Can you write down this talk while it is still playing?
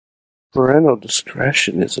Parental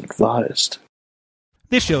discretion is advised.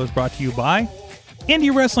 This show is brought to you by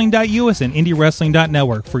IndieWrestling.us and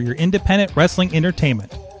IndieWrestling.network for your independent wrestling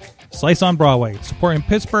entertainment. Slice on Broadway, supporting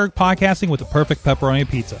Pittsburgh podcasting with the perfect pepperoni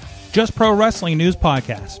pizza. Just Pro Wrestling News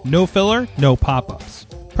Podcast. No filler, no pop-ups.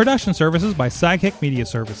 Production services by Sidekick Media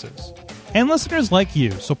Services. And listeners like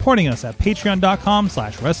you, supporting us at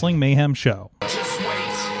patreon.com/Wrestling Mayhem Show. Just wait,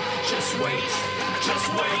 just wait,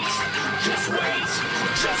 just wait, just wait,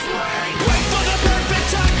 just wait. Wait for the perfect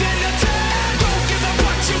time, then attack. Don't give up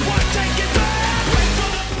what you want, take it back. Wait for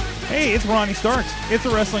the perfect. Hey, it's Ronnie Starks. It's a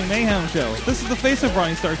Wrestling Mayhem Show. This is the face of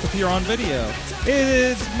Ronnie Starks if you're on video. It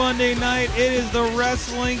is Monday night. It is the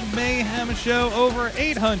Wrestling Mayhem Show. Over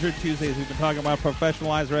 800 Tuesdays we've been talking about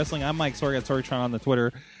professionalized wrestling. I'm Mike Sorg at Sorgatron on the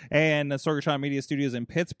Twitter. And the Sorgatron Media Studios in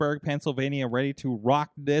Pittsburgh, Pennsylvania, ready to rock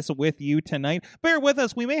this with you tonight. Bear with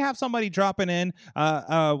us. We may have somebody dropping in.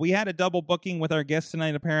 We had a double booking with our guest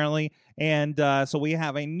tonight, apparently. And so we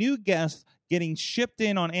have a new guest getting shipped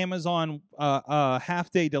in on Amazon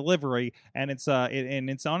half-day delivery, and it's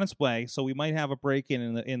on its way. So we might have a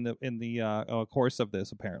break-in in the course of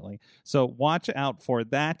this, apparently. So watch out for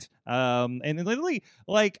that. And literally,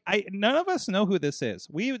 none of us know who this is.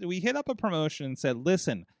 We hit up a promotion and said,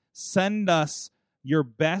 listen, send us your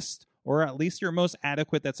best or at least your most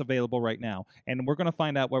adequate that's available right now. And we're going to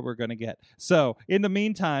find out what we're going to get. So in the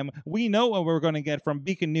meantime, we know what we're going to get from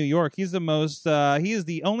Beacon, New York. He's he is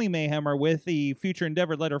the only Mayhemmer with the Future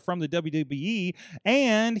Endeavor letter from the WWE.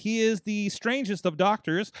 And he is the strangest of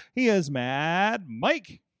doctors. He is Mad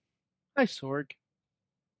Mike. Hi, Sorg.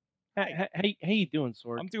 How you doing,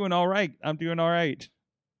 Sorg? I'm doing all right.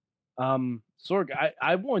 Sorg,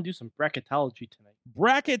 I want to do some bracketology tonight.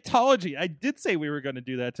 Bracketology. I did say we were going to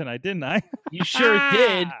do that tonight, didn't I? You sure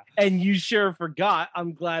did, and you sure forgot.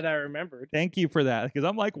 I'm glad I remembered. Thank you for that, because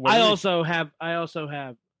I'm like, I also have.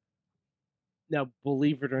 Now,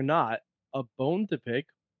 believe it or not, a bone to pick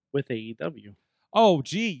with AEW. Oh,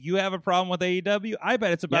 gee, you have a problem with AEW? I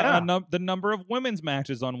bet it's about the number of women's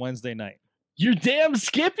matches on Wednesday night. You damn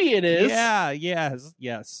skippy it is. Yeah,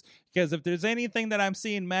 yes. Because if there's anything that I'm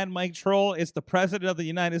seeing Mad Mike troll, it's the President of the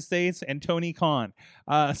United States and Tony Khan.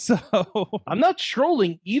 So I'm not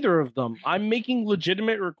trolling either of them. I'm making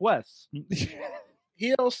legitimate requests.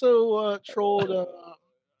 He also trolled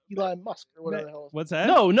Eli Musk or whatever the hell. What's that?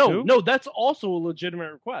 No. That's also a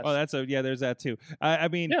legitimate request. Oh, there's that too. I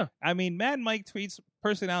mean, Mad Mike tweets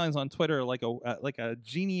personalities on Twitter like a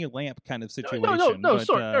genie lamp kind of situation. No.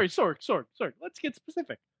 Sorg. Let's get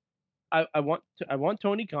specific. I want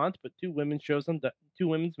Tony Khan to put two women's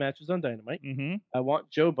matches on Dynamite. Mm-hmm. I want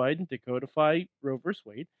Joe Biden to codify Roe vs.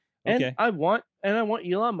 Wade. And okay. I want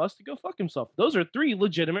Elon Musk to go fuck himself. Those are three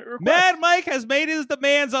legitimate requests. Mad Mike has made his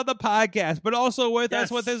demands on the podcast, but also with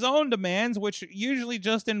us with his own demands, which usually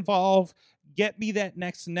just involve get me that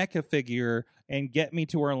next NECA figure and get me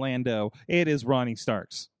to Orlando. It is Ronnie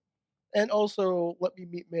Starks. And also let me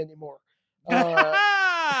meet Mandy Moore.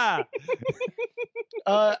 I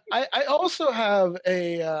also have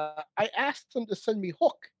I asked him to send me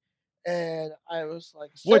Hook, and I was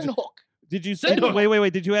like, send Hook. Did you send Hook?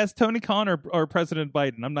 Wait. Did you ask Tony Khan or President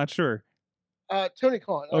Biden? I'm not sure. Tony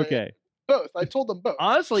Khan. Okay. Both. I told them both.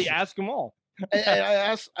 Honestly, ask them all. And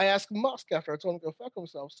I asked Musk after I told him to go fuck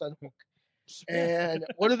himself, send Hook. And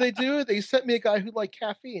what did they do? They sent me a guy who liked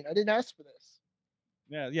caffeine. I didn't ask for this.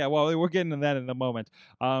 Yeah. Well, we're getting to that in a moment.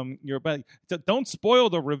 Don't spoil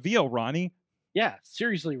the reveal, Ronnie. Yeah,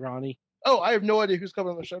 seriously, Ronnie. Oh, I have no idea who's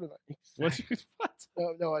coming on the show tonight. What?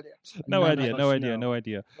 No idea. No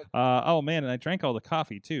idea. Oh man, and I drank all the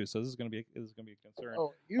coffee too, so this is gonna be a concern.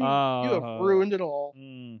 Oh, you have ruined it all.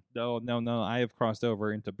 No. I have crossed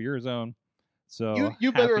over into Beer Zone. So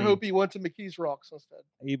you better hope he went to McKees Rocks instead.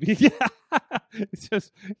 Yeah, it's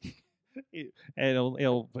just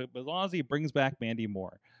it'll as long as he brings back Mandy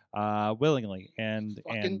Moore. Willingly and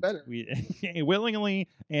better. Willingly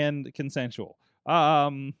and consensual. I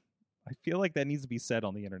feel like that needs to be said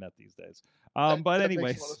on the internet these days. But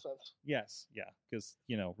anyways, makes a lot of sense. Yes, yeah, because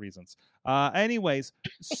reasons. Anyways,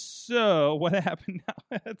 so what happened now?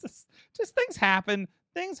 just things happen.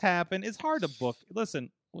 Things happen. It's hard to book. Listen,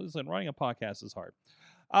 running a podcast is hard.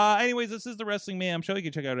 Anyways, this is the Wrestling Mayhem Show. You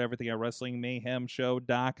can check out everything at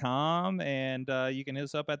WrestlingMayhemShow.com, and you can hit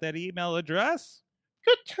us up at that email address.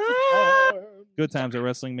 Good times at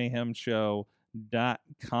WrestlingMayhemShow.com.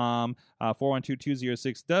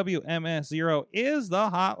 412-206-WMS0 is the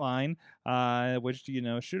hotline, which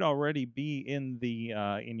should already be in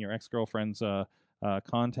your ex-girlfriend's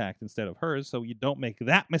contact instead of hers, so you don't make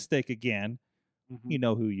that mistake again. Mm-hmm. You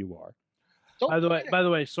know who you are. By the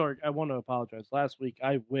way, Sorg, I want to apologize. Last week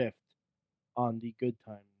I whiffed on the Good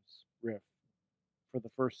Times riff for the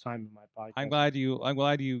first time in my podcast. I'm glad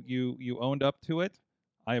you owned up to it.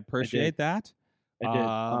 I appreciate that. I did.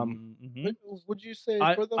 Mhm. Would you say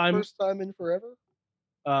I- for the I'm- first time in forever?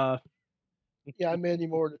 Yeah, I'm Mandy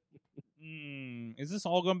Moore. Is this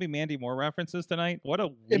all going to be Mandy Moore references tonight? What a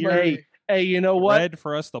In my weird movie. Hey, you know what? thread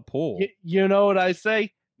for us to pull. You know what I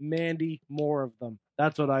say? Mandy, more of them.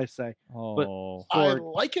 That's what I say. Oh, I Sword.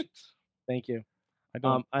 like it. Thank you. I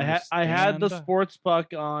don't. I had the understand. sports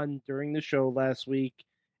puck on during the show last week,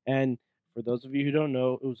 and for those of you who don't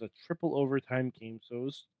know, it was a triple overtime game, so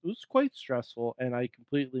it was quite stressful, and I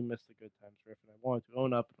completely missed the good times riff, and I wanted to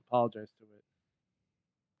own up and apologize to it.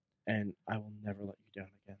 And I will never let you down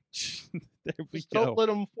again. There we Just go. don't let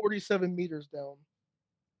them 47 meters down.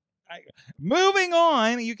 Moving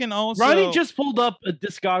on, you can also Ronnie just pulled up a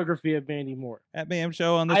discography of Mandy Moore. at Mayhem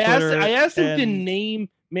Show on the I Twitter. asked him to and- name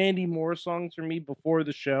Mandy Moore songs for me before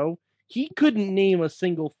the show. He couldn't name a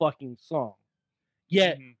single fucking song.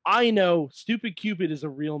 Yet Mhm. I know Stupid Cupid is a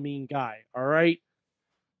real mean guy. All right,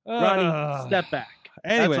 Ronnie, step back.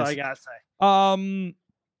 Anyways, That's all I gotta say.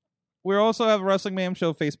 We also have a Wrestling Mayhem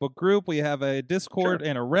Show Facebook group. We have a Discord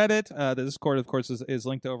and a Reddit. The Discord, of course, is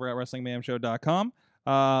linked over at WrestlingMayhemShow.com.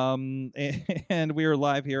 And we are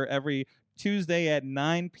live here every Tuesday at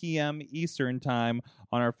 9 p.m. Eastern Time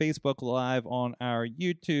on our Facebook Live, on our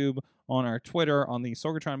YouTube, on our Twitter, on the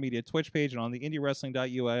Sorgatron Media Twitch page, and on the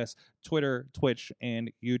IndieWrestling.us Twitter, Twitch, and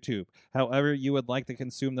YouTube. However you would like to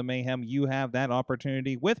consume the Mayhem, you have that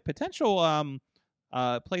opportunity with potential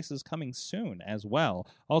places coming soon as well.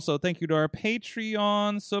 Also, thank you to our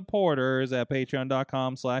Patreon supporters at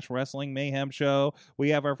patreon.com/Wrestling Mayhem Show. We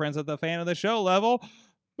have our friends at the fan of the show level.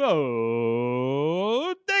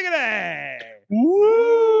 Bo Diggity!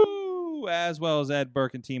 Woo! As well as Ed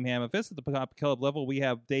Burke and Team Hammerfist. At the Pop Club level, we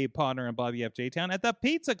have Dave Potter and Bobby F. J-Town. At the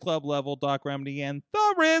Pizza Club level, Doc Remedy and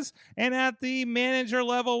The Riz. And at the manager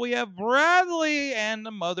level, we have Bradley and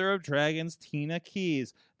the Mother of Dragons, Tina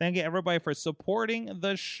Keys. Thank you, everybody, for supporting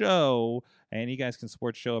the show. And you guys can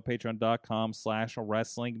support the show at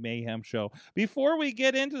patreon.com/Wrestling Mayhem Show. Before we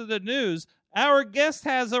get into the news, our guest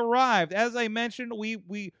has arrived. As I mentioned,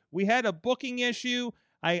 we had a booking issue.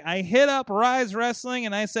 I hit up Rise Wrestling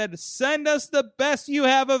and I said, send us the best you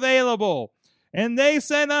have available. And they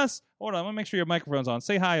sent us, hold on, I'm going to make sure your microphone's on.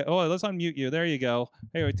 Say hi. Oh, let's unmute you. There you go.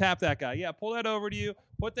 Hey, tap that guy. Yeah, pull that over to you.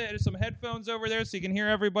 Put some headphones over there so you can hear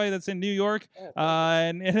everybody that's in New York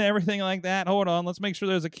and everything like that. Hold on. Let's make sure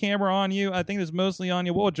there's a camera on you. I think it's mostly on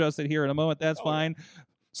you. We'll adjust it here in a moment. That's fine.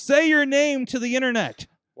 Say your name to the internet.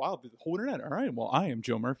 Wow, the whole internet. All right. Well, I am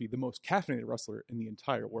Joe Murphy, the most caffeinated wrestler in the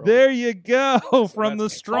entire world. There you go, from the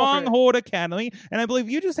that's me. Stronghold Academy. And I believe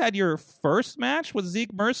you just had your first match with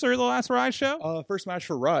Zeke Mercer the last Rise show? First match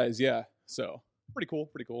for Rise, yeah. So, pretty cool.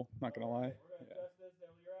 Not going to lie.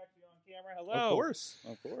 Hello. Of course.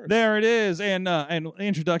 There it is. And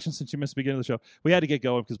introduction, since you missed the beginning of the show. We had to get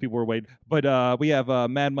going because people were waiting. But we have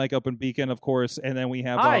Mad Mike up in Beacon, of course. And then we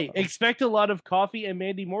have... Hi, expect a lot of coffee and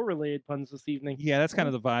Mandy Moore related puns this evening. yeah, that's kind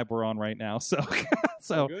of the vibe we're on right now. So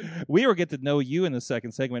All good. we will get to know you in the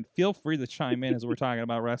second segment. Feel free to chime in as we're talking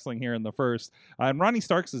about wrestling here in the first. And Ronnie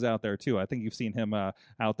Starks is out there, too. I think you've seen him out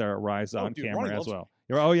there at Rise on dude, camera Ronnie as loves well.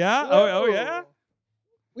 Oh, yeah? Oh, yeah?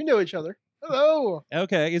 We know each other. Hello.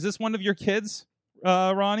 Okay. Is this one of your kids,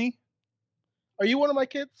 Ronnie? Are you one of my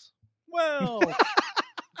kids? Well,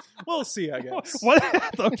 we'll see, I guess.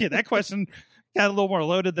 What? Okay, that question got a little more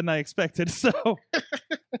loaded than I expected. So,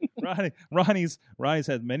 Ronnie's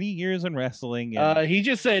had many years in wrestling. And, He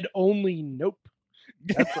just said only nope.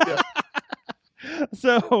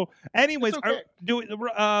 so, anyways, It's okay.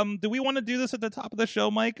 do we want to do this at the top of the show,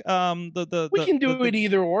 Mike? We can do it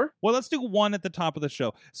either or. Well, let's do one at the top of the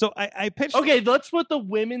show. So I pitched. Okay, let's put the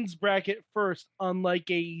women's bracket first, unlike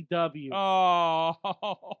AEW. Oh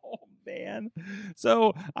man!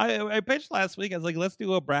 So I pitched last week. I was like, let's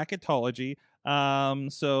do a bracketology.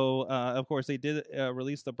 So of course they did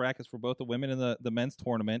release the brackets for both the women and the men's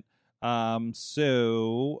tournament.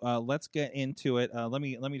 So let's get into it. Let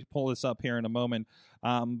me pull this up here in a moment.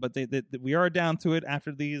 But we are down to it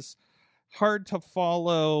after these hard to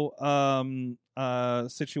follow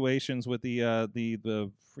situations with the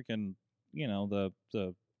freaking the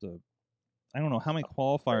I don't know how many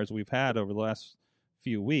qualifiers we've had over the last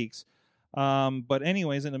few weeks. But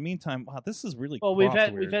anyways, in the meantime, wow, this is really Well, we've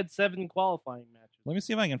weird. had 7 qualifying matches. Let me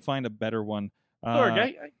see if I can find a better one.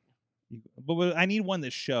 Sorg, But I need one to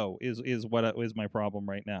show is what is my problem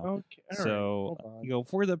right now. okay. all right, So hold on. you know,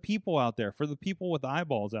 for the people out there, for the people with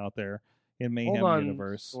eyeballs out there in Mayhem Hold on,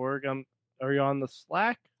 Universe, Sorg, are you on the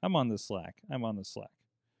Slack? I'm on the Slack.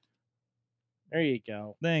 There you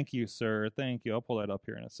go. Thank you, sir. Thank you. I'll pull that up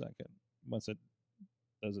here in a second once it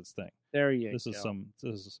does its thing. There you This go.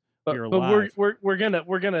 is But, you're but live. we're gonna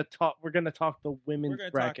talk the women's We're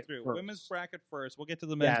gonna bracket talk through first. women's bracket first. We'll get to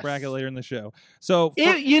the men's Yes. bracket later in the show. So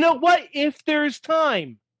You know what? If there's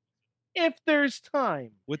time,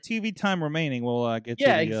 with TV time remaining, we'll get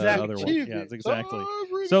Yeah, to the exactly. other one. TV Yes, exactly. time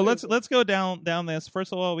So review. let's go down this.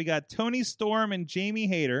 First of all, we got Toni Storm and Jamie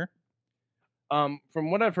Hayter. From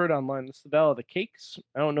what I've heard online, it's the Battle of the Cakes.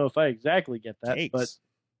 I don't know if I exactly get that, Cakes. but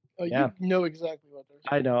Oh, yeah. you know exactly what they're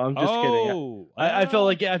I know. I'm just kidding. Oh, I felt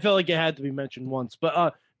like it had to be mentioned once,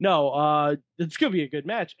 but no, it's gonna be a good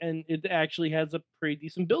match, and it actually has a pretty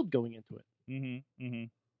decent build going into it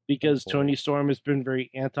because boy. Toni Storm has been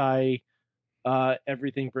very anti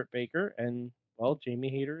everything Britt Baker, and well, Jamie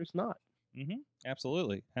Hayter is not.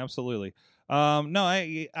 Absolutely. No,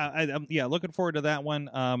 I'm looking forward to that one.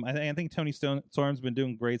 I think Toni Storm's been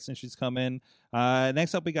doing great since she's come in.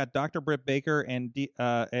 Next up, we got Dr. Britt Baker and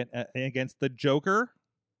against the Joker,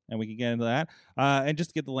 and we can get into that. And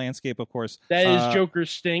just to get the landscape, of course. That is Joker's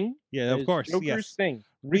Sting. Yeah, That of is course. Joker's Yes. Sting.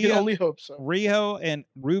 We can only hope so. Riho and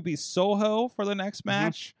Ruby Soho for the next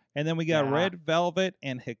match, and then we got Yeah. Red Velvet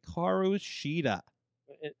and Hikaru Shida.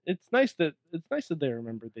 It's nice that they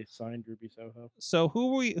remembered they signed Ruby Soho. So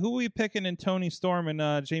who are we picking in Toni Storm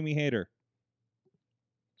and Jamie Hayter?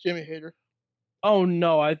 Jimmy Hayter. Oh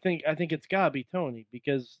no, I think it's gotta be Tony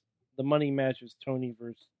because the money match is Tony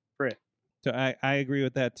versus Britt. So I agree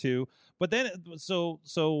with that too. But then so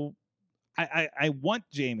I want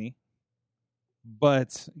Jamie,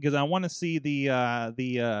 but because I want to see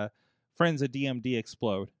the Friends of DMD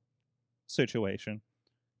explode situation.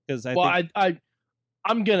 Because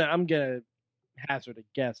I'm gonna hazard a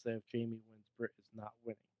guess that if Jamie wins, Britt is not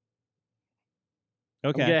winning.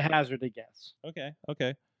 okay. I'm gonna hazard a guess.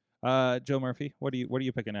 Okay. Joe Murphy, what are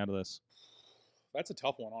you picking out of this? That's a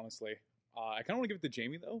tough one, honestly. I kind of want to give it to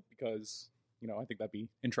Jamie though, because I think that'd be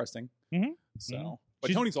interesting. So, Mhm. but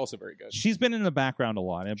She's- Tony's also very good. She's been in the background a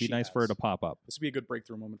lot. It'd be She nice for her has. to pop up. This would be a good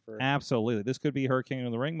breakthrough moment for her. Absolutely. This could be her King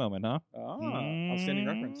of the Ring moment, huh? Outstanding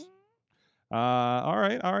reference. All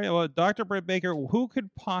right. Well, Dr. Britt Baker, who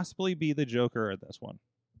could possibly be the Joker at this one?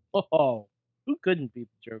 Oh, who couldn't beat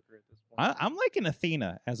the Joker at this point? I'm liking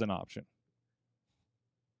Athena as an option.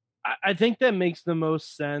 I think that makes the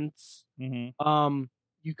most sense. Mm-hmm.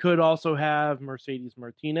 You could also have Mercedes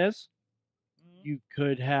Martinez. You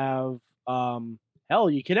could have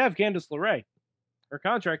you could have Candice LeRae. Her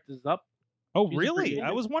contract is up. Oh, She's a free really? I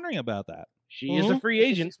agent. was wondering about that. She is a free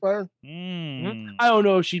agent. Expired. I don't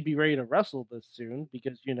know if she'd be ready to wrestle this soon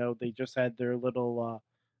because they just had their little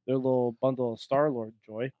bundle of Star-Lord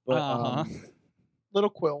joy. But Little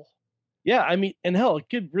Quill. yeah, I mean, and hell, it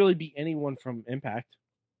could really be anyone from Impact.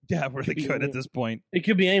 Yeah, really be good at anyone. this point. It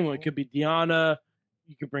could be anyone. It could be Deanna.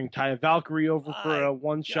 You could bring Taya Valkyrie over for a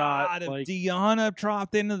one shot. God, Like, if Deanna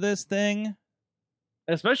dropped into this thing.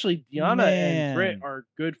 especially Deanna Man. and Britt are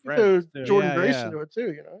good Throw friends. too. Jordan Yeah, Grace yeah. into it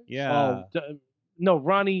too. Yeah. No,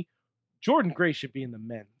 Ronnie, Jordan Gray should be in the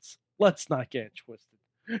men's. Let's not get it twisted.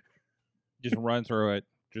 Just run through it.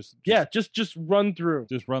 Just run through.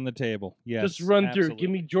 Just run the table. Yes. Just run through. absolutely. Give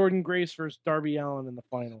me Jordan Grace versus Darby Allin in the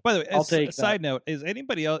final. By the way, I'll take side note: is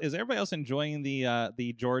everybody else enjoying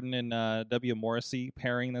the Jordan and W Morrissey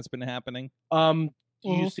pairing that's been happening? Do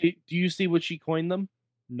you see what she coined them?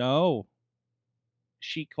 No.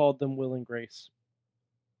 She called them Will and Grace.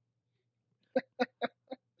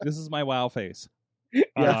 This is my wow face on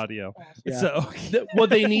Yes. audio. Yeah. So What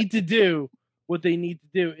they need to do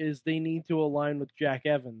is they need to align with Jack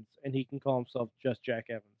Evans, and he can call himself just Jack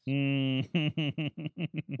Evans.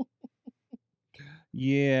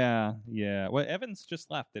 yeah. Well, Evans just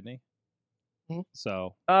left, didn't he? Mhm.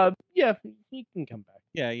 So Yeah, he can come back.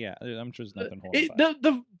 yeah. I'm sure there's nothing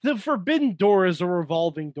horrible. The forbidden door is a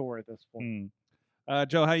revolving door at this point. Hmm.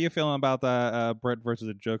 Joe, how are you feeling about the Brett versus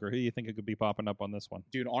the Joker? Who do you think it could be popping up on this one?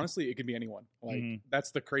 Dude, honestly, it could be anyone. Like Mhm.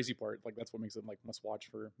 that's the crazy part. Like that's what makes it like must watch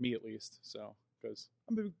for me at least. So because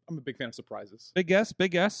I'm a big fan of surprises. Big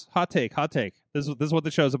guess. Hot take. This is what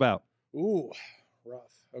the show's about. Ooh,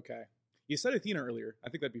 rough. Okay. You said Athena earlier. I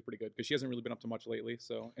think that'd be pretty good because she hasn't really been up to much lately.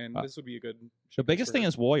 So, and this would be a good. The biggest thing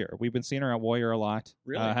is Warrior. We've been seeing her at Warrior a lot.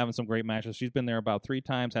 Really? Having some great matches. She's been there about 3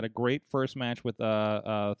 times. Had a great first match with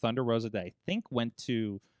Thunder Rosa that I think went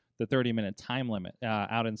to the 30-minute time limit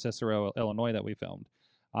out in Cicero, Illinois that we filmed.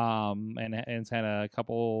 And it's had a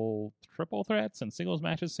couple triple threats and singles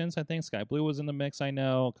matches since. I think Sky Blue was in the mix. I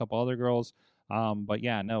know a couple other girls. But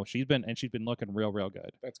yeah, no, she's been looking real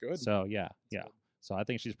good. That's good. So yeah. That's good. So I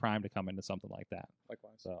think she's primed to come into something like that.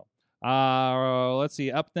 Likewise. So Let's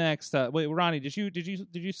see. Up next, wait, Ronnie, did you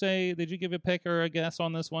give a pick or a guess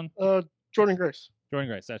on this one? Jordan Grace. Jordan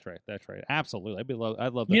Grace. That's right. Absolutely.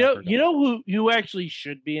 I'd love that. You know who actually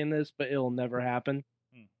should be in this, but it'll never happen.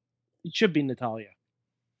 It should be Natalya.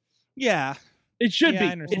 Yeah, it should be.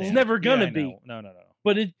 It's never gonna be. No.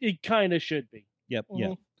 But it kind of should be. Yep.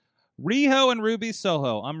 Yeah. Riho and Ruby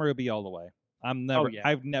Soho. I'm Ruby all the way.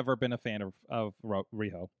 I've never been a fan of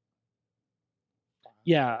Riho.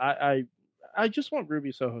 Yeah, I just want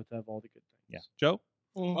Ruby Soho to have all the good things. Yeah, Joe.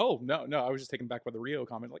 Oh no, I was just taken back by the Rio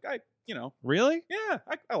comment. Like really? Yeah,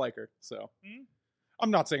 I like her. So I'm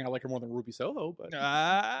not saying I like her more than Ruby Soho, but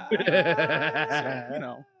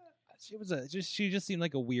she just seemed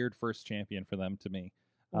like a weird first champion for them to me.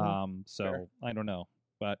 So I don't know,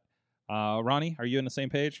 but Ronnie, are you on the same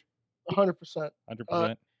page? 100%.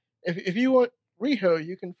 100%. If you want Riho,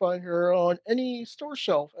 you can find her on any store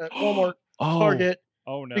shelf at Walmart, Target.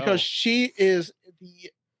 Oh no! Because she is the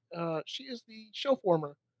shelf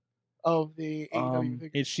warmer of the AEW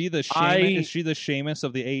figure. Is she the Sheamus? Is she the Sheamus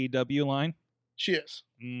of the AEW line? She is.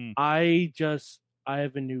 I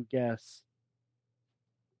have a new guess.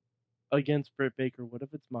 Against Britt Baker, what if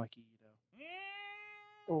it's Maki Ito?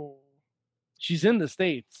 Oh. She's in the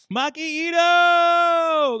States. Maki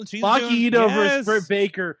Ito! Maki Ito versus Britt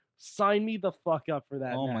Baker. Sign me the fuck up for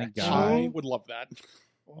that match. My God. I would love that.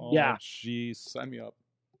 Yeah. Jeez. Sign me up.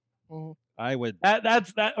 I would.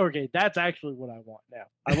 That's actually what I want now.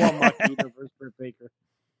 I want Maki Ito versus Britt Baker.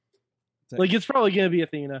 Like, it's probably going to be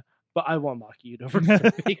Athena, but I want Maki Ito versus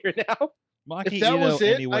Britt Baker now. If that was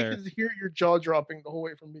it, I could hear your jaw dropping the whole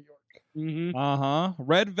way from New York. Mm-hmm.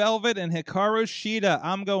 Red Velvet and Hikaru Shida.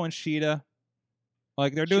 I'm going Shida.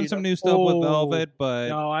 Like, they're doing some new stuff with Velvet, but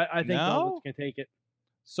no, I think Velvet's gonna take it.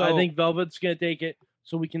 So I think Velvet's gonna take it,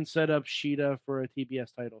 so we can set up Shida for a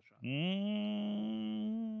TBS title shot.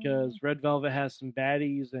 Because Red Velvet has some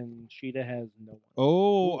baddies and Shida has no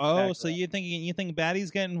one. So you think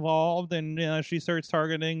baddies get involved and she starts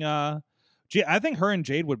targeting? I think her and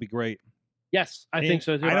Jade would be great. Yes, I think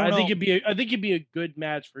so too. I think it'd be a good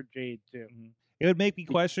match for Jade too. It would make me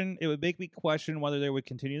question. It would make me question whether they would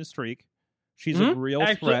continue the streak. She's a real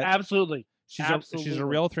threat. Absolutely. She's a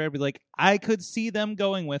real threat. I'd be like, I could see them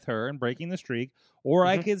going with her and breaking the streak, or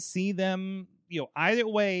I could see them. Either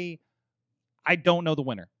way, I don't know the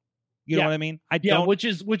winner. You know what I mean? I don't. Which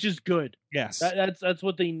is good. Yes, that's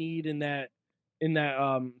what they need in the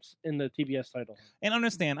TBS title. And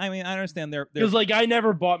understand. I understand they're because I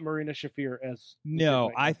never bought Marina Shafir as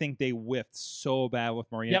I think they whiffed so bad with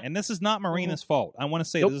Marina, and this is not Marina's fault. I want to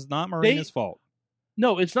say this is not Marina's fault.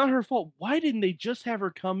 No, it's not her fault. Why didn't they just have her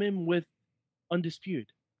come in with Undisputed?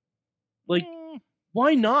 Like,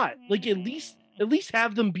 why not? Like, at least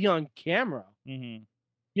have them be on camera. Mm-hmm.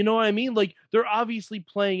 You know what I mean? Like, they're obviously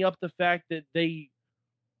playing up the fact that they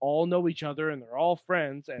all know each other and they're all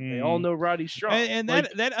friends and they all know Roddy Strong. And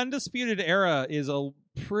that Undisputed era is a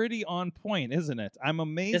pretty on point, isn't it? I'm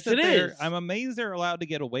amazed I'm amazed they're allowed to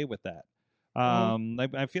get away with that.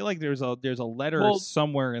 I feel like there's a letter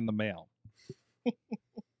somewhere in the mail.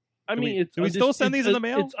 I mean, do we still send these in the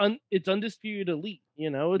mail? It's Undisputed Elite,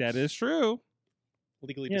 that is true.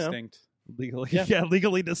 Legally distinct.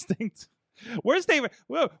 Legally distinct. Where's David?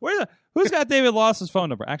 Who's got David Lawless's phone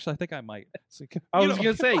number? Actually, I think I might. I was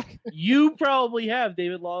gonna say you probably have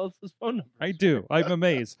David Lawless's phone number. I do. I'm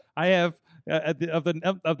amazed. I have of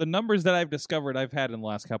the numbers that I've discovered I've had in the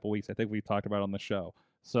last couple of weeks. I think we've talked about on the show.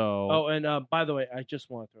 So. And by the way, I just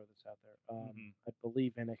want to throw this out there. I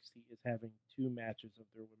believe NXT is having 2 matches of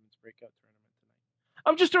their women's breakout tournament tonight.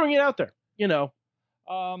 I'm just throwing it out there.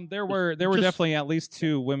 There were definitely at least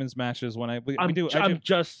 2 women's matches when Is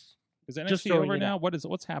NXT over now?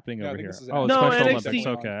 What's happening over here? No, Special NXT, Olympics.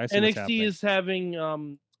 Okay, I see NXT is having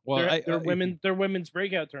their women's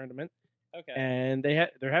breakout tournament. Okay, and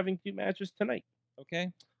they're having 2 matches tonight.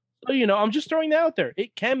 Okay, so I'm just throwing that out there.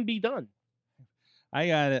 It can be done. I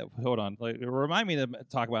got it. Hold on. Remind me to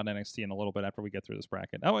talk about NXT in a little bit after we get through this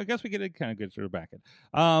bracket. Oh, I guess we get it kind of good through the bracket.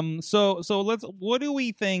 So let's. What do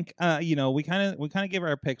we think? We kind of give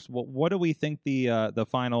our picks. What do we think the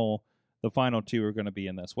final 2 are going to be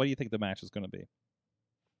in this? What do you think the match is going to be?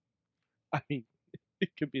 I mean,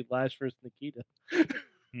 it could be Lash versus Nikita.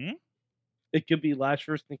 It could be Lash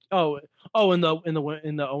versus Nikita. Oh, in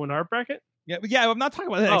the Owen Hart bracket. Yeah. I'm not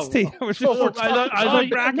talking about NXT.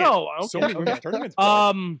 So many women's tournaments.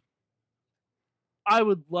 I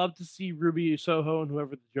would love to see Ruby Soho and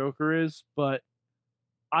whoever the Joker is, but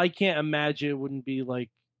I can't imagine it wouldn't be like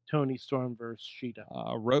Toni Storm versus Shida.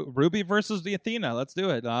 Ruby versus the Athena. Let's do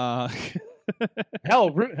it. Hell,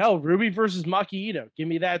 Ruby versus Maki Ito. Give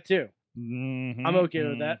me that too. Mhm, I'm okay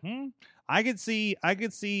with that. mhm. I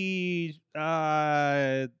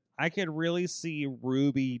could really see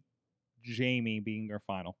Ruby Jamie being their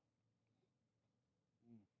final.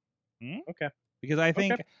 Okay. Because I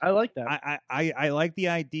think Okay. I like that. I like the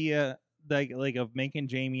idea like of making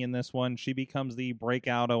Jamie in this one. She becomes the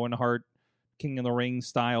breakout Owen Hart King of the Ring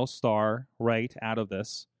style star right out of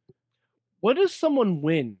this. What does someone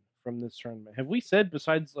win from this tournament? Have we said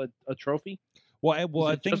besides a trophy? Well,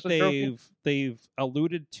 I it think just a trophy? they've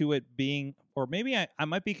alluded to it being, or maybe I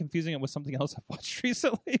might be confusing it with something else I've watched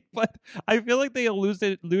recently, but I feel like they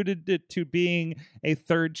alluded it to being a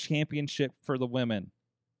third championship for the women,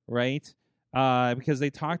 right? Because they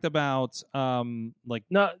talked about like,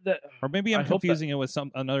 No, or maybe I'm I hope confusing it with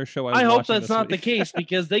another show. I was hope watching that's this not the week. case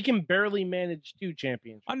because they can barely manage 2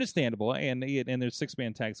 championships. Understandable, and there's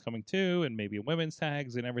 6-man tags coming too, and maybe women's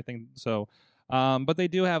tags and everything. So, but they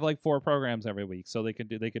do have like 4 programs every week, so they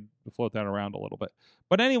could float that around a little bit.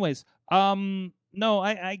 But anyways, no,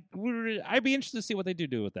 I'd be interested to see what they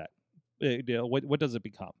do with that. What does it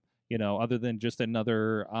become? Other than just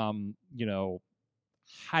another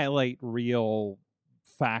highlight reel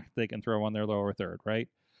fact they can throw on their lower third, right?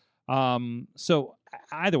 So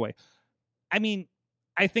either way, I mean,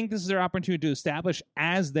 I think this is their opportunity to establish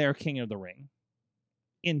as their King of the Ring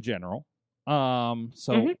in general.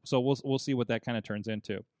 So we'll see what that kind of turns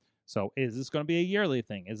into. So is this going to be a yearly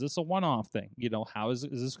thing? Is this a one-off thing? How is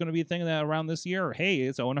this going to be a thing that around this year? Or, hey,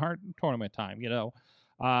 it's Owen Hart tournament time.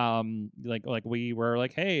 Like we were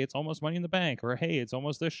like, hey, it's almost Money in the Bank, or hey, it's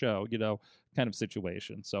almost this show. Kind of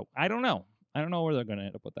situation. So I don't know. I don't know where they're going to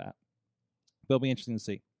end up with that. But it'll be interesting to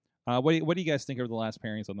see. What do you guys think of the last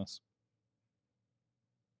pairings on this?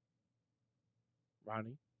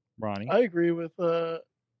 Ronnie? I agree with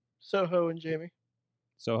Soho and Jamie.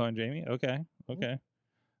 Soho and Jamie? Okay. What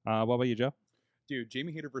about you, Joe? Dude,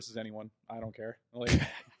 Jamie Hayter versus anyone. I don't care. Like,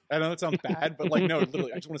 I know that sounds bad, but like, no,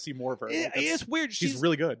 literally, I just want to see more of her. Like, It's weird. She's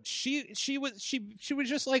really good. She was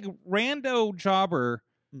just like rando jobber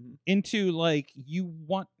into like you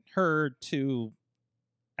want her to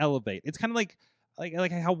elevate. It's kind of like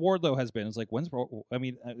how Wardlow has been. It's like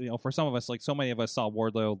for some of us, like so many of us saw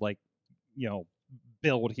Wardlow like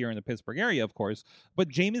build here in the Pittsburgh area, of course, but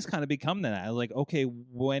Jamie's kind of become that. Like, okay,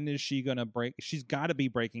 when is she gonna break? She's got to be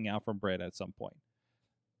breaking out from Britt at some point.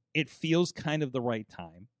 It feels kind of the right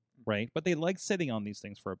time, right? But they like sitting on these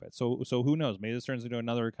things for a bit. So who knows? Maybe this turns into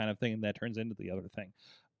another kind of thing that turns into the other thing.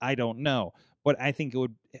 I don't know, but I think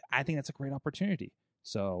that's a great opportunity.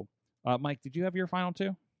 So, Mike, did you have your final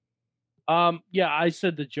two? Yeah, I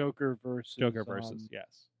said the Joker versus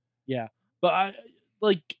yes. Yeah, but I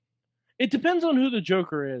like. It depends on who the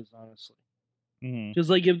Joker is, honestly. Because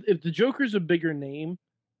like if the Joker's a bigger name,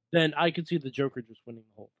 then I could see the Joker just winning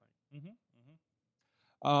the whole thing.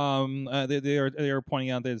 They are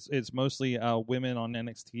pointing out that it's mostly women on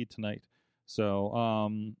NXT tonight.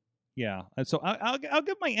 So yeah. So I'll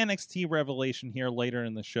give my NXT revelation here later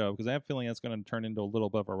in the show because I have a feeling that's going to turn into a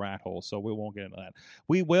little bit of a rat hole. So we won't get into that.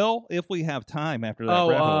 We will if we have time after that.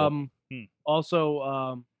 Rat hole.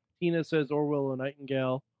 Also, Tina says Willow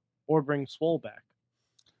Nightingale. Or bring Swole back.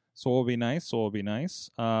 Swole will be nice. So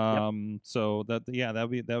that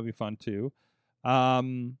would be fun too.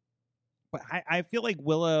 But I feel like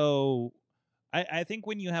Willow. I think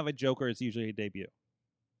when you have a Joker, it's usually a debut,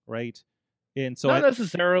 right? And so not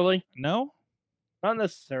necessarily. No, not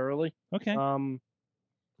necessarily. Okay. I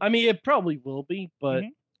mean, it probably will be, but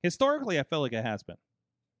historically, I feel like it has been.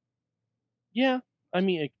 Yeah, I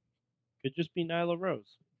mean, it could just be Nyla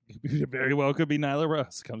Rose. It very well could be Nyla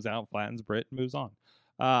Rose. Comes out, flattens Britt, and moves on.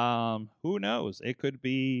 Who knows? It could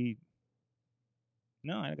be.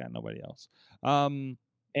 No, I got nobody else.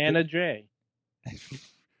 Anna Jay.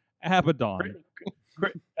 Abaddon.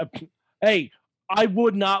 Hey, I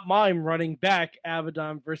would not mind running back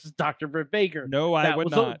Abaddon versus Dr. Britt Baker. No, I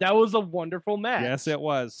would not. That was a wonderful match. Yes, it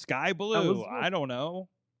was. Sky Blue. I don't know.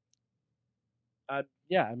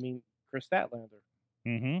 Yeah, I mean, Chris Statlander.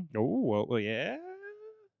 Oh, well, yeah.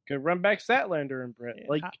 Could run back Statlander and Britt.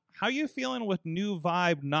 Like, how you feeling with new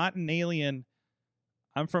vibe, not an alien?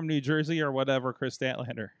 I'm from New Jersey or whatever, Chris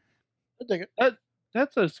Statlander. I dig it.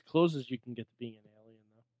 That's as close as you can get to being an alien,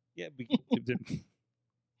 though. Yeah,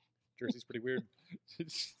 Jersey's pretty weird.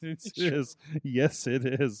 It is. Yes, it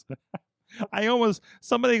is.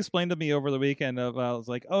 Somebody explained to me over the weekend I was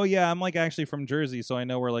like, oh yeah, I'm like actually from Jersey, so I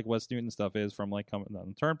know where like West Newton stuff is from like coming on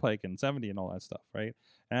the Turnpike and 70 and all that stuff, right?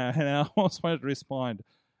 And I almost wanted to respond,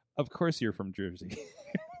 of course you're from Jersey.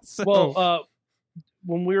 Well,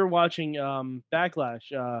 when we were watching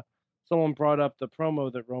Backlash, someone brought up the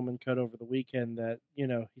promo that Roman cut over the weekend that, he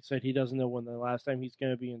said he doesn't know when the last time he's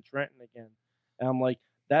going to be in Trenton again. And I'm like,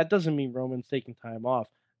 that doesn't mean Roman's taking time off.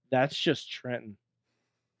 That's just Trenton.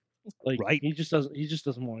 Like, Right. he just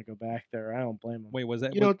doesn't want to go back there. I don't blame him. Wait, was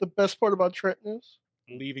that? You know what the best part about Trenton is?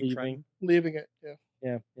 Leaving Trenton. Leaving it. Yeah.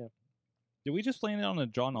 Yeah. Did we just land on a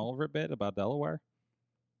John Oliver bit about Delaware?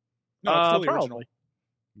 No, it's totally original. Probably.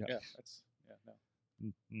 Yeah, that's no.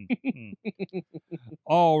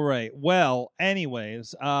 All right. Well,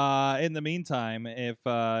 anyways, in the meantime, if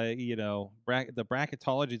the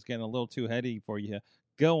bracketology is getting a little too heady for you,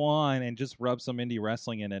 go on and just rub some indie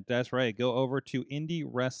wrestling in it. That's right. Go over to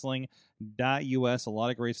indiewrestling.us. A lot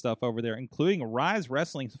of great stuff over there, including Rise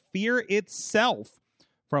Wrestling's Fear Itself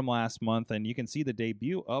from last month, and you can see the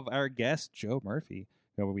debut of our guest Joe Murphy,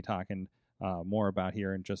 who we'll be talking more about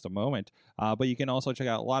here in just a moment. But you can also check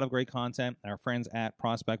out a lot of great content. Our friends at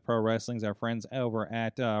Prospect Pro Wrestling, our friends over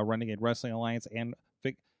at Renegade Wrestling Alliance, and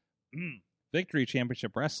Victory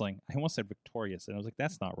Championship Wrestling. I almost said Victorious, and I was like,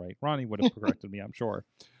 that's not right. Ronnie would have corrected me, I'm sure.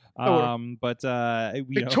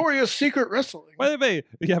 Victoria's Secret Wrestling. By the way,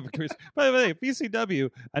 VCW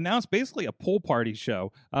announced basically a pool party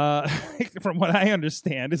show. From what I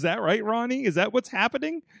understand, is that right, Ronnie? Is that what's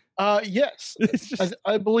happening? Yes. It's just,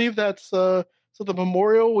 I believe that's the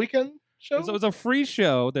Memorial Weekend show. So it's a free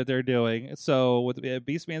show that they're doing. So with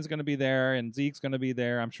Beastman's going to be there, and Zeke's going to be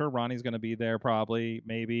there. I'm sure Ronnie's going to be there, probably,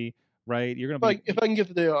 maybe. Right? You're gonna be. If I can get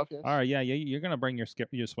the day off, yes. All right, yeah. You're gonna bring your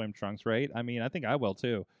swim trunks, right? I mean, I think I will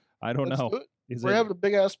too. I don't know. We're having a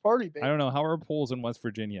big ass party, baby. I don't know. How are pools in West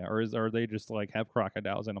Virginia, or are they just like have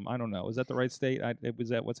crocodiles in them? I don't know. Is that the right state? Is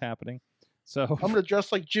that what's happening? So I'm gonna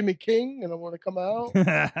dress like Jimmy King, and I'm gonna come out.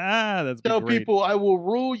 That's tell great. people I will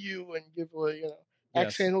rule you, and give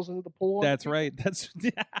axe handles into the pool. That's right. That's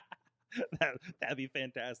that'd be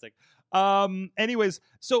fantastic. Anyways,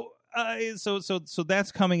 so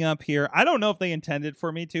that's coming up here. I don't know if they intended for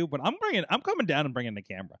me to, but I'm coming down and bringing the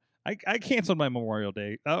camera. I canceled my Memorial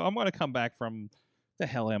Day. I'm going to come back from the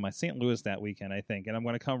hell am I? St. Louis that weekend, I think, and I'm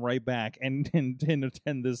going to come right back and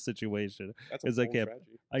attend this situation. That's a bold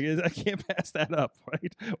I can't pass that up,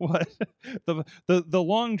 right? What the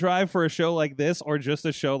long drive for a show like this, or just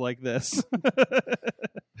a show like this?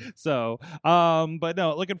 So, but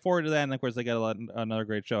no, looking forward to that, and of course, they got another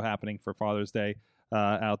great show happening for Father's Day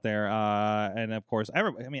out there, and of course,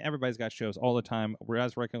 everybody's got shows all the time.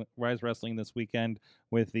 Rise Wrestling this weekend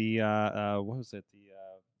with the what was it?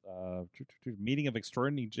 Meeting of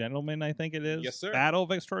Extraordinary Gentlemen, I think it is. Yes, sir. Battle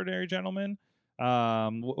of Extraordinary Gentlemen.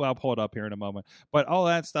 I'll pull it up here in a moment. But all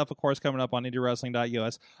that stuff, of course, coming up on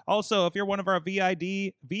indiewrestling.us. Also, if you're one of our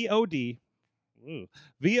VOD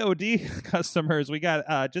customers, we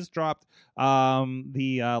got just dropped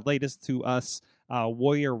the latest to us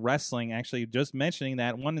Warrior Wrestling. Actually, just mentioning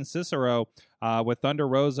that one in Cicero with Thunder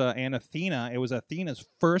Rosa and Athena. It was Athena's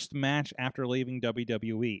first match after leaving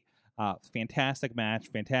WWE. Fantastic match,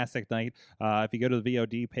 fantastic night. If you go to the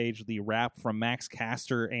VOD page, the rap from Max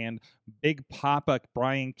Caster and Big Papa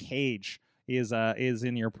Brian Cage is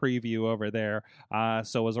in your preview over there.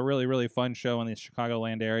 So it was a really, really fun show in the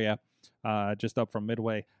Chicagoland area, just up from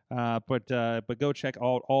Midway. But go check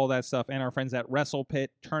out all that stuff. And our friends at Wrestle Pit,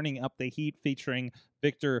 Turning Up the Heat, featuring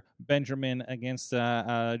Victor Benjamin against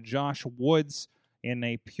Josh Woods in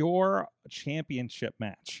a pure championship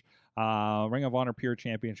match. Ring of Honor Pure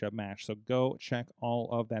Championship match. So go check all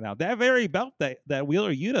of that out. That very belt that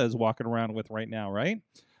Wheeler Yuta is walking around with right now, right?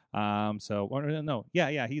 He's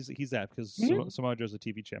that, because Samoa Joe's a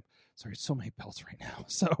TV champ. Sorry, so many belts right now.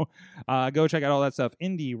 So go check out all that stuff.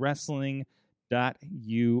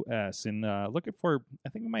 IndieWrestling.us, and looking for, I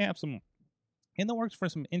think we might have some in the works for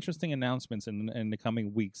some interesting announcements in the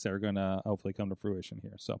coming weeks that are going to hopefully come to fruition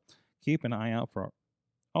here. So keep an eye out for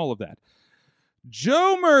all of that.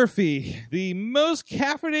 Joe Murphy, the most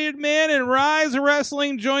caffeinated man in Rise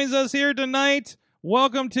Wrestling, joins us here tonight.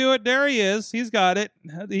 Welcome to it. There he is. He's got it.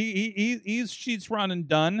 He's sheets run and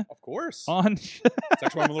done. Of course. It's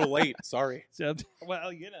actually I'm a little late. Sorry. So,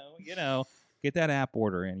 well, you know, get that app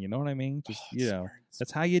order in. You know what I mean? Just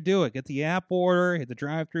that's how you do it. Get the app order, hit the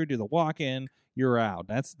drive-through, do the walk-in. You're out.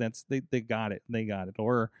 They got it. They got it.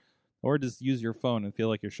 Or just use your phone and feel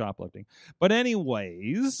like you're shoplifting. But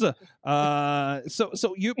anyways, so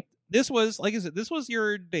this was, like I said, this was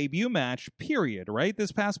your debut match, period, right?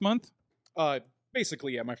 This past month?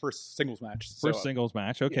 Basically, yeah, my first singles match. Singles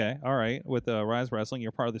match, okay. Yeah. All right. With Rise Wrestling,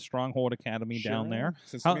 you're part of the Stronghold Academy down there.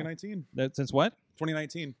 Since 2019. Since what?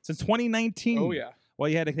 2019. Since 2019. Oh, yeah. Well,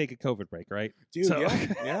 you had to take a COVID break, right? Dude, So-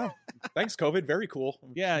 yeah. Thanks, COVID. Very cool.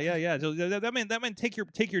 Yeah. So that meant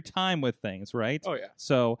take your time with things, right? Oh, yeah.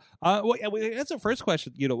 So, well, that's the first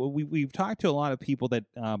question. We've talked to a lot of people that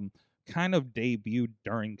kind of debuted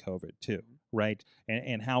during COVID too, right?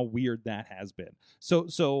 And how weird that has been.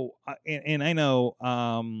 So, and I know,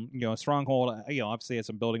 Stronghold, obviously had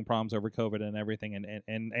some building problems over COVID and everything,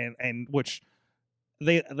 and which.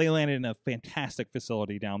 They landed in a fantastic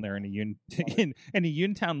facility down there in the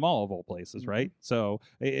Uniontown Mall of all places, right? So,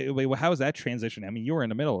 how was that transition? I mean, you were in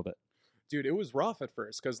the middle of it. Dude, it was rough at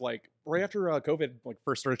first because right after COVID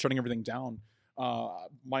first started shutting everything down,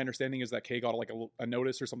 my understanding is that Kay got a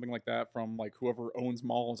notice or something like that from whoever owns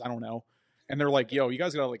malls. I don't know, and they're like, "Yo, you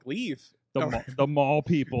guys gotta leave." The mall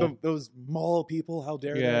people, those mall people, how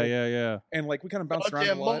dare they? Yeah. And we kind of bounced around a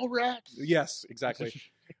Goddamn lot. mall rats. Yes, exactly.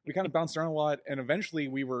 We kind of bounced around a lot, and eventually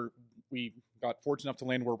we got fortunate enough to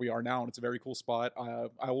land where we are now, and it's a very cool spot.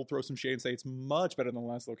 I will throw some shade and say it's much better than the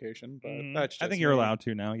last location, but that's just I think you're allowed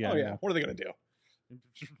to now. Yeah. Oh yeah. What are they gonna do?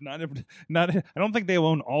 Not. I don't think they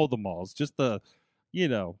own all the malls. Just the,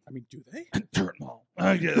 I mean, do they? dirt mall.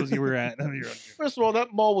 I guess you were at. First of all,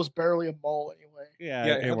 that mall was barely a mall anyway. Yeah,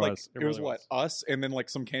 Yeah, it had, was. It was really what, us, and then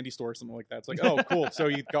some candy store or something like that. It's oh, cool. So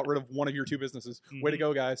you got rid of one of your two businesses. Way to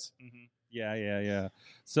go, guys. Mm-hmm. Yeah.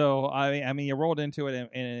 So I mean, you rolled into it,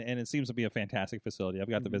 and it seems to be a fantastic facility. I've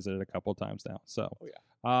got to visit it a couple of times now. So,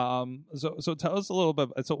 so tell us a little bit.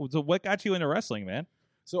 So what got you into wrestling, man?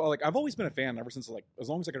 So I've always been a fan ever since as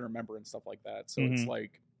long as I can remember and stuff like that. So it's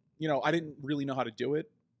I didn't really know how to do it.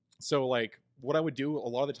 So what I would do a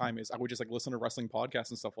lot of the time is I would just listen to wrestling podcasts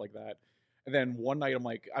and stuff like that. And then one night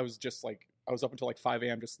I was up until 5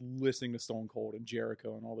 a.m. just listening to Stone Cold and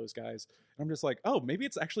Jericho and all those guys. And I'm just oh, maybe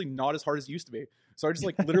it's actually not as hard as it used to be. So I just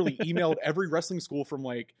literally emailed every wrestling school from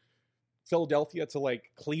Philadelphia to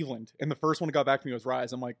Cleveland. And the first one that got back to me was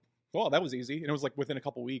Rise. I'm oh, that was easy. And it was within a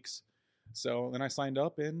couple weeks. So then I signed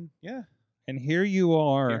up and yeah. And here you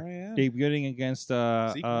are, Here I am. debuting against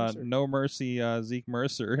Mercer. No Mercy Zeke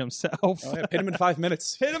Mercer himself. Oh, yeah. Hit him in 5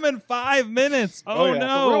 minutes. Hit him in 5 minutes. Oh, Oh, yeah. The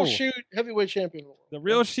no. real shoot heavyweight champion. The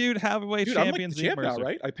real shoot heavyweight Dude, champion I'm the Zeke champ now, Mercer.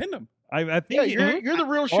 right? I pinned him. I think Yeah, you're the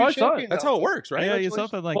real shoot I saw champion. it. That's now. how it works, right? Yeah, Congratulations.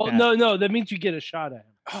 something like Well, that. no, that means you get a shot at him.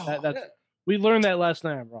 Oh, That's Yeah. we learned that last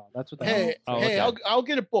night on Raw. That's what that Hey, means. Oh, hey, okay. I'll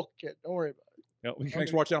get a book, kid. Don't worry about it. No, Thanks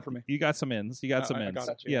for watching out for me. You got some ins. You got some I ins. got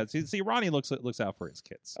it, Yeah. See, Ronnie looks out for his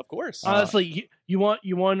kids. Of course. Honestly, you want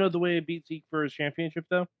to know the way to beat Zeke for his championship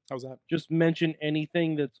though? How's that? Just mention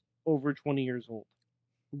anything that's over 20 years old.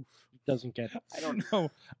 Oof, he doesn't get it. I don't know.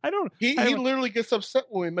 I don't. He I don't- literally gets upset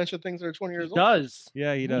when we mention things that are 20 years He old. does.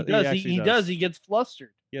 Yeah, he does. He does. actually He does. He gets flustered.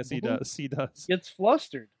 Yes, he Mhm. does. He does. Gets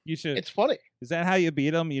flustered. You should. It's funny. Is that how you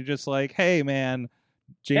beat him? You're just hey, man.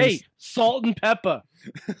 James, Hey, salt and pepper.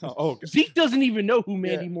 Oh, okay. Zeke doesn't even know who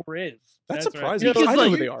Mandy Moore is. That's That's right. surprising. Because, I know who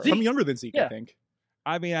like, they are. Zeke- I'm younger than Zeke, I Yeah. think.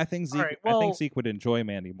 I mean, I think Zeke. All right, I think well- Zeke would enjoy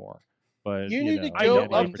Mandy more. But You need to I go know, up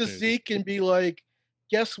to opportunity. Zeke and be like,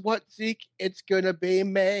 guess what, Zeke? It's going to be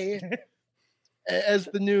May as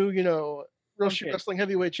the new, Real Shoot Okay. Wrestling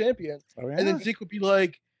Heavyweight Champion. Oh, yeah. And then Zeke would be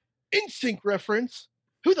like, InSync reference?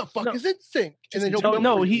 Who the fuck No. is InSync? And then Just he'll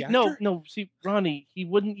No, be the actor? no. See, Ronnie, he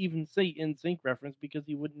wouldn't even say in sync reference because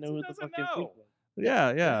he wouldn't know He who the doesn't fuck in know. sync was.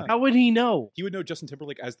 Yeah. How would he know? He would know Justin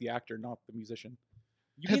Timberlake as the actor, not the musician.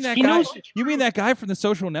 You mean that He guy? knows- You mean that guy from the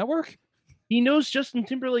Social Network? He knows Justin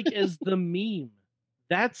Timberlake as the meme.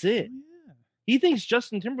 That's it. He thinks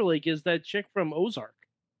Justin Timberlake is that chick from Ozark.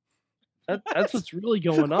 That's what's really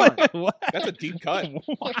going on. Wait, what? That's a deep cut.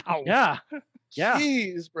 Wow. Yeah. Yeah.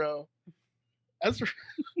 Jeez, bro. That's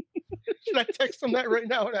should I text him that right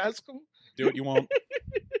now and ask him? Do it, you won't.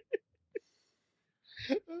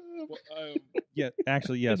 Yeah,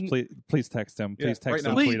 actually, yes. Please text him. Yeah, Please text right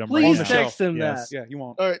him. now. Please, Tweet him. please right now. text him Yes. that. Yeah, you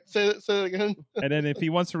won't. All right, say it again. And then if he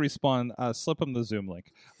wants to respond, slip him the Zoom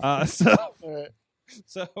link. So All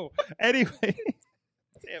right. Anyway, damn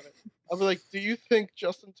it. I'll be like, do you think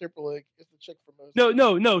Justin Timberlake is the chick from Ozark?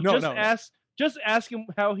 No. No, Just no. ask him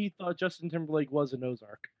how he thought Justin Timberlake was in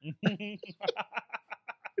Ozark.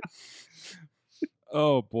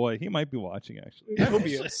 Oh boy, he might be watching actually. I hope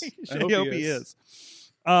he is. I hope he is.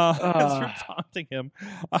 As we're taunting him.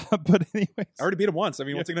 But anyways, I already beat him once. I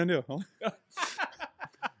mean, what's he gonna do? Huh?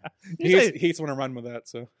 You say- He hates when I run with that.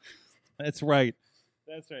 So that's right.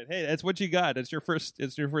 That's right. Hey, that's what you got. It's your first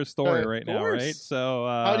story right now, course. right? So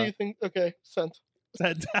How do you think? Okay, sent.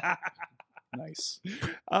 nice.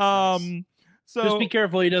 So Just be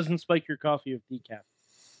careful he doesn't spike your coffee with decaf.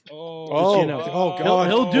 Oh, you know. oh God.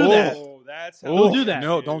 He'll do that. That's He'll do that.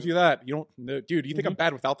 No, don't do that. You don't, no, dude. You think I'm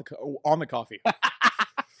bad without on the coffee?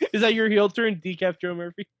 Is that your heel turn, decaf Joe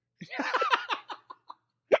Murphy?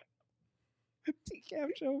 Cam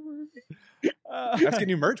show. That's getting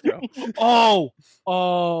new merch, bro.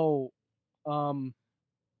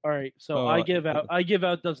 All right, so Oh, I give out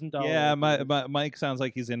 $1,000. Yeah, Mike sounds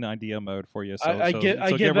like he's in idea mode for you. So, I give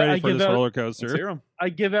get ready out- for this roller Let's coaster. hear 'em. I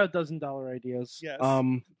give out $1,000 ideas. Yes.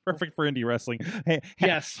 Perfect. Perfect for indie wrestling. Hey,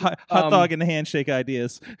 Yes. hot dog and handshake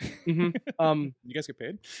ideas. You guys get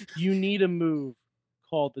paid? You need a move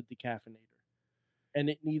called the decaffeinator, and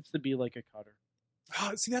it needs to be like a cutter.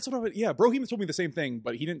 See, that's what I would. Yeah, Broheem told me the same thing,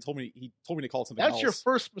 but he didn't told me. He told me to call it something That's else. your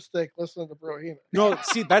first mistake listening to Brohemoth. No,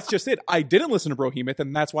 see, that's just it. I didn't listen to Brohemoth,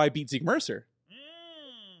 and that's why I beat Zeke Mercer.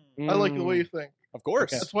 I like the way you think. Of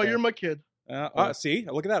course. That's why you're my kid. See,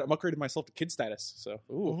 look at that. I'm upgraded myself to kid status. So,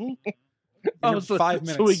 ooh. Mhm. In 5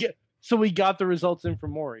 minutes. So we got the results in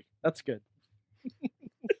from Maury. That's good.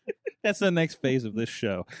 That's the next phase of this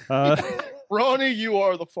show. Ronnie, you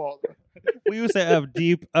are the father. We used to have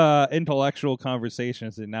deep intellectual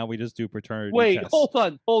conversations, and now we just do paternity Wait, tests. hold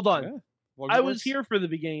on. Yeah. Well, I it was works. here for the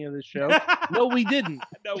beginning of the show. No, we didn't.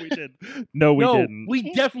 No, we didn't. No, we didn't.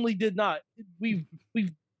 We definitely did not. We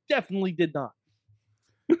definitely did not.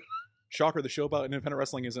 Shocker, the show about independent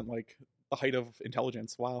wrestling isn't like the height of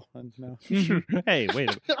intelligence. Wow. And no. Hey, wait a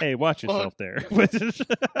minute. Hey, watch yourself there.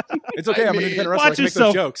 It's okay. I'm an independent wrestler. I Watch can make those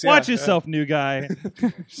yourself. jokes. Watch Yeah, yourself, new guy.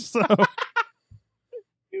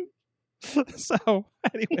 So,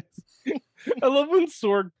 anyways, I love when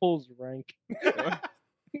Sword pulls rank.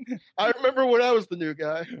 I remember when I was the new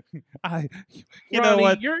guy. you know Ronnie,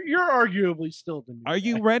 what? You're arguably still the new Are guy.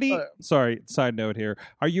 you ready? Oh, Sorry, side note here.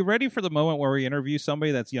 Are you ready for the moment where we interview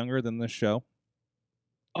somebody that's younger than this show?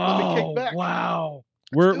 Let me kick Oh, back. wow.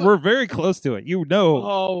 We're very close to it. You know,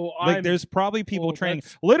 Oh, like there's probably people oh, training.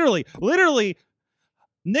 that's- Literally,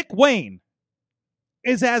 Nick Wayne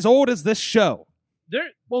is as old as this show.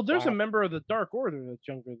 there's Wow. a member of the Dark Order that's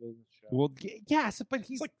younger than the show. Well, yes, but He's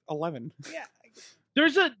he's like 11. yeah.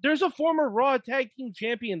 There's a former Raw Tag Team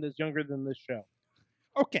Champion that's younger than this show.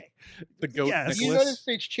 Okay. The GOAT Yes. The United Nicholas.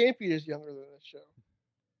 States champion is younger than this show.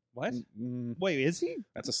 What? Mm, Wait, is he?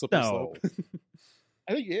 that's a slippery No. slope.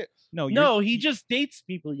 I think he is. No, No, he just dates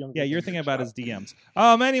people younger. Yeah, than you're this thinking about show. his DMs.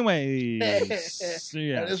 Anyways,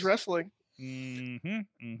 That is wrestling.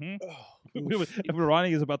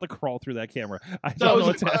 Ronnie is about to crawl through that camera. I That don't know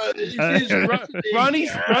was, what's happening. Ronnie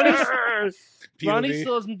POV.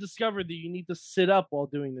 still hasn't discovered that you need to sit up while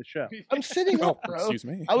doing the show. I'm sitting Oh, up, bro. excuse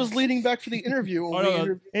me. I was leaning back for the interview. When Oh, we no, no.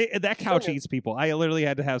 interviewed- That couch Sonia. eats people. I literally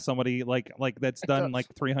had to have somebody like that's It done does. like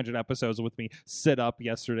 300 episodes with me sit up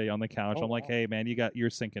yesterday on the couch. Oh, I'm like, wow. hey man, you're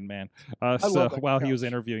sinking, man. love So that while he was couch.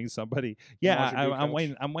 interviewing somebody, yeah, Lots of good I'm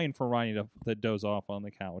couch. waiting for Ronnie to doze off on the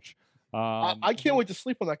couch. I can't wait to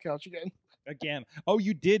sleep on that couch again. again. Oh,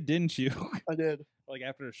 you didn't you? I did. Like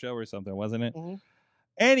after the show or something, wasn't it? Mhm.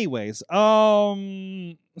 Anyways,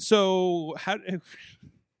 so how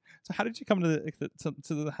did you come to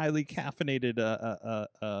the highly caffeinated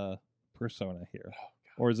persona here?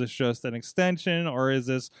 Or is this just an extension? Or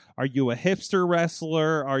are you a hipster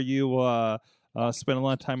wrestler? Are you spend a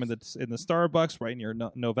lot of time in the Starbucks writing your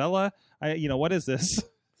novella? What is this?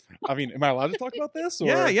 I mean, am I allowed to talk about this? Or?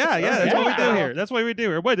 Yeah. That's what we do Yeah. here. That's what we do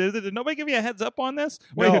here. Wait, did nobody give you a heads up on this?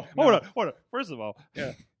 No, Wait, no. hold on. First of all,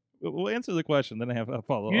 Yeah. we'll answer the question, then I have a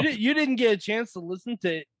follow up. You didn't get a chance to listen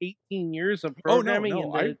to 18 years of Oh, no, programming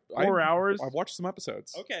no. in the 4 hours. I've watched some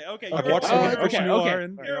episodes. Okay. I've you're watched aware. some Christian Noir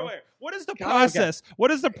and, You're you know. aware. What is the God, process?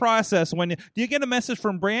 What is the process when do you get a message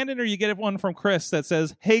from Brandon or you get one from Chris that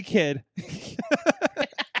says, "Hey kid"?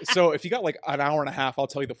 So if you got like an hour and a half, I'll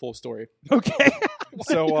tell you the full story. Okay.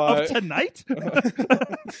 So, of tonight?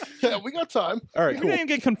 Yeah, we got time. All right, We cool. didn't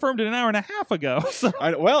get confirmed an hour and a half ago. So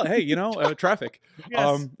Well, hey, traffic.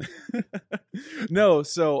 yes. No,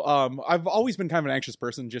 so I've always been kind of an anxious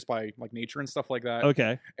person just by like nature and stuff like that.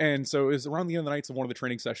 Okay. And so it was around the end of the nights of one of the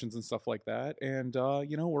training sessions and stuff like that. And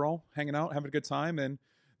we're all hanging out, having a good time. And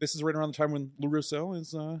this is right around the time when LaRusso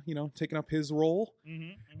is taking up his role.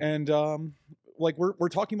 And like we're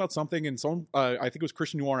talking about something, and someone I think it was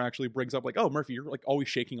Christian Noir actually brings up like, "Oh, Murphy, you're like always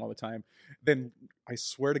shaking all the time." Then I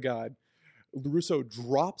swear to God, LaRusso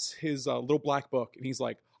drops his little black book, and he's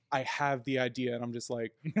like, "I have the idea," and I'm just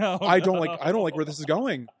like, No, I don't like where this is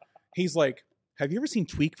going. He's like, "Have you ever seen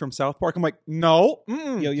Tweak from South Park?" I'm like, "No,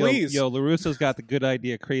 please." Yo, LaRusso's got the good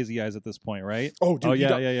idea, crazy eyes at this point, right? Oh, dude,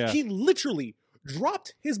 yeah. He literally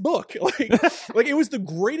dropped his book like it was the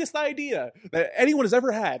greatest idea that anyone has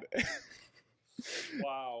ever had.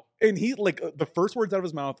 Wow. And he like the first words out of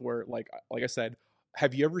his mouth were like I said,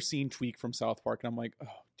 "Have you ever seen Tweak from South Park?" And I'm like, "Oh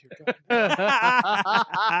dear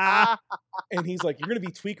God." And he's like, "You're gonna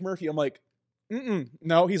be Tweak Murphy." I'm like,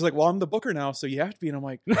 No. He's like, "Well, I'm the booker now, so you have to be." And I'm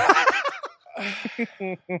like,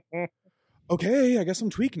 okay, I guess I'm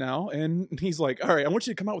tweaked now. And he's like, all right, I want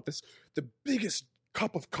you to come out with the biggest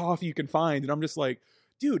cup of coffee you can find. And I'm just like,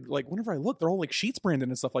 dude, like whenever I look, they're all like Sheets branded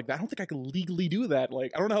and stuff like that. I don't think I can legally do that.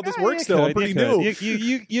 Like, I don't know how this works still. I'm pretty new.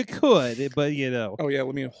 You could, but you know. Oh yeah,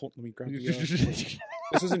 let me grab the.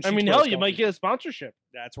 This isn't. I mean, hell, you might get a sponsorship.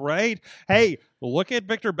 That's right. Hey, look at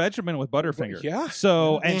Victor Benjamin with Butterfinger. Yeah.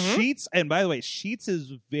 So, and Sheets, and by the way, Sheets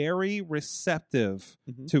is very receptive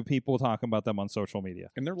to people talking about them on social media.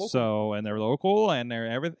 And they're local. So, and they're local, and they're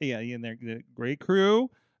everything. Yeah, and they're a great crew.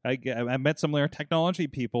 I met some of their technology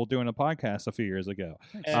people doing a podcast a few years ago.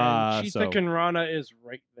 And Sheets and Rana is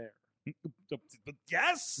right there.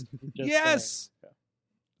 Yes. Just Yes.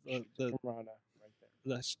 saying. The Rana right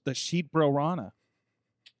there. the Sheet Bro Rana.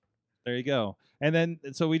 There you go. And then,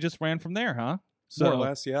 so we just ran from there, huh? So, more or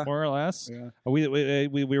less, yeah. More or less. Yeah. We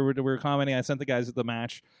were commenting. I sent the guys at the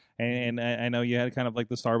match, and I know you had kind of like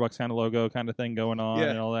the Starbucks kind of logo kind of thing going on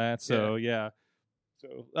and all that. So yeah.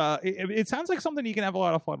 So it sounds like something you can have a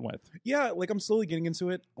lot of fun with. Yeah, like I'm slowly getting into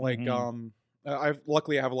it. Like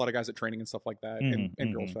luckily I have a lot of guys at training and stuff like that, and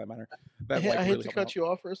girls for that matter. That I hate really to cut you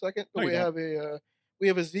off for a second, but No, we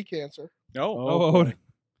have a Zeke answer. Oh,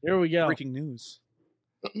 here we go. breaking news.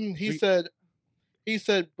 He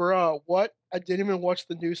said, "Bruh, what? I didn't even watch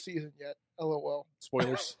the new season yet. LOL."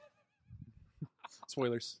 Spoilers.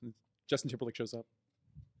 Spoilers. Justin Timberlake shows up.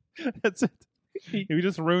 That's it. We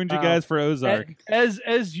just ruined you guys for Ozark. As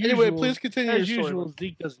usual. Anyway, please continue. As your usual, story.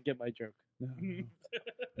 Zeke doesn't get my joke.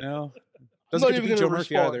 No. I'm Doesn't not get to even beat gonna Joe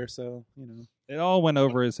Murphy respond. either, so you know. It all went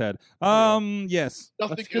over his head. Yes.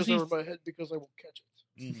 Nothing That's 'cause goes over my head because I will catch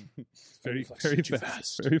it. Very, Like, very too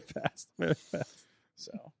fast. Very fast. Very fast.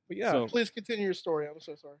 So, but yeah. So- Please continue your story. I'm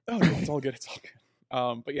so sorry. Oh, no, it's all good. It's all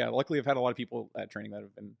good. But yeah, luckily I've had a lot of people at training that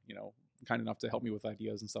have been, you know, kind enough to help me with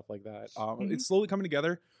ideas and stuff like that. It's slowly coming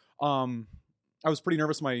together. I was pretty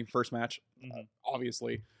nervous my first match,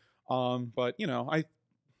 obviously. But you know, I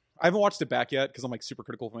haven't watched it back yet because I'm like super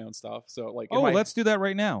critical of my own stuff. So like, let's do that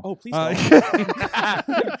right now. Oh, please.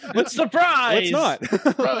 Let's surprise. Let's not.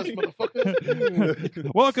 Surprise,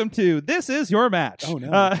 motherfucker. Welcome to This Is Your Match. Oh,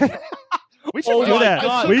 no. We should Oh do my that.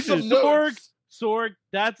 God. We I took should. some notes. Sorg,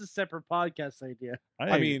 that's a separate podcast idea.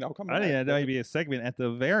 I mean, I'll come I back. think that might be a segment at the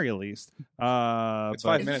very least. It's but-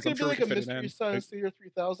 5 Is minutes. this I'm gonna sure we be like can a fit it Mystery in. Science Theater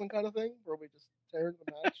 3000 kind of thing, where we just tear into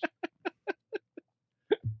the match?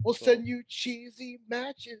 We'll send you cheesy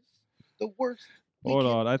matches. The worst. Hold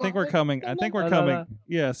on. I think we're coming. I think we're coming.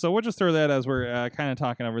 Yeah, so we'll just throw that as we're kind of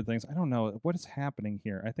talking over things. I don't know. What is happening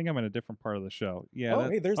here? I think I'm in a different part of the show. Yeah. Oh,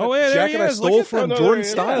 hey, there's oh, that yeah, there jacket he I is. stole Look at from that. Jordan Yeah,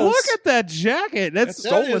 Styles. Look at that jacket. That's That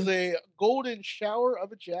stolen. is a golden shower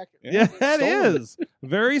of a jacket. Yeah, that stolen. is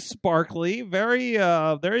very sparkly. Very.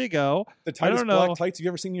 There you go. The tightest don't know. black tights you've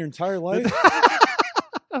ever seen in your entire life.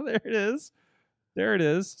 There it is. There it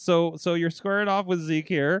is. So you're squaring off with Zeke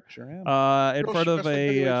here, Sure am. in Pro front of Wrestling a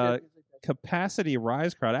Heavyweight Championship. capacity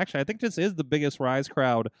Rise crowd. Actually, I think this is the biggest Rise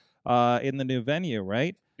crowd in the new venue,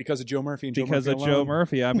 right? Because of Joe Murphy and Joe Because Murphy of Joe alone.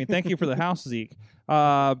 Murphy. I mean, thank you for the house, Zeke.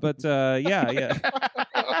 Yeah. Am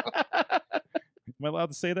I allowed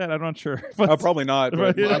to say that? I'm not sure. Oh, probably not,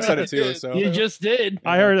 but Right. I said it too. So You just did.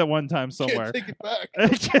 I heard it one time somewhere. Can't take it back. I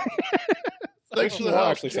Thanks for the Well,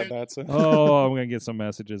 help, actually said kid. that. So. Oh, I'm gonna get some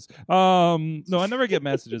messages. No, I never get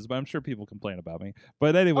messages, but I'm sure people complain about me.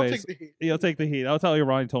 But I'll anyways, take the heat. you'll take the heat. I'll tell you,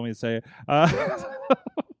 Ronnie told me to say it.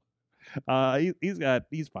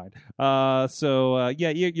 He's fine. Yeah,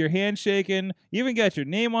 your handshaking. You even got your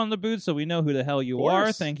name on the boot, so we know who the hell you are.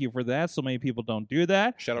 course. Thank you for that. So many people don't do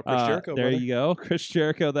that. Shout out Chris Jericho. There brother. you go, Chris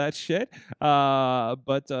Jericho. That shit. Yeah,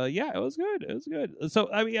 it was good. It was good.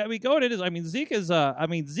 So I mean, going into this, I mean, Zeke is.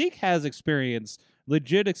 Zeke has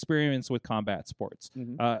legit experience with combat sports.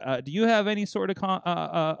 Mhm. Do you have any sort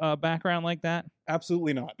of background like that?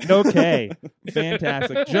 Absolutely not. Okay,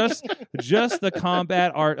 fantastic. Just the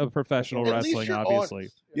combat art of professional At least wrestling, you're obviously.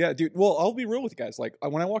 honest. Yeah, dude. Well, I'll be real with you guys. Like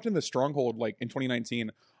when I walked in the Stronghold, like in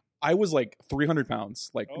 2019, I was like 300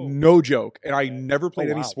 pounds, like Oh. no joke, and I Okay. never played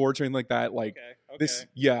Oh, any wow. sports or anything like that. Like Okay. this,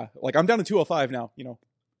 yeah. Like I'm down to 205 now. You know,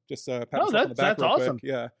 just pat myself on the back that's real awesome.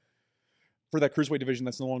 quick. Yeah, for that cruiserweight division,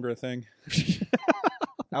 that's no longer a thing.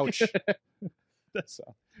 Ouch. So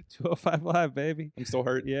 205 Live, baby. I'm still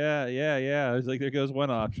hurt. Yeah. It's like there goes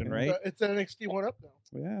one option, right? It's NXT 1 Up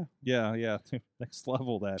now. Yeah. Yeah. Next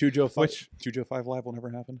level that. Two Joe Which- 5 Live will never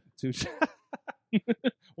happen.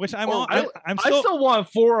 Which I'm Oh, all, I I'm I still want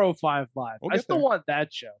 405 Live. We'll I get still there. want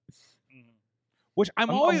that show. Which I'm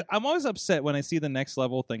I'm- always upset when I see the next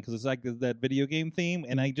level thing because it's like that video game theme,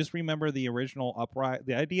 and I just remember the original Uprise.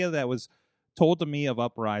 The idea that was told to me of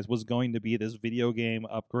Uprise was going to be this video game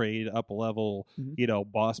upgrade, up level,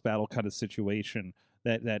 Mhm. boss battle kind of situation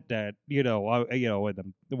that with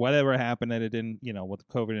whatever happened, that it didn't, with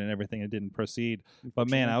COVID and everything, it didn't proceed. But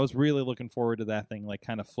man, I was really looking forward to that thing like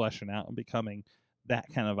kind of fleshing out and becoming that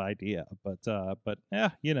kind of idea. But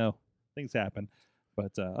yeah, things happen.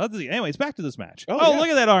 But let's see. Anyways, back to this match. Oh, Look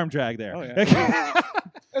yeah. at that arm drag there. Oh, yeah.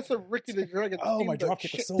 That's a Ricky the Dragon. Oh, my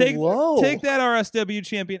dropkick was so Take low. Take that, RSW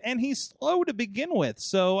champion, and he's slow to begin with.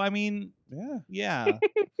 So I mean, yeah.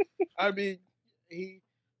 I mean,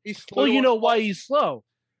 he's slow. Well, you know why he's slow.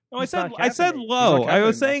 No, He's I not said caffeinated. low. He's not I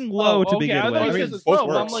was caffeinated saying enough. low to okay, begin I with. thought I he mean, said it's both slow.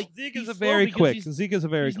 but I'm works. like, Zeke he's is a slow very because quick. he's- Zeke is a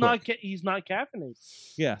very He's quick. not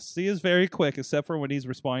caffeinated. Yes, he is very quick, except for when he's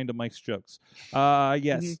responding to Mike's jokes.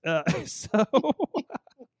 Yes.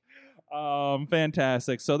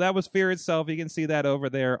 Fantastic. So that was Fear itself. You can see that over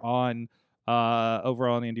there on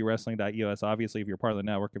IndieWrestling.us. Obviously, if you're part of the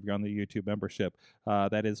network, if you're on the YouTube membership,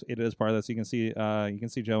 it is part of this. You can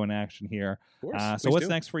see Joe in action here. Of course, So please what's do.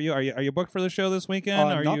 next for you? Are you booked for the show this weekend?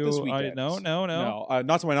 Are Not you? this weekend. No. No,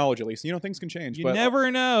 not to my knowledge, at least. Things can change. You but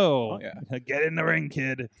never know. Oh, yeah. Get in the ring,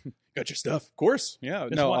 kid. got your stuff. Of course. Yeah.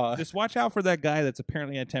 Just watch out for that guy that's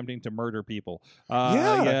apparently attempting to murder people.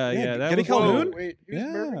 Yeah. That Getty was Calhoun? Wait, he was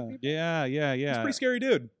Yeah. murdering people? Yeah. He's a pretty scary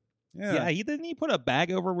dude. Yeah, he put a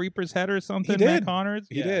bag over Reaper's head or something. He Matt did. Connors.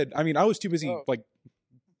 He did. I mean, I was too busy Oh.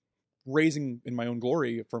 raising in my own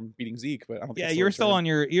glory from beating Zeke, but I don't think Yeah, it's you're still on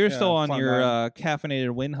your climb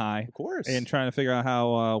caffeinated win high, Of course. and trying to figure out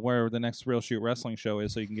how where the next Real Shoot Wrestling show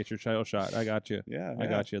is, so you can get your title shot. I got you. yeah, I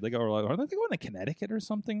got you. They go. Are they going to Connecticut or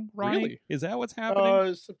something? Ryan? Really? Is that what's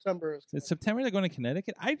happening? September. It's September. They're going to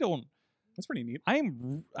Connecticut. I don't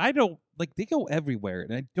like. They go everywhere,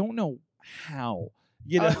 and I don't know how.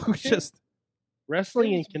 Just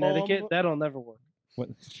Wrestling in Tim's Connectic, mom- that'll never work. what?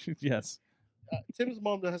 Yes. Tim's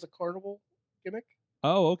mom has a carnival gimmick.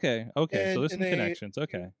 Oh, okay. So And- there's some and they- connections.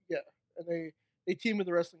 Okay. Yeah, and they team with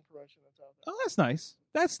the wrestling promotion that's out there. Oh, that's nice.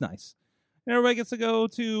 That's nice. And everybody gets to go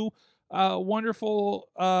to wonderful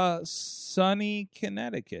sunny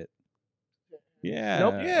Connecticut. Yeah.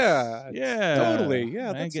 Nope. Yeah. Totally. Yeah.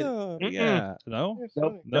 I That's get- Yeah. No. It's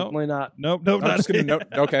Nope, funny. No. definitely not. Nope. I'm just gonna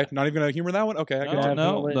okay. Not even gonna humor that one. Okay, I get No, you.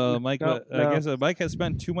 no, Definitely. Mike. No, I no. guess Mike has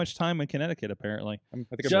spent too much time in Connecticut. Apparently, I think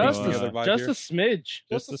I'm Just, putting a- together vibe just here. a smidge.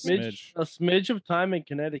 just a smidge. A smidge of time in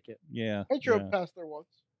Connecticut. Yeah. I drove yeah. past there once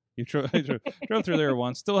You drove through there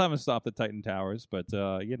once. Still haven't stopped at Titan Towers, but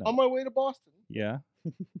on my way to Boston. yeah,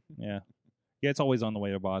 yeah. It's always on the way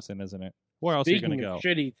to Boston, isn't it? Where else are you Speaking going to go? of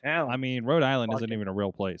shitty town. I mean, Rhode Island isn't Fuck it. even a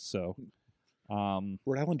real place, so.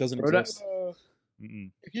 Rhode Island doesn't Rhode exist. Mm-mm.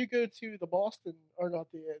 If you go to the Boston or not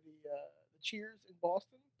the Cheers in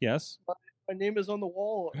Boston, Yes. my name is on the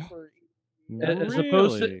wall for.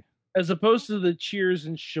 As opposed to the Cheers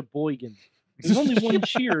in Sheboygan. There's only one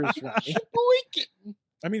Cheers, right? Sheboygan.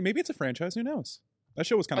 I mean, maybe it's a franchise. Who knows? That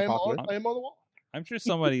show was kind I of am popular. on the wall. I'm sure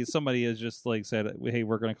somebody has just like said, "Hey,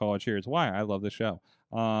 we're going to call it Cheers." Why? I love the show.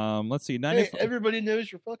 Let's see. Hey, everybody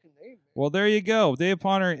knows your fucking name. Man. Well, there you go, Dave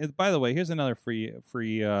Podner. By the way, here's another free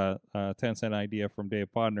 10-cent idea from Dave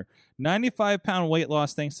Podner. 95-pound weight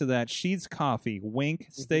loss thanks to that Sheets coffee. Wink.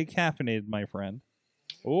 Stay caffeinated, my friend.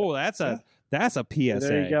 Oh, that's a PSA.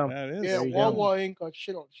 There you go. That is. Yeah, there you Wawa ain't got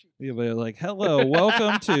shit on sheet. Yeah, but like, hello,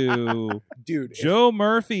 welcome to Dude. Joe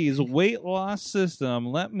Murphy's weight loss system.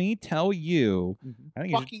 Let me tell you. I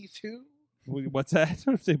think Bucky's who? what's that?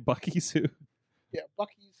 Say Bucky's who? Yeah,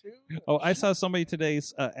 Bucky's who? Oh, I saw somebody today.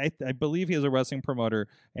 I believe he is a wrestling promoter,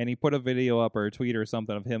 and he put a video up or a tweet or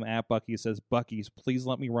something of him at Bucky's. Says, "Bucky's, please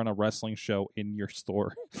let me run a wrestling show in your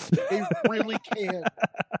store." They really can.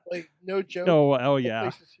 Like, no joke. Oh, That yeah,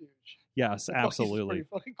 place is huge. yes, Bucky's is absolutely. pretty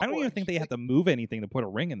fucking I don't even clutch. think they have to move anything to put a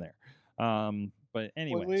ring in there. But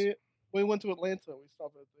anyways, When we went to Atlanta, we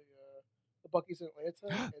stopped at the Bucky's in Atlanta,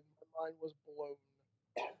 and my mind was blown.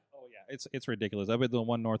 oh yeah, it's ridiculous. I've been to the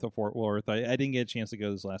one north of Fort Worth. I didn't get a chance to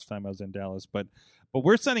go this last time I was in Dallas, but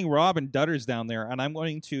we're sending Rob and Dutters down there, and I'm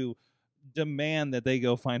going to demand that they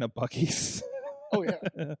go find a Bucky's. Oh yeah,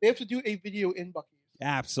 they have to do a video in Bucky's.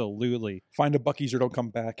 Absolutely. Find a Bucky's or don't come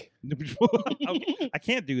back. I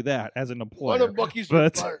can't do that as an What employer. a Bucky's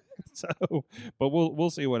but- fire. So, but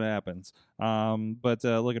we'll see what happens. But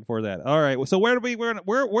looking for that. All right. So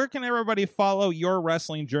where can everybody follow your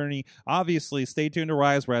wrestling journey? Obviously, stay tuned to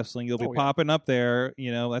Rise Wrestling. You'll be Oh, yeah. popping up there.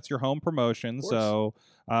 That's your home promotion. So,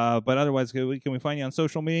 but otherwise, can we find you on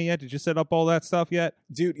social media yet? Did you set up all that stuff yet?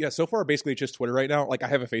 Dude, yeah, so far basically it's just Twitter right now. Like I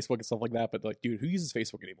have a Facebook and stuff like that, but like, dude, who uses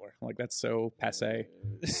Facebook anymore? Like that's so passe.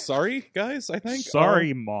 Sorry, guys, I think.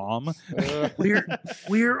 Sorry, Mom.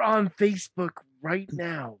 We're on Facebook right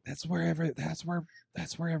now. That's where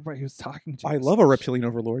everybody was talking to. I us. love our reptilian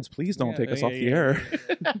overlords. Please don't Yeah, take us yeah, off the yeah,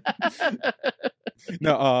 air.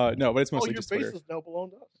 No, but it's All mostly your just Twitter. bases now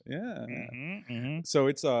belong to us. Yeah. Mm-hmm. So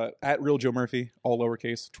it's at Real Joe Murphy, all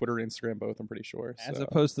lowercase, Twitter and Instagram both, I'm pretty sure. As So.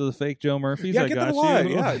 opposed to the fake Joe Murphys, Yeah, I get got that a lot.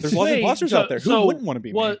 you. Yeah, there's a lot of Wait, imposters so- out there. Who so wouldn't want to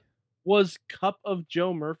be me? Was Cup of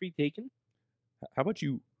Joe Murphy taken? How about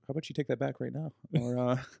you take that back right now?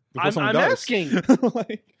 Or before I'm someone does. asking.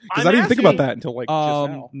 Because I didn't think about that until like just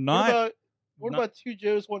now. Not. What not- about 2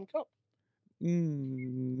 Joes, 1 Cup?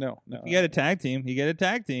 No. You get a tag team. You get a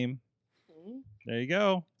tag team. Mhm. There you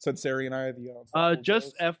go. Said Sari and I are the unstoppable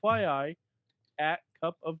Just Joes. FYI, at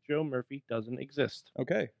Cup of Joe Murphy doesn't exist.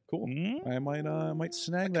 Okay, cool. Mm. I might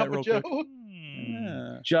snag A that Cup real of Joe? quick. Mm.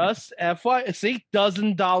 Yeah. Just FYI, see,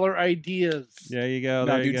 $1,000 ideas. There you go.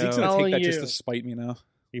 No, There you dude, Zeke's go. gonna take that Telling just you. to spite me now.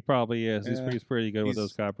 He probably is. Yeah. He's pretty good with He's-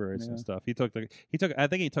 those copyrights and yeah. stuff. I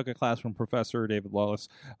think he took a class from Professor David Lawless.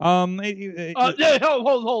 Yeah,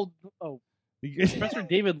 hold. Oh, Professor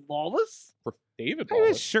David Lawless? For David I was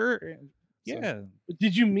Wallace. sure. Yeah.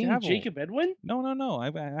 Did you mean Devil. Jacob Edwin? No.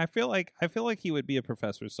 I feel like he would be a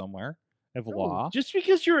professor somewhere of No, law. just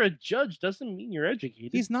because you're a judge doesn't mean you're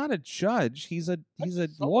educated. He's not a judge. He's a Someone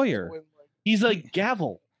lawyer, win, like, He's a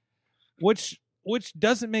gavel. which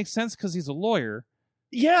doesn't make sense because he's a lawyer.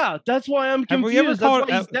 Yeah, that's why I'm Have we confused. ever That's called-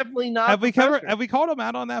 why he's definitely not. Have we professor. have we called him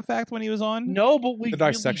out on that fact when he was on? No, but we The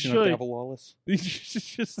really dissection should. of Gavel Lawless.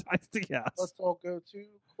 Just yes. Let's all go to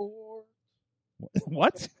court.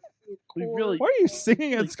 What? We really- Why are you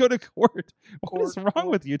singing? Let's go to court. What is Court, wrong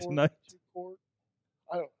with you court, tonight? to court.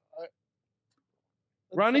 I don't.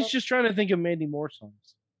 Ronnie's just trying to think of Mandy Moore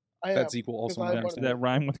songs. I am, That's equal because also. I next wanted- to That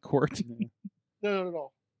rhyme with court.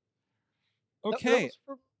 No. That Okay. was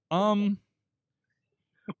for-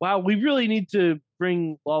 Wow, we really need to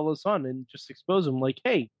bring Lawless on and just expose him. Like,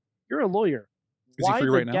 hey, you're a lawyer. Is he Why free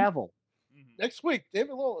the right now? gavel? Next week,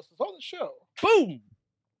 David Lawless is on the show. Boom.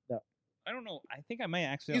 I don't know. I think I may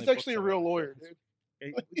actually. He's actually a real lawyer,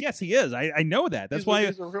 dude. Yes, he is. I know that. That's He's why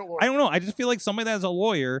he's a real lawyer. I don't know. I just feel like somebody that's a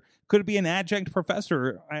lawyer could be an adjunct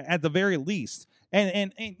professor at the very least.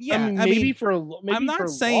 And yeah, I mean, I maybe mean, for maybe I'm for not law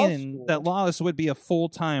saying school. that Lawless would be a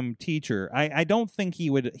full-time teacher. I don't think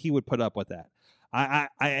he would put up with that. I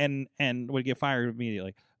and would get fired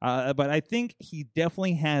immediately. But I think he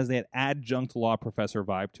definitely has that adjunct law professor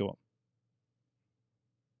vibe to him.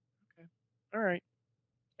 All right,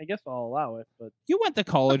 I guess I'll allow it, but You went to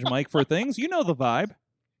college, Mike, for things. You know the vibe.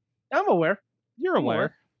 I'm aware. You're I'm aware.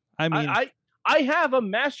 aware. I mean, I have a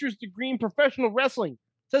master's degree in professional wrestling.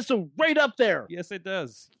 Says so right up there. yes, it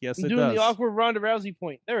does. Yes, I'm it doing does. the awkward Ronda Rousey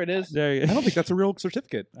point. There it is. There you I don't think that's a real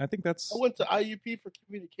certificate. I think that's. I went to IUP for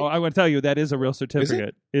communication. Oh, I want to tell you that is a real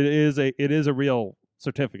certificate. It is a real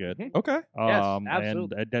certificate. Okay. Yes,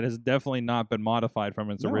 absolutely. And that has definitely not been modified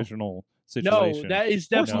from its No. original No, situation. that is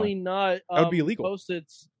course definitely not. That would be illegal.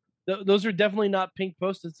 Post-its. Those are definitely not pink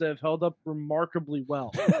post-its that have held up remarkably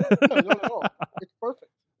well. No, not at all. It's perfect.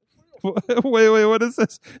 Wait, what is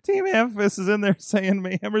this? Team Amphis is in there saying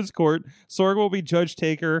Mayhemmer's court. Sorg will be Judge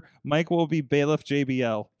Taker. Mike will be bailiff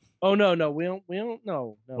JBL. Oh no, we don't.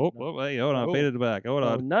 No. Oh, wait, hold on. Oh. Faded back. Hold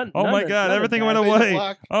on. None, Oh none my of- God, none of everything that. went Faded away.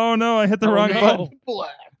 black. Oh no, I hit the Oh, wrong no. button. Black.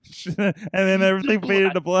 And then everything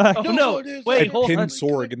faded to black. Oh No, no! it is. Wait, I hold Pin on.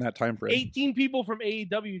 Sorg in that time frame. 18 people from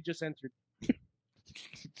AEW just entered.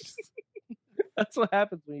 That's what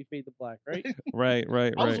happens when you fade to black, right?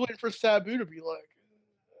 Right. I was waiting for Sabu to be like,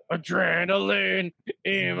 Adrenaline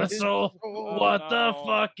in my soul. Oh, What the no.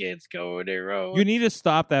 fuck? It's Cody Rhodes. You need to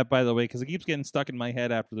stop that, by the way, because it keeps getting stuck in my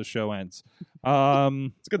head after the show ends.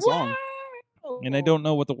 And It's a good song. I don't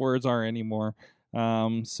know what the words are anymore.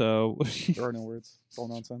 So There are no words. It's all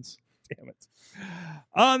nonsense. damn it.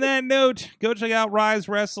 On that note, go check out Rise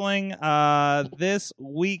Wrestling this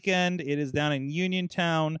weekend. It is down in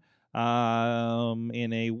Uniontown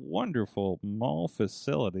in a wonderful mall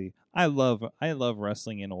facility. I love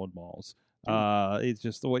wrestling in old malls. It's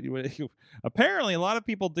just what you apparently a lot of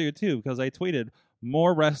people do too, because I tweeted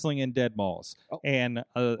more wrestling in dead malls, and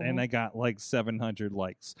I got like 700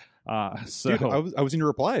 likes. So Dude, I was in your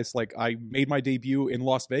replies. Like, I made my debut in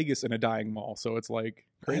Las Vegas in a dying mall, so it's like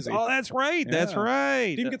crazy. Oh, that's right. That's Yeah.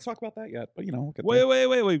 right. Didn't get to talk about that yet, but you know, we'll get Wait. there.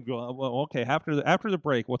 Well, okay. After the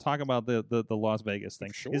break, we'll talk about the Las Vegas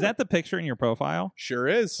thing. Sure. Is that the picture in your profile? Sure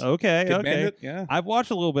is. Okay. Kid Okay. Bandit, yeah. I've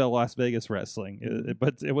watched a little bit of Las Vegas wrestling,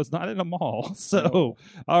 but it was not in a mall. So, No.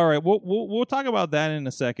 all right, we'll talk about that in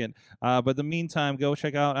a second. But in the meantime, go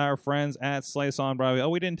check out our friends at Slice on Broadway. Oh,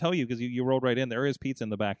 we didn't tell you because you rolled right in. There is pizza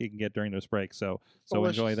in the back. You can get during this break. So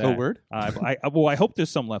Delicious. enjoy that. Oh, word? I hope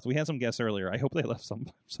there's some left. We had some guests earlier. I hope they left some.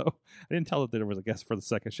 So I didn't tell that there was a guest for the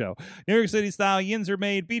second show. New York City style yins are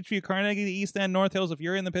made. Beachview, Carnegie, the East End, North Hills. If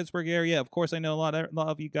you're in the Pittsburgh area, of course, I know a lot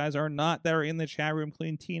of you guys are not. That are in the chat room.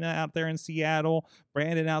 Tina out there in Seattle.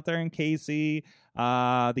 Brandon out there in KC.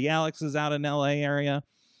 The Alex is out in LA area.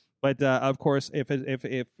 But of course,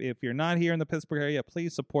 if you're not here in the Pittsburgh area,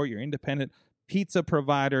 please support your independent pizza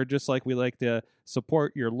provider, just like we like to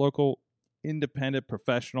support your local independent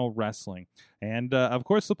professional wrestling. And of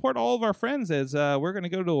course, support all of our friends as we're going to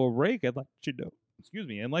go to a break and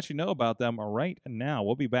let you know about them right now.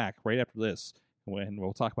 We'll be back right after this when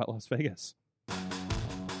we'll talk about Las Vegas.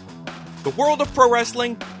 The world of pro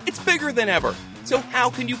wrestling, it's bigger than ever. So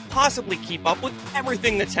how can you possibly keep up with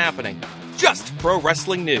everything that's happening? Just pro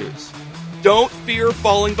wrestling news. Don't fear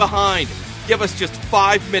falling behind. Give us just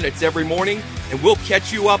 5 minutes every morning, and we'll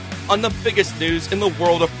catch you up on the biggest news in the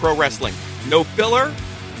world of pro wrestling. No filler,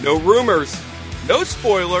 no rumors, no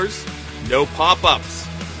spoilers, no pop-ups.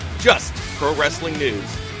 Just pro wrestling news.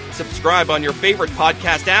 Subscribe on your favorite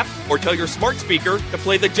podcast app or tell your smart speaker to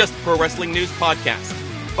play the Just Pro Wrestling News podcast.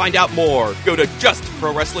 Find out more. Go to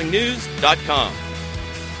justprowrestlingnews.com.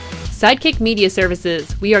 Sidekick Media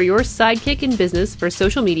Services. We are your sidekick in business for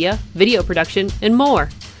social media, video production, and more.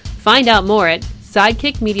 Find out more at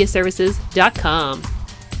sidekickmediaservices.com.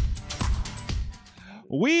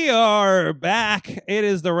 We are back. It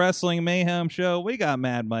is the Wrestling Mayhem Show. We got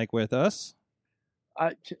Mad Mike with us.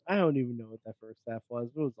 I don't even know what that first half was,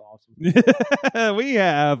 but it was awesome. We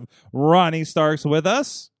have Ronnie Starks with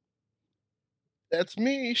us. That's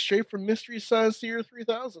me, straight from Mystery Science Year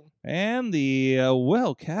 3000. And the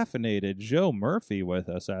well-caffeinated Joe Murphy with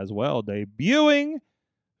us as well, debuting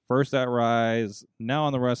first at Rise, now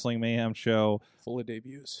on the Wrestling Mayhem Show. Full of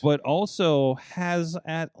debuts. But also has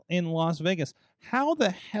in Las Vegas. How the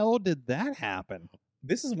hell did that happen?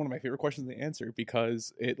 This is one of my favorite questions to answer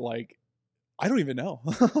because I don't even know.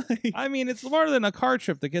 I mean, it's more than a car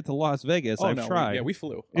trip to get to Las Vegas. I've tried. We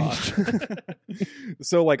flew.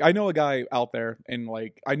 So, I know a guy out there, and,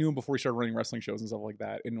 I knew him before he started running wrestling shows and stuff like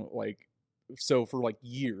that. And, so for,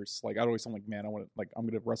 years, I'd always tell him, man, I'm going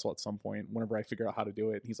to wrestle at some point whenever I figure out how to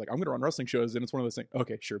do it. And he's like, I'm going to run wrestling shows. And it's one of those things.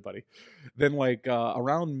 Okay, sure, buddy. Then,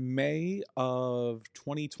 around May of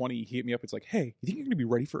 2020, he hit me up. It's like, hey, you think you're going to be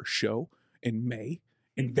ready for a show in May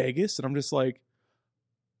in Vegas? And I'm just like,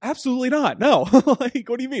 absolutely not. No. What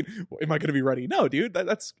do you mean? Am I going to be ready? No, dude,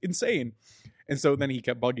 that's insane. And so then he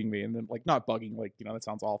kept bugging me, and then not bugging, that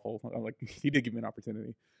sounds awful. I'm like, he did give me an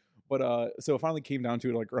opportunity. But so it finally came down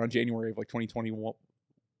to it around January of 2021. Oh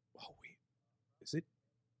wait, is it?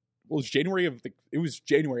 Well, it's January it was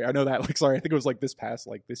January. I know that. Sorry, I think it was this past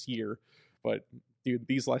this year. But dude,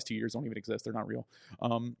 these last 2 years don't even exist. They're not real.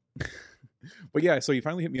 But yeah, so he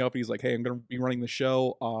finally hit me up, and he's like, hey, I'm going to be running the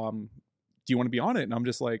show. Do you want to be on it? And I'm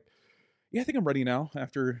just like, yeah, I think I'm ready now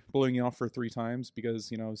after blowing you off for 3 times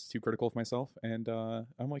because, I was too critical of myself. And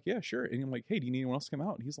I'm like, yeah, sure. And I'm like, hey, do you need anyone else to come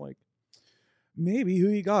out? And he's like, maybe. Who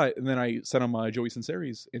you got? And then I sent him Joey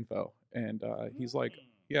Sinceri's info. And he's like,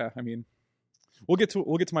 yeah, I mean, we'll get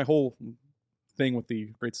to my whole thing with the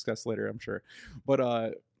great success later, I'm sure.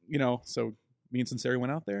 But, so me and Sinceri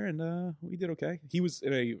went out there, and we did okay. He was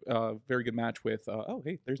in a very good match with. Oh,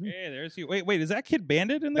 hey, there's me. Hey, there's you. Wait, is that Kid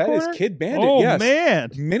Bandit in the that corner? That is Kid Bandit. Oh yes.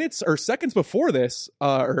 Man! Minutes or seconds before this,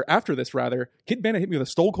 or after this rather, Kid Bandit hit me with a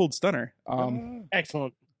Stone Cold Stunner.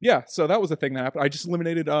 Excellent. Yeah, so that was the thing that happened. I just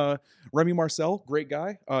eliminated Remy Marcel, great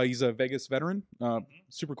guy. He's a Vegas veteran,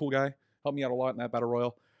 super cool guy. Helped me out a lot in that battle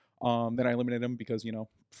royal. Then I eliminated him because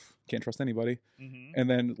can't trust anybody. Mm-hmm. And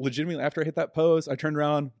then legitimately after I hit that pose, I turned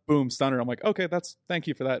around, boom, stunner. I'm like, okay, thank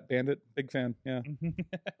you for that, Bandit. Big fan. Yeah.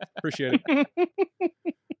 Appreciate it.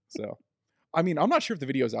 So, I mean, I'm not sure if the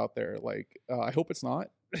video's out there. I hope it's not.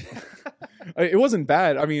 It wasn't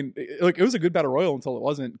bad. I mean, it was a good battle royal until it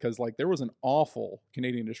wasn't, because there was an awful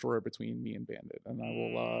Canadian Destroyer between me and Bandit, and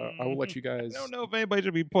I will let you guys. I don't know if anybody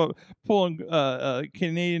should be pulling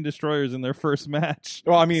Canadian Destroyers in their first match.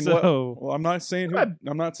 Well, I mean, I'm not saying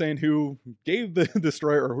who gave the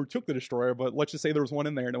Destroyer or who took the Destroyer, but let's just say there was one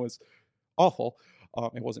in there and it was awful.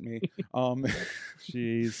 It wasn't me.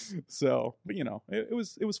 Jeez. So, but it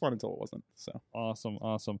was fun until it wasn't. So awesome.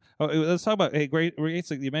 Oh, let's talk about great.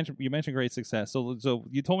 You mentioned great success. So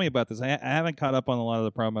you told me about this. I haven't caught up on a lot of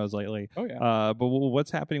the promos lately. Oh yeah. But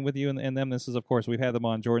what's happening with you and them? This is, of course, we've had them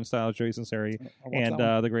on Jordan Styles, Joey Sinceri, and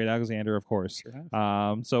the Great Alexander, of course. Sure.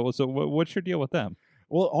 So what's your deal with them?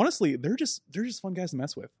 Well, honestly, they're just fun guys to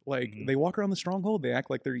mess with. They walk around the Stronghold, they act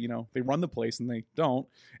like they're, they run the place, and they don't.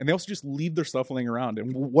 And they also just leave their stuff laying around.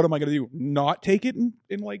 And what am I going to do? Not take it and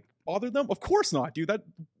bother them? Of course not, dude.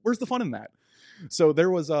 Where's the fun in that? So there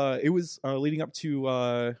was it was leading up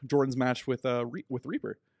to Jordan's match with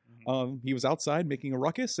Reaper. He was outside making a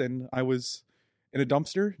ruckus, and I was in a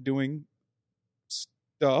dumpster doing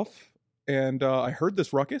stuff, and I heard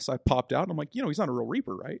this ruckus. I popped out, and I'm like, he's not a real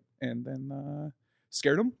Reaper, right? And then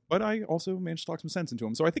scared him, but I also managed to talk some sense into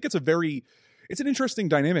him. So I think it's an interesting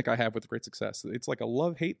dynamic I have with Great Success. It's like a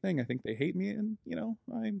love-hate thing. I think they hate me, and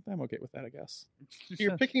I'm okay with that, I guess.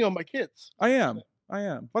 You're picking on my kids. I am,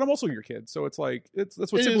 but I'm also your kid, so it's like that's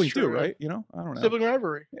what siblings do, right? I don't know. Sibling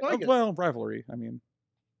rivalry. Well, rivalry. I mean,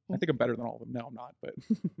 I think I'm better than all of them. No, I'm not, but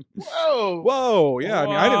Whoa, yeah. I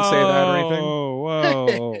mean, I didn't say that or anything.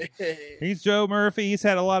 Whoa. He's Joe Murphy. He's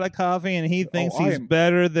had a lot of coffee, and he thinks he's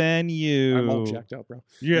better than you. I'm all jacked up, bro.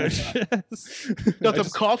 Yeah. Got some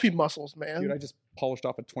coffee muscles, man. Dude, I just polished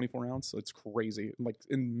off a 24 ounce. So it's crazy. Like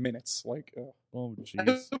in minutes. Like, oh, I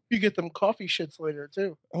jeez. hope you get them coffee shits later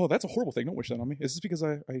too. Oh, that's a horrible thing. Don't wish that on me. Is this because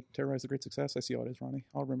I terrorized the Great Success? I see how it is, Ronnie.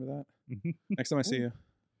 I'll remember that next time I see you.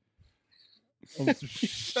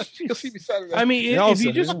 You'll see me Saturday. I mean, Yeah, if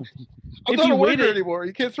you just, I'm if not you a worker waited, anymore.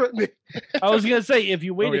 You can't threaten me. I was gonna say, if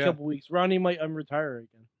you wait Oh, a yeah. couple weeks, Ronnie might unretire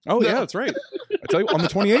again. Oh yeah, that's right. I tell you, on the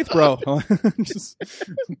 28th, bro. Just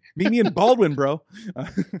meet me in Baldwin, bro.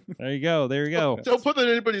 There you go. There you go. Don't put that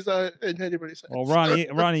in anybody's head. Well,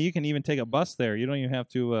 Ronnie, you can even take a bus there. You don't even have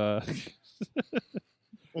to.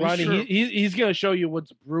 Ronnie, Sure. he's gonna show you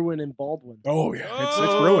what's brewing in Baldwin. Oh yeah, it's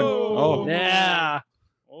ruined. Oh Yeah,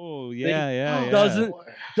 Oh yeah.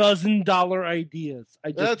 $1,000 ideas.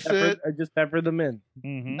 That's it. I just pepper them in.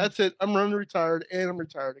 Mm-hmm. That's it. I'm retired, and I'm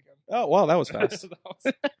retired again. Oh wow, that was fast.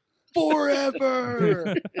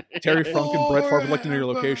 Forever. Terry Funk and Brett Favre would like to know your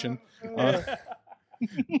location.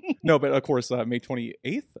 No, but of course, May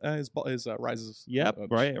 28th is Rises. Yep.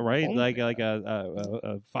 Right. Like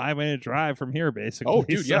a 5-minute drive from here, basically. Oh,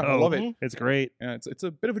 dude, yeah, I love it. It's great. Yeah, it's a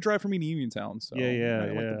bit of a drive for me to Uniontown. So Yeah, I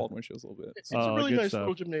like the Baldwin shows a little bit. It's a really good nice stuff.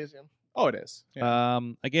 little gymnasium. Oh, it is. Yeah.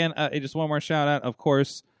 Again, just one more shout out. Of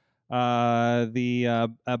course, the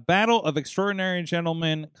Battle of Extraordinary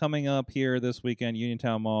Gentlemen coming up here this weekend,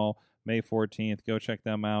 Uniontown Mall, May 14th. Go check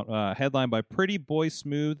them out. Headlined by Pretty Boy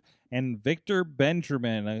Smooth and Victor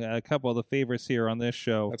Benjamin, a couple of the favorites here on this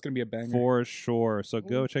show. That's going to be a banger. For sure. So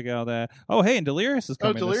go check out that. Oh, hey, and Delirious is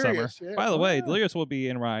coming this summer. Yeah. By the way, Delirious will be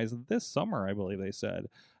in Rise this summer, I believe they said.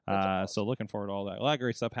 Awesome. So looking forward to all that. A lot of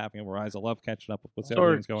great stuff happening with Rise. I love catching up with what's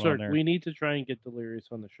everything's going on there. We need to try and get Delirious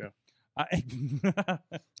on the show.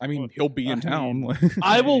 I mean, he'll be in town.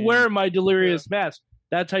 I will wear my Delirious mask.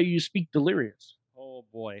 That's how you speak Delirious. Oh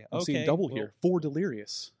boy. I'm seeing double here. For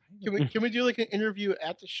Delirious. Can we do like an interview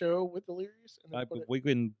at the show with Delirious? And then put it- We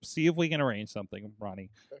can see if we can arrange something, Ronnie.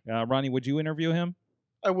 Ronnie, would you interview him?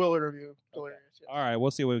 I will interview Delirious. Yes. All right,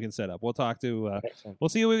 we'll see what we can set up. We'll talk to. Excellent. We'll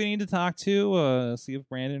see who we need to talk to. See if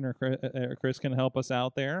Brandon or Chris can help us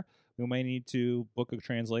out there. We may need to book a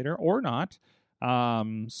translator or not.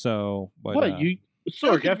 So, but What you? I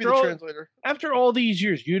Sorg, could be the translator. after all these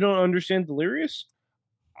years, you don't understand Delirious?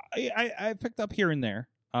 I picked up here and there.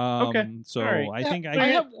 Okay. So All right. I think I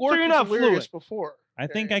have worked you're with not Delirious fluent. before. I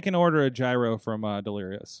think I can order a gyro from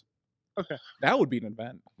Delirious. That would be an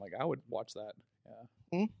event. Like, I would watch that.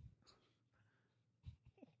 Yeah.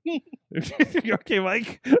 You okay,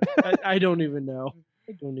 Mike? I don't even know.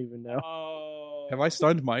 I don't even know. Oh. Have I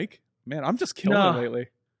stunned Mike? Man, I'm just killing No. it lately.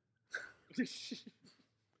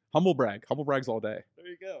 Humble brag. Humble brags all day. There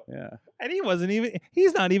you go. Yeah. And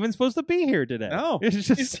he's not even supposed to be here today. No. It's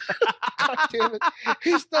just God damn it.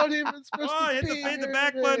 He's not even supposed oh, to I hit be the, hit the here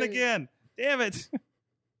back button today. again. Damn it.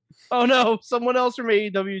 Oh no! Someone else from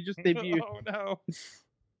AEW just debuted. Oh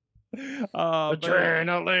no.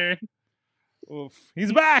 Adrenaline. Oof.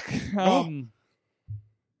 He's back.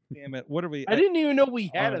 Damn it. What are we? I didn't even know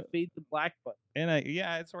we had Uh, a fade to black button.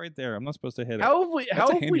 yeah, it's right there. I'm not supposed to hit it. How have we? That's How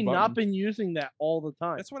a have handy we button. not been using that all the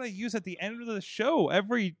time? That's what I use at the end of the show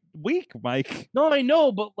every week, Mike. No, I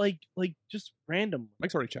know, but like just random.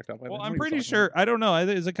 Mike's already checked out. Well, I'm pretty sure. I don't know.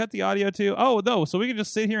 Is it cut the audio too? Oh no! So we can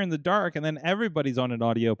just sit here in the dark, and then everybody's on an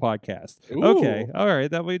audio podcast. Ooh. Okay, all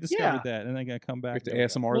right. That we discovered that, and I gotta come We back have to There we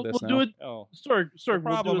go. ASMR We'll, this we'll now. do it. Oh, Sorg, The we'll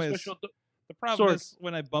problem do a is- special. the problem Sorg. is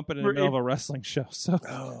when I bump it in the For middle of a wrestling show. So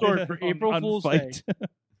Sorg, for April on Fool's Fight. Day.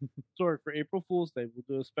 Sorg, for April Fool's Day, we'll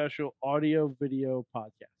do a special audio video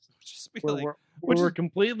podcast Just be where like, we're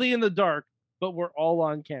completely in the dark, but we're all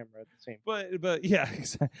on camera at the same time. but yeah,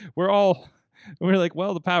 exactly. We're like,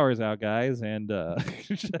 well, the power's out, guys, and We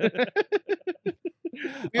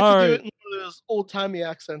have All to right. do it in one of those old timey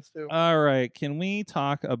accents too. all right. Can we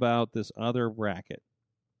talk about this other bracket?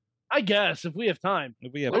 I guess if we have time.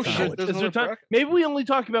 If we have Oh, time. shit, there's Is there another time? bracket. Maybe we only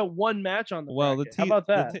talk about one match on the Well, bracket. How about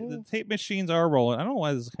that? The tape machines are rolling. I don't know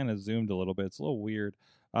why this is kind of zoomed a little bit. It's a little weird.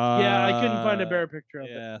 Yeah, I couldn't find a better picture of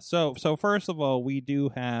it. Yeah. So first of all, we do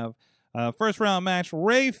have first round match: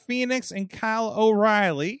 Ray Phoenix and Kyle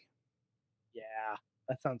O'Reilly. Yeah,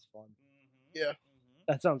 that sounds fun. Yeah.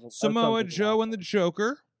 That sounds Samoa like a Joe lot and the of fun.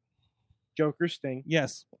 Joker. Joker Sting.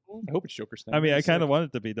 Yes. I hope it's Joker Sting. I mean, I It's kind of like- want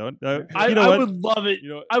it to be, don't you I know what? would love it. You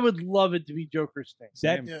know what? I would love it to be Joker Sting.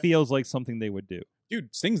 That Yeah. feels like something they would do.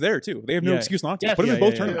 dude, Sting's there too. They have no Yeah. excuse not to. Yes. Put him Yeah, in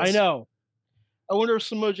both yeah, yeah. tournaments. I know. I wonder if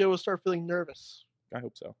Samoa Joe will start feeling nervous. I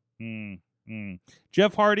hope so.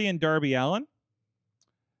 Jeff Hardy and Darby Allin.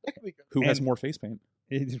 That could be good. Who has And- more face paint?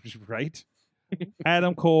 Right.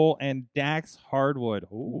 Adam Cole and Dax Hardwood.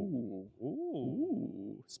 Ooh,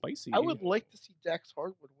 ooh, spicy. I would like to see Dax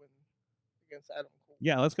Hardwood win against Adam Cole.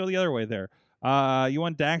 Yeah, let's go the other way there. You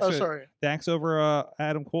want Dax? Oh, sorry. Dax over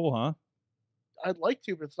Adam Cole, huh? I'd like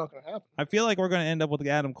to, but it's not going to happen. I feel like we're going to end up with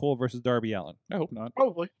Adam Cole versus Darby Allin. I hope not.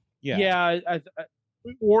 Probably. Yeah.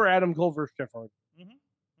 Or Adam Cole versus Jeff Hardy.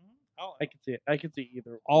 I'll, I can see it. I can see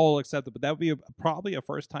either. I'll accept it, but that would be probably a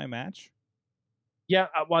first time match. Yeah,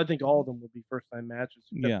 well, I think all of them would be first time matches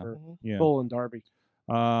except Yeah. for Yeah. Cole and Darby.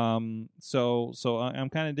 So I'm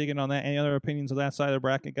kind of digging on that. Any other opinions of that side of the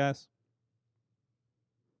bracket, guys?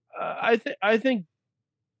 I think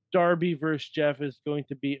Darby versus Jeff is going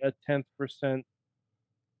to be a 10%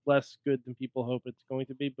 less good than people hope it's going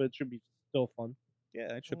to be, but it should be still fun.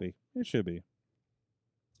 Yeah, it should be. It should be.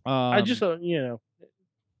 I just I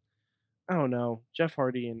don't know. Jeff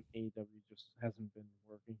Hardy and AEW just hasn't been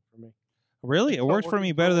working for me. really, it It's not works for working me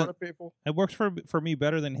a better lot than of people. it works for me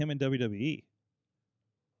better than him in WWE.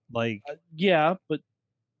 Like Yeah, but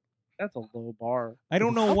that's a low bar. I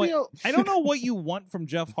don't know I'll what be a- I don't know what you want from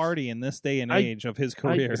Jeff Hardy in this day and age of his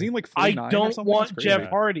career. Is he like I 49 or don't something? want That's Jeff crazy.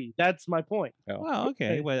 Hardy. That's my point. Oh. Well,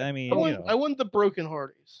 okay, but I mean, I want, you know. I want the Broken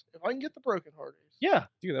Hardys. If I can get the Broken Hardys. Yeah.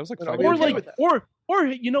 Dude, that was like Then 5 I'll be Or years okay ago. with like that. or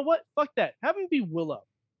you know what? Fuck that. Have him be Willow.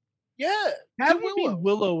 Yeah. Have do him be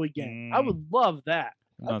Willow again. I would love that.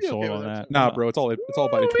 I'm I'd not be sold okay on with that that. too. Nah, bro, it's all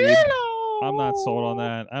about a tweet. I'm not sold on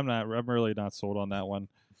that. I'm really not sold on that one.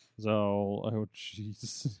 So, oh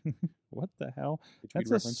jeez. What the hell? The tweet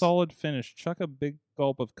That's reference. a solid finish. Chuck a big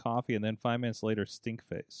gulp of coffee and then 5 minutes later stink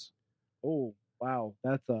face. Oh, wow.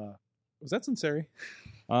 That's Was that sincere?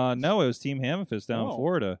 No, it was Team Hammerfist down in Oh.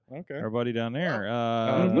 Florida. Okay. Our buddy down there.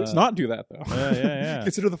 Let's not do that though. yeah.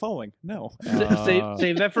 Consider the following. No.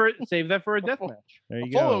 save that for a death match. There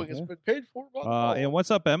you The following go. has been paid for by the And following.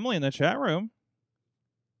 what's up, Emily, in the chat room?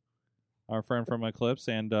 Our friend from Eclipse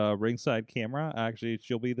and Ringside Camera. Actually,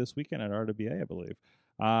 she'll be this weekend at RWA, I believe.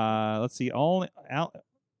 Let's see. Alan.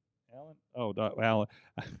 Oh, Alan.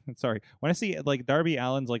 Sorry. When I see like Darby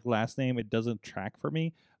Allin's like last name, it doesn't track for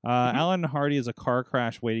me. Alan Hardy is a car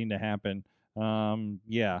crash waiting to happen.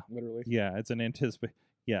 Yeah. Literally. Yeah, it's an anticipate.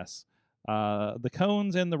 Yes. The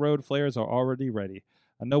cones and the road flares are already ready.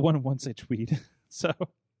 No one wants a tweet. So,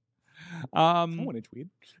 I want a tweet.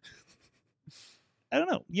 I don't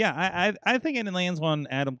know. Yeah, I think it lands on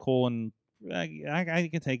Adam Cole, and I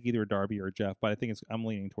can take either Darby or Jeff, but I think I'm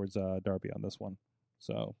leaning towards Darby on this one.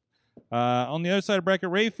 So, on the other side of bracket,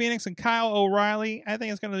 Ray Phoenix and Kyle O'Reilly. I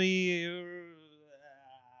think it's going to be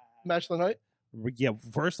Match of the night. yeah.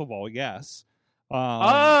 First of all, yes.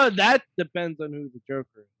 That depends on who the Joker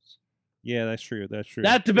is. Yeah, that's true. That's true.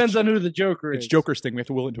 That depends on who the Joker is. It's Joker Sting. We have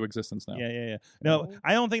to will it into existence now. Yeah. No,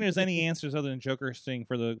 I don't think there's any answers other than Joker Sting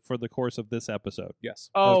for the course of this episode.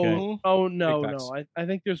 Yes. Oh, Okay. oh no, Big facts. no. I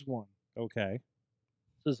think there's one. Okay.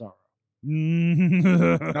 Cesaro.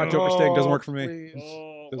 Not Joker Sting. Doesn't work for me.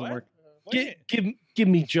 Please. Doesn't work. Give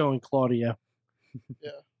me Joe and Claudio.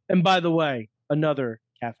 Yeah. And by the way, another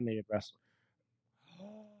caffeinated wrestler.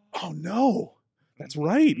 Oh no, that's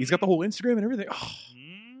right. He's got the whole Instagram and everything. Oh,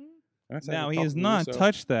 that's at Now the he top has of the not list, so-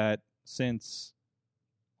 touched that since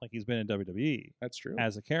like he's been in WWE That's true.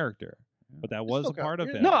 as a character, but that was a still got part of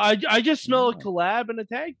it. him. No, I just smell a Yeah. collab and a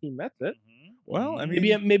tag team. That's it. Well, I mean,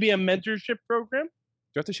 Maybe a mentorship program. do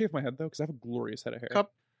I have to shave my head though? Because I have a glorious head of hair.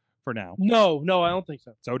 Cup. For now, No, I don't think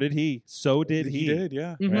so. so did he. So did he. He did,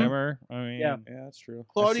 yeah. Mhm. Remember? I mean, Yeah. Yeah, that's true.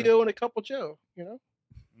 Claudio and a couple Joe. You know.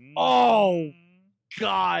 Oh.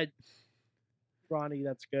 God, Ronnie,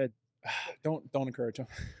 that's good. Don't encourage him.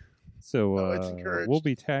 So No, it's encouraged. we'll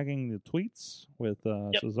be tagging the tweets with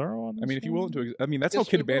Cesaro on this. I mean, if you one. will into, I mean, that's Yes,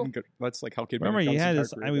 how Kid we will. Bandit. That's like how Kid Remember, Bandit. he had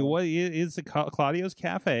his. I mean, what is the Claudio's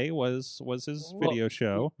Cafe was his Well, video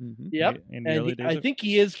show. Mm-hmm. Yep. In the early And days I of- think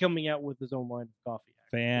he is coming out with his own line of coffee.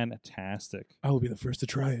 fantastic. I will be the first to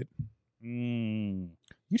try it.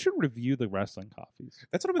 You should review the wrestling coffees.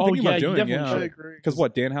 That's what I've been thinking about you doing. definitely Yeah, I agree. because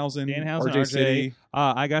what Danhausen, Danhausen, RJ City.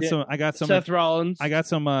 I got Yeah. some. Seth Rollins. I got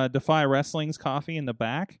some Defy Wrestling's coffee in the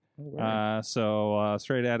back. Oh, So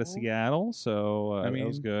straight out of Seattle. So I that mean,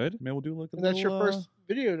 was good. maybe we'll do like a And that's your little, first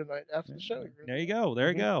video tonight after the show. There you go. There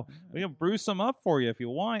you go. We can brew some up for you if you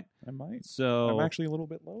want. I might. So I'm actually a little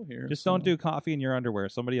bit low here. just so- don't do coffee in your underwear.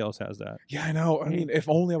 Somebody else has that. Yeah, I know. I mean, if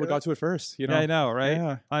only I would have got to it first. You know. Yeah, I know, right?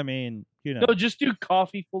 Yeah. I mean, you know, No, just do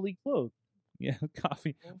coffee fully clothed. yeah,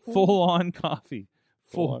 coffee, full on coffee,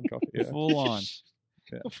 Full on coffee. Yeah. full on.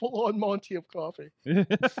 The full-on Monty of coffee.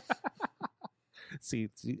 see,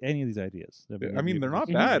 any of these ideas. I mean, they're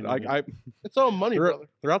not bad. I It's all money, they're, brother.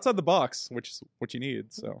 they're outside the box, which is what you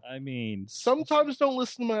need. So I mean, Sometimes don't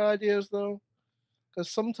listen to my ideas though,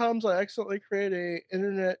 because sometimes I accidentally create a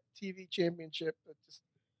internet TV championship that just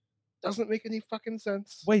doesn't make any fucking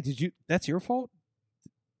sense. wait, did you? That's your fault.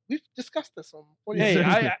 We've discussed this on. Hey,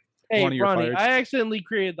 hey, Ronnie, you're Ronnie, fired. I accidentally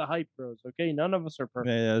created the Hype Bros. Okay, none of us are perfect.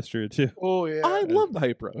 Yeah, that's true too. Oh yeah. I love the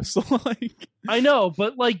Hype Bros. Like, I know,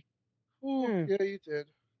 but like Ooh, yeah, you did.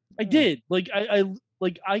 I did. Like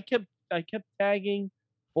I kept tagging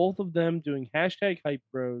both of them doing hashtag Hype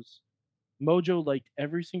Bros. Mojo liked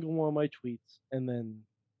every single one of my tweets, and then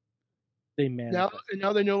they Now, managed. and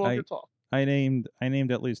now they no longer I- talk. I named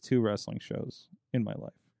at least 2 wrestling shows in my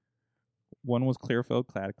life. One was Clearfield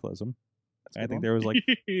Cataclysm. I think there was like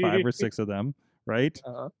 5 or 6 of them, right?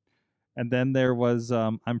 Uh-huh. And then there was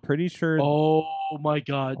I'm pretty sure. Oh my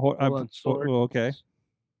God! Hold- Hold on, Sword. okay.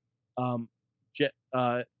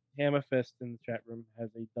 Hammerfist in the chat room has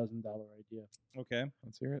a $1,000 idea. Okay.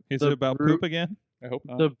 let's hear it. Is The it about Bru- poop again? I hope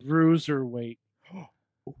not. The Bruiser weight,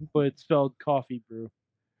 but it's spelled coffee brew.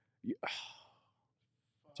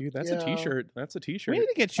 Dude, that's Yeah. a T-shirt. That's a We T-shirt. need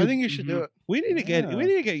to get you. I think you should do it. We need to get. Yeah. We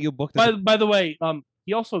need to get you booked. as By the way,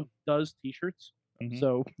 he also does T-shirts. Mhm.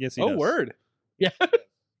 So yes, he Oh, does. word. yeah,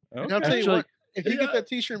 And I'll tell you Actually- what, if you get that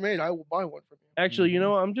T-shirt made, I will buy one from you. actually, you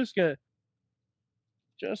know what? I'm just gonna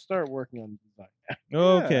start working on design.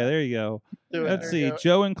 Okay, Yeah. there you go. Do it. Let's There you see, go.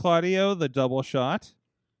 Joe and Claudio, the double shot.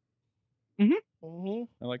 Mhm.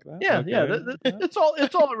 I like that. Yeah, Okay. yeah.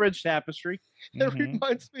 It's all a rich tapestry. It Mhm.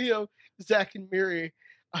 reminds me of Zach and Miri.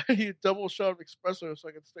 I need a double shot of espresso so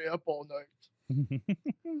I can stay up all night.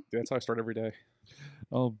 Dude, that's how I start every day.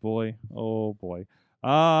 Oh boy, oh boy.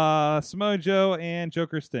 Samoa Joe and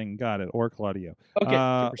Joker Sting, got it, or Claudio. Okay,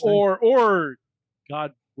 Interesting. or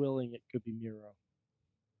God willing, it could be Miro.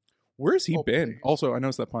 Where's he Oh, been? please. Also, I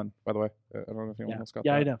noticed that pun, by the way. I don't know if anyone else got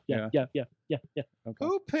Yeah, that. I know. Yeah. Okay.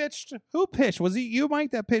 Who pitched? Who pitched? Was it you,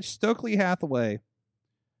 Mike, that pitched Stokely Hathaway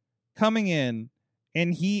coming in,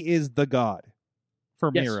 and he is the god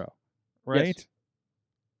for Yes. Miro, right?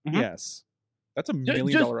 Mhm. Yes. That's a $1 Ju-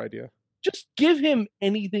 million just- idea. Just give him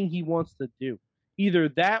anything he wants to do. Either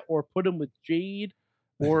that, or put him with Jade,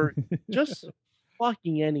 or just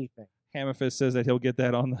fucking anything. Hammerfist says that he'll get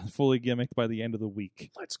that on the fully gimmicked by the end of the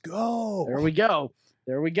week. Let's go. There we go.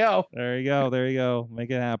 There we go. There you go. There you go.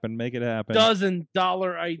 Make it happen. Make it happen.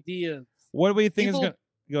 $1,000 ideas. What do we think is Evil- going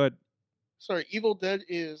to go ahead? Sorry, Evil Dead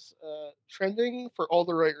is trending for all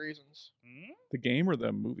the right reasons. The game or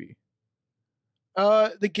the movie?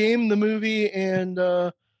 The game, the movie, and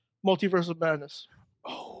Multiverse of Madness.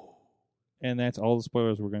 Oh, And that's all the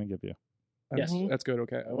spoilers we're going to give you. that's, Yes. that's good.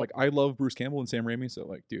 Okay, like I love Bruce Campbell and Sam Raimi, so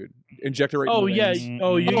like, dude, inject it right. Oh in the yeah. veins.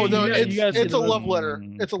 Oh, you, Oh no, you, it's you guys see it's the a movie. love letter.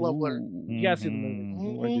 It's a love letter. Ooh. You guys see the movie.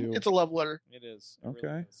 I Mhm, do. It's a love letter. It is.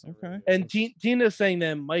 Okay, okay. And Tina's saying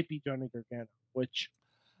that it might be Johnny Gargano, which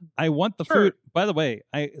I want the Sure. food. By the way,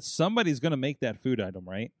 somebody's going to make that food item,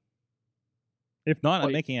 right? If not, I'm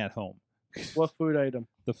Wait. making it at home. what food item?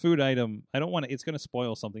 The food item. I don't want to. It's going to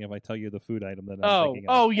spoil something if I tell you the food item that I'm Oh, thinking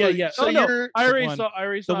of. oh yeah, Wait, yeah. so oh no, you're- I already one- saw. I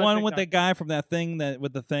already the saw a one with the TikTok. guy from that thing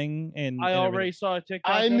with the thing and. I and already everything. saw a TikTok.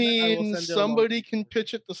 I of it. will mean, send it somebody can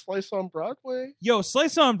pitch it to Slice on Broadway. Yo,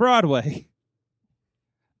 Slice on Broadway.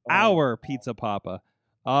 along. Our Pizza Papa.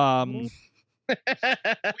 We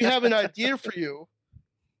have an idea for you.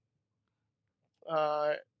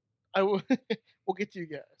 We'll get to you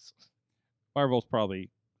guys. Marvel's probably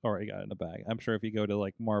already got it in the bag. I'm sure if you go to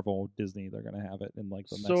like Marvel, Disney, they're gonna have it in like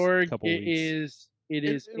the next Sorg, couple it weeks. is. It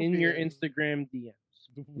is it'll in be your in- Instagram DMs.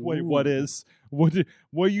 Wait, what is? What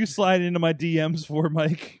are you sliding into my DMs for,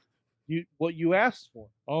 Mike? What you asked for?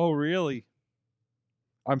 Oh, really?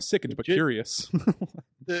 I'm sickened but Legit. curious.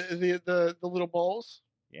 The little balls.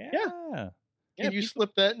 Yeah. Yeah, Can you people-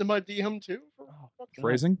 slip that into my DM too? Oh, God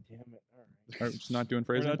Phrasing? Damn it! All right. Are we just not doing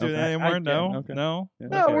We're phrasing? not doing Okay. that anymore. I No, get it. Okay. no. Yeah.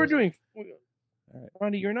 No, Okay. we're doing. right.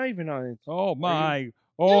 Ronnie, you're not even on it. Oh my! Yeah,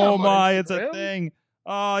 Oh I'm on my! It's a Instagram. thing.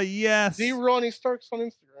 Oh yes. The Ronnie Starks on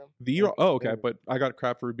Instagram. program. Okay, but I got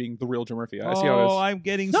crap for being the real Joe Murphy. I see how it Oh, is. I'm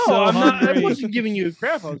getting No, so I'm not. I hungry. wasn't giving you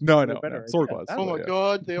crap. I was No, giving you no, a better no. Sword idea. claws. That's Oh my what-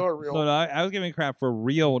 god, they are real. So I was giving crap for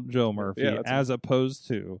real Joe Murphy Yeah, that's as opposed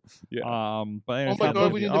to. Yeah. But anyways, Oh my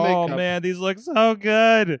God, we need to make oh them. man, these look so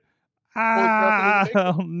good. crap, we need to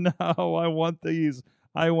Oh no, I want these.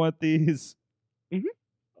 I want these. Mhm.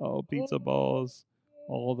 Oh, pizza balls.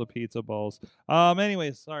 All the pizza balls.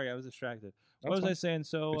 Anyways, sorry, I was distracted. What was I saying?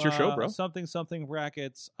 So It's your show, bro. Something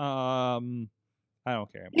brackets. I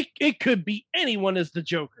don't care. It could be anyone as the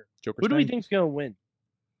Joker. Joker's Who do we Bang. think's gonna win?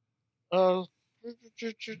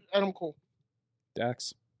 Adam Cole.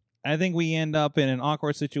 Dax. I think we end up in an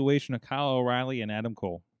awkward situation of Kyle O'Reilly and Adam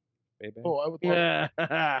Cole. Baby. Oh, I would love it.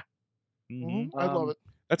 Yeah. Mhm. I'd love it.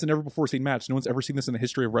 That's a never before seen match. No one's ever seen this in the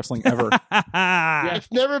history of wrestling ever.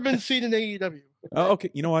 It's never been seen in AEW. Oh, okay.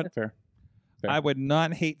 You know what? Fair. I would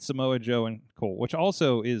not hate Samoa Joe and Cole, which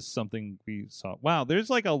also is something we saw. Wow, there's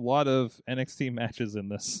like a lot of NXT matches in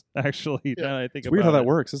this. Actually, Yeah. now that I think It's about weird how that it.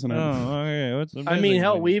 works, isn't it? Oh, okay. What's I mean,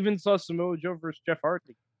 hell, amazing? we even saw Samoa Joe versus Jeff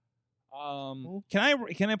Hardy.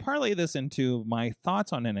 Can I parlay this into my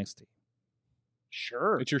thoughts on NXT?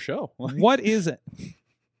 Sure. It's your show. What is it?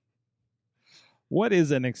 What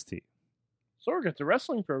is NXT? Sorg, it's a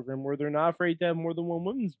wrestling program where they're not afraid to have more than one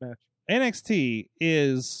women's match. NXT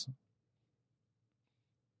is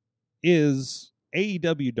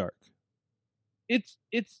AEW Dark. It's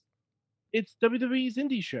WWE's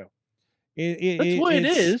indie show. That's what it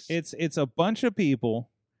is. It's a bunch of people.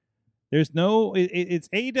 There's no. It's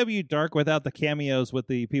AEW Dark without the cameos with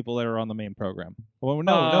the people that are on the main program. Well,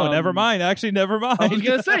 no, never mind. Actually, never mind. I was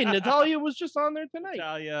gonna say Natalia was just on there tonight.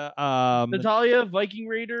 Natalia. Natalia, Viking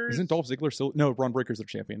Raiders. Isn't Dolph Ziggler still? No, Ron Breaker's the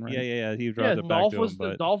champion, right? Yeah. He dropped it back Dolph to was him,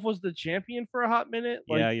 but Dolph was the champion for a hot minute.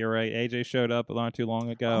 Like, yeah, you're right. AJ showed up not too long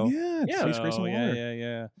ago. Oh, yeah. Yeah. He's Grayson Waller.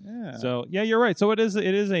 Yeah. Yeah. So yeah, you're right. So it is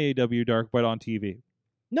AEW Dark, but on TV.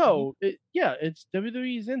 no, it's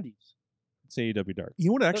WWE's indies. It's AEW Dark. You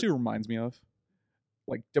know what it actually reminds me of?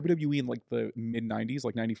 Like WWE in like the mid '90s,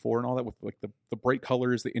 like '94 and all that, with like the bright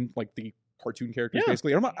colors, the cartoon characters, Yeah.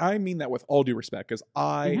 basically. I mean that with all due respect, because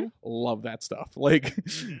I love that stuff. Like,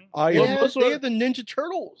 They Well, had, most they were- had the Ninja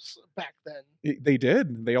Turtles back then. they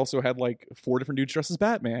did. They also had like 4 different dudes dressed as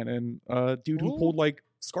Batman, and a dude who Ooh. pulled like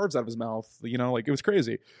scarves out of his mouth. You know, like it was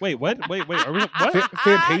crazy. Wait, what? Wait. Are we, what?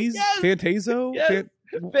 Yes! Fantazo. Yes!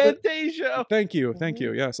 Fantasia. Thank you.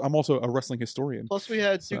 Yes, I'm also a wrestling historian. Plus, we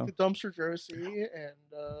had So. Duke the Dumpster Josie and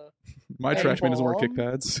My and trash man doesn't wear kick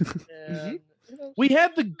Bomb. pads. and you know, We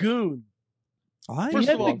had the Goon. I First We of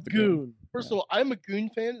had all, the Goon. first of all, I'm a Goon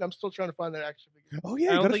fan, and I'm still trying to find that action figure. Oh I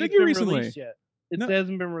yeah, don't got a think it's figure been recently, released yet. It No.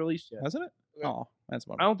 hasn't been released yet. hasn't it? Yeah. Oh, that's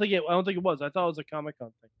I don't think it was. I thought it was a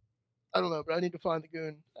Comic-Con thing. I don't know, but I need to find the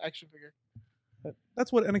Goon action figure.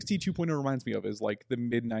 That's what NXT 2.0 reminds me of, is like the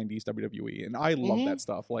mid '90s WWE, and I love Mhm. that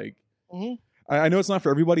stuff. Like, Mhm. I know it's not for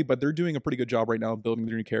everybody, but they're doing a pretty good job right now of building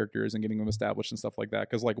their new characters and getting them established and stuff like that.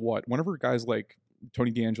 Because like, whenever guys like Tony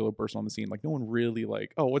D'Angelo burst on the scene, like no one really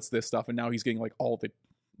like, oh, what's this stuff? And now he's getting like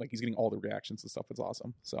he's getting all the reactions and stuff. It's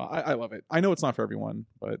awesome. So I love it. I know it's not for everyone,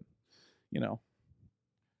 but you know,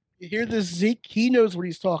 You hear this, Zeke? He knows what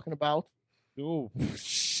he's talking about. Ooh.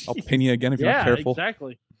 I'll pin you again if you're Yeah, not careful.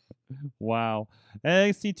 exactly. Wow.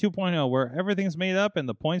 NXT 2.0, where everything's made up and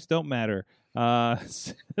the points don't matter.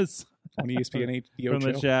 Says On ESPN HBO from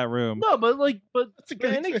the show. chat room. No, but That's a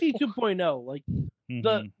good NXT 2.0, like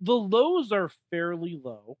Mhm. the lows are fairly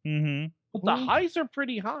low, Mhm. but the Mhm. highs are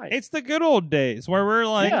pretty high. It's the good old days where we're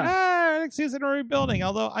like, Yeah. NXT's in a rebuilding.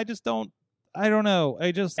 Although I don't know.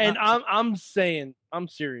 And I'm saying, I'm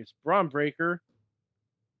serious. Braun Breaker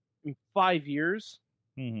in 5 years,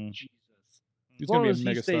 Mhm. Jesus. He's As gonna long be a as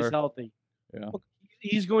he stays megastar. healthy, Yeah.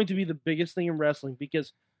 he's going to be the biggest thing in wrestling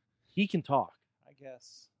because he can talk. I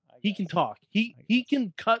guess. He can talk. He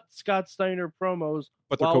can cut Scott Steiner promos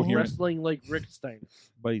But they're while coherent. wrestling like Rick Steiner.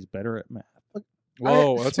 But he's better at math.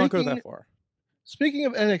 Whoa, let's not go that speaking- far. Speaking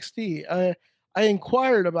of NXT, I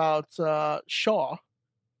inquired about Shaw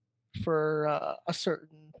for a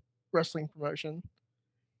certain wrestling promotion,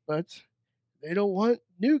 but they don't want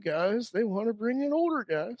new guys. They want to bring in older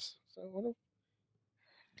guys. So I want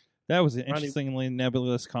That was an Ronnie- interestingly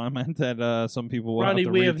nebulous comment that some people will Ronnie, have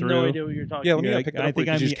to we read have through. no idea what you're talking Yeah, about. let me Yeah, pick I that up think because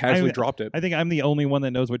I'm you just the- casually I'm- dropped it. I think I'm the only one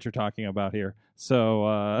that knows what you're talking about here. So,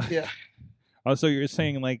 Yeah. Oh, so you're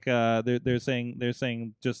saying like they're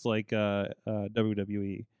saying just like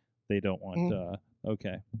WWE, they don't want.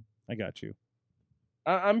 Okay, I got you.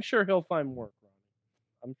 I'm sure he'll find work, Ronnie.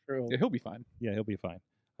 I'm sure he'll. Yeah, he'll be fine. Yeah, he'll be fine.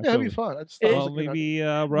 I Yeah, it'd be feel- fun. I just thought it was Well, a good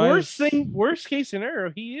idea. maybe Rise. Worst case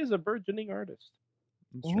scenario, he is a burgeoning artist.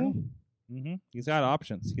 That's true. He's got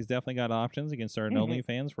options. He's definitely got options. He can start an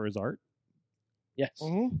OnlyFans for his art. Yes.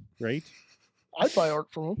 Great. I'd buy art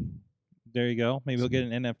from him. There you go. Maybe he'll get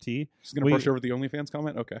an NFT. Just gonna brush over the OnlyFans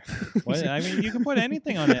comment. Okay. Well, I mean, you can put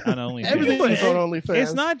anything on it on OnlyFans. Everything's on OnlyFans.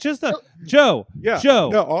 It's not just a Joe. Yeah. Joe.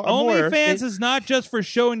 No, I'm aware. OnlyFans is not just for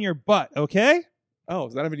showing your butt. Okay. Oh,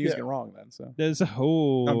 then I've been using it wrong then. So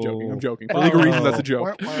I'm joking. For legal reasons, that's a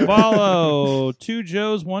joke. Follow 2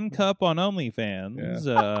 Joes, 1 Cup on OnlyFans.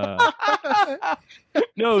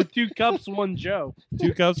 No, 2 cups, 1 Joe.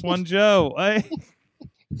 2 cups, 1 Joe.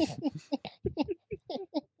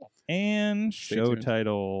 And show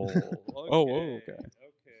title. Okay.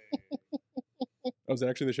 Oh, is that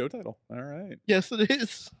actually the show title? All right. Yes, it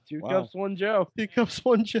is. 2 cups, 1 Joe. 2 cups,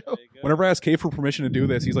 1 Joe. Whenever I ask Kay for permission to do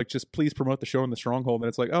this, he's like, "Just please promote the show in the Stronghold." And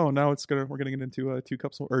it's like, "Oh, now we're gonna get into 2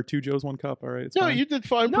 cups or 2 Joes, 1 cup." All right. It's fine. You did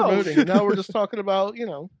fine promoting. Now we're just talking about, Yeah.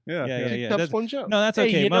 2 cups, 1 Joe. No, that's Hey,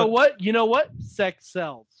 okay. you know what? You know what? Sex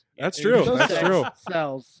sells. That's true. That's Sex true.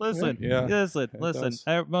 sells. Listen, Yeah. listen.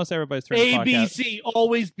 does. Most everybody's turned the podcast. ABC,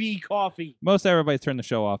 always be coffee. Most everybody's turned the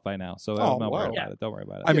show off by now, so don't worry wow. about it. Don't worry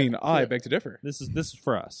about it. I mean, I beg to differ. This is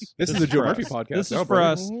for us. This is the Joe for Murphy us. podcast. This is Oh, for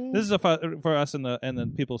brother. us. This is for us and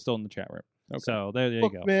the people still in the chat room. Okay. So there you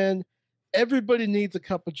Look, go. man, everybody needs a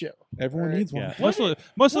cup of Joe. Everyone needs one. Yeah, What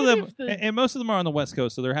most of if them the- and most of them are on the West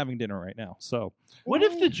Coast, so they're having dinner right now. So What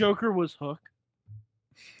if the Joker was Hook?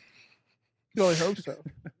 You can only hope so.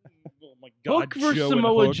 oh my Hook versus Joe and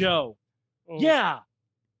Samoa Hook. Joe. Oh. Yeah.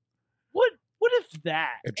 What if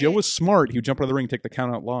that? If Joe was smart, he'd jump out of the ring and take the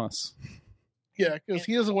count-out loss. Yeah, because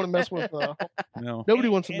he doesn't want to mess with. No. Nobody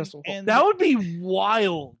wants to mess with. Hulk. And That would be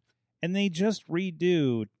wild. and they just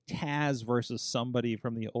redo Taz versus somebody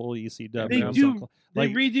from the old ECW. They I'm do. so- They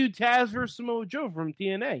like- redo Taz versus Samoa Joe from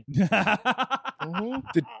TNA.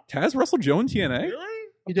 Did Taz wrestle Joe in TNA?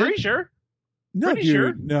 He Pretty did? sure. No, Pretty dude.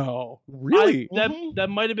 sure. No. Really? That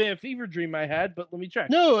might have been a fever dream I had, but let me check.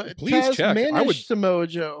 No, Please Taz check. I managed would- Samoa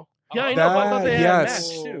Joe. Yeah, I know. But I thought they had a Yes.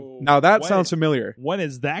 match too. Now that When- sounds familiar. When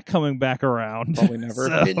is that coming back around? Probably never.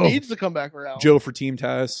 So- It needs to come back around. Joe for Team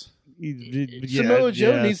Taz. Samoa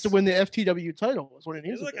Joe yes. needs to win the FTW title. Is what it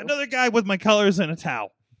needs He's to like do. another guy with my colors in a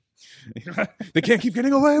towel. They can't keep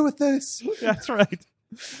getting away with this. That's right.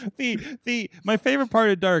 My favorite part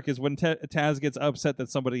of Dark is when Taz gets upset that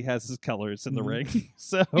somebody has his colors in the ring.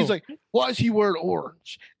 So He's like, why is he wearing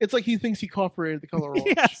orange? It's like he thinks he cooperated the color orange.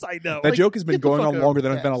 yes, I know. That joke has been get the going fuck on out longer of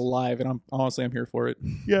than I've been Taz. alive, and I'm here for it.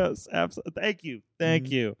 Yes, absolutely. Thank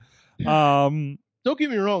you. Don't get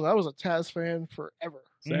me wrong, I was a Taz fan forever.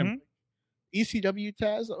 Same. ECW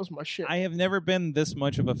Taz, that was my shit. I have never been this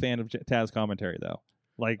much of a fan of Taz commentary though.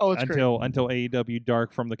 Like Oh, it's until AEW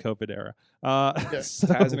Dark from the COVID era. So-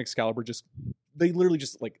 Taz and Excalibur they literally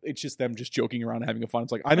just like it's just them just joking around and having fun.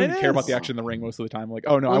 It's like I don't It care about is. the action in the ring most of the time. Like,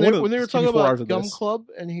 oh no, I when, want they, when they were talking 4 hours about of Gum this. Club,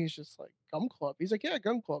 and he's just like, Gum Club? He's like, yeah,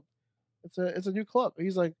 Gum Club. It's a new club.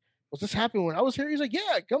 He's like, was this happening when I was here? He's like,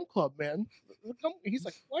 yeah, Gum Club, man. He's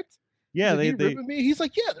like, what? yeah, He's like, they "You ripping me? He's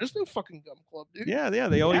like, yeah, there's no fucking Gum Club, dude. yeah,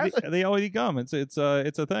 they already gum. It's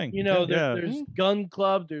a thing. You know, yeah. there's Gun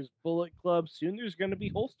Club, there's Bullet Club. Soon there's going to be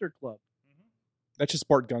Holster Club. That just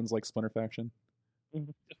sparked guns like Splinter Faction.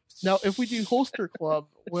 Now, if we do Holster Club,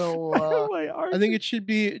 we'll. I think it should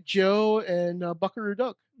be Joe and Buckaroo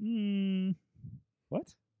Doug. What?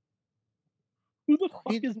 Who the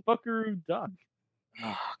fuck is Buckaroo Duck?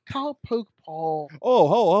 Kyle Poke Paul.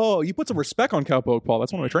 Oh! You put some respect on Cowpoke Paul.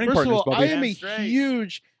 That's one of my training First of partners, all, I buddy.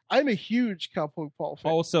 am a huge Kyle Poke Paul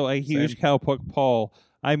fan. Also a huge Cowpoke Paul.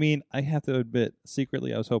 I mean, I have to admit,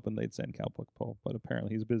 secretly, I was hoping they'd send Cowpoke Paul, but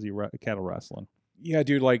apparently he's busy cattle wrestling. Yeah,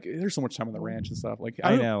 dude. Like, there's so much time on the ranch and stuff. Like,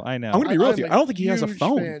 I know. I'm gonna be real with you. I don't think he has a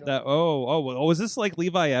phone. Is this like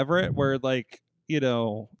Levi Everett, where like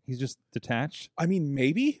he's just detached? I mean,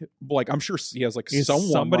 maybe. Like, I'm sure he has like Is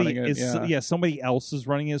someone running it. Somebody else is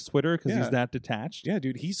running his Twitter because Yeah. he's that detached. Yeah,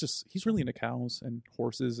 dude. He's really into cows and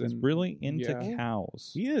horses He's and really into Yeah.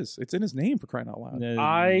 cows. He is. It's in his name, for crying out loud.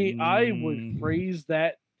 I would phrase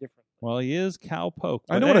that differently. Well, he is Cowpoke.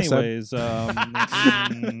 I But know what I said. anyways,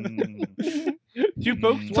 2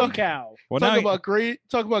 pokes, 1 cow. well, Talk now about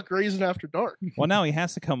grazing after dark. now he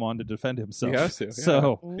has to come on to defend himself. He has to. Yeah.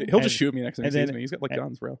 So He'll and- just shoot me next time he and sees then- me. He's got like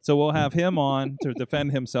guns, bro. So we'll have him on to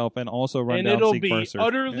defend himself and also run And down it'll Zeke be Mercer.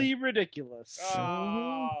 utterly ridiculous.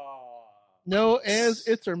 No ands,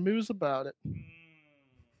 its, or moves about it.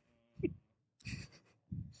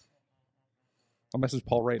 I'll message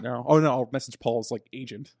Paul right now. Oh no, I'll message Paul's like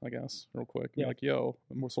agent, I guess, real quick. Be Yeah. like, yo,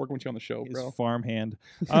 I'm working with you on the show, His bro. farmhand.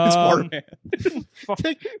 His farmhand.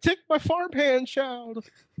 Take my farmhand, child.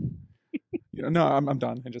 No, I'm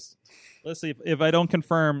done. I just Let's see if I don't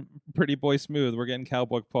confirm. Pretty Boy Smooth. We're getting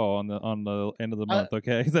Cowboy Paul on the end of the I- month.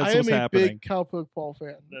 Okay, that's I am what's a happening. big Cowboy Paul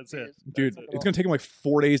fan. That's it. Dude, That's it's gonna take him like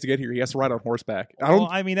 4 days to get here. He has to ride on horseback. I Well,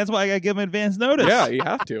 don't. I mean, that's why I gotta give him advance notice. Yeah, you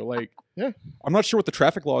have to. Like, Yeah. I'm not sure what the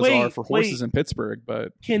traffic laws Wait, are for horses wait. in Pittsburgh,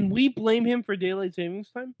 but Can we blame him for daylight savings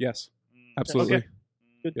time? yes, absolutely. Okay.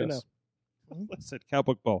 Good to know. Yes. Listen,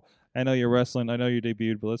 Cowboy Paul. I know you're wrestling. I know you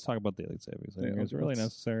debuted, but let's talk about daylight savings. I Yeah, mean, is it really let's-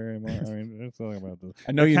 necessary anymore? I mean, let's talk about this.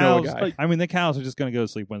 I know you know a Cows, guy. like- I mean, the cows are just gonna go to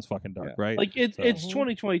sleep when it's fucking dark, Yeah. right? Like it's So-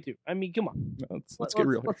 2022. I mean, come on. Let's get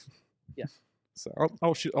real here. yeah. So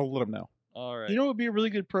I'll let him know. All right. You know what would be a really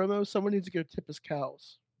good promo? Someone needs to go tip his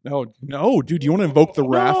cows. No, dude. Do you want to invoke the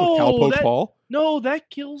wrath of No, Cowpoke that- Paul? No, that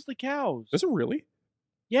kills the cows. Does it really?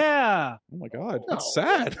 Yeah, Oh my god, No. that's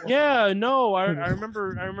sad. yeah. No, I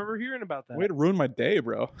remember hearing about that. Way to ruin my day,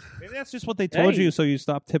 bro. Maybe that's just what they told Hey. you, so you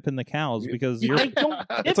stop tipping the cows because you're. I don't.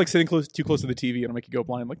 It's like sitting too close to the TV and it'll make you go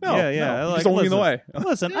blind. Like, no, Yeah, no, like, he's only in the way.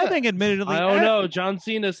 Listen, I Yeah. think admittedly, I don't know. John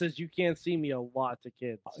Cena says you can't see me a lot to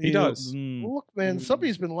kids. He does. Look, man,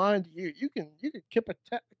 somebody's been lying to you. You can kip a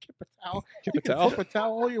towel. Kip You a can towel. flip a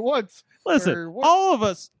towel all you want. Listen, Or what- all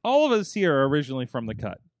of us here are originally from the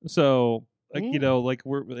cut, so like you Mhm. know, like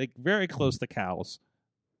we're like very close to cows,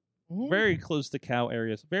 Mhm. very close to cow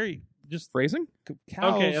areas, very just Phrasing?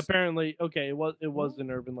 cows. Okay, apparently, it was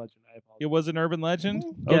an urban legend. I apologize. It was an urban legend.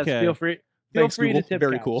 Mhm. Yes, Okay, feel free. Thanks, to Google. tip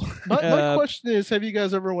Very cows. cool. My question is, have you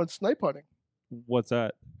guys ever went snipe hunting? what's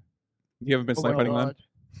that? You haven't been Oh snipe my hunting, man? God.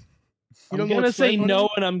 You I'm don't know gonna what say snipe no,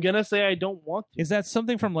 hunting and I'm gonna say I don't want to. Is that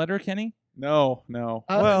something from Letterkenny? No. is?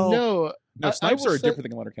 well, no. No, I snipes will are a say- different thing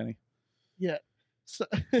than Letterkenny. Yeah. So,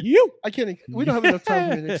 You? I can't. We don't have enough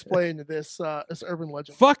time for me to explain this urban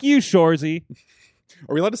legend. Fuck you, Shorzy.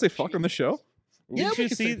 Are we allowed to say fuck on this show? Yeah, we should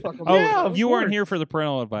can say fuck on Oh, this Yeah, show. of you weren't course. here for the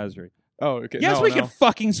parental advisory. Oh, okay. Yes, no, we no. can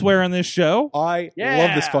fucking swear on this show. I Yeah.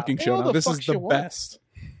 love this fucking show All now. the This is fucks the you want. best.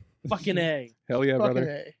 Fucking A. Hell yeah, Fucking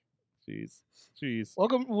brother. A. Jeez.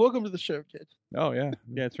 Welcome to the show, kid. Oh, yeah.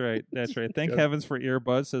 That's right. That's right. Thank Good. heavens for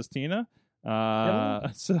earbuds, says Tina.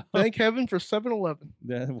 So Thank heaven for 7-Eleven.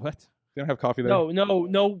 what? They don't have coffee there.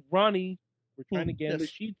 No, Ronnie. We're trying to get Yes.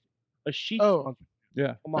 a sheet Oh. sponsor.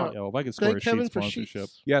 Yeah. Come on. No. Yeah, well, if I could score a Thank sheet heaven for sponsorship.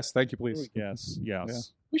 sheets. Yes, thank you, please. Yes.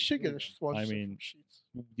 We should get a sponsorship. mean, for sheets.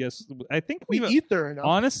 Yes. I think We we've eat there enough.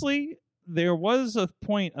 honestly. There was a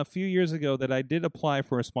point a few years ago that I did apply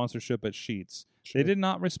for a sponsorship at Sheets. They did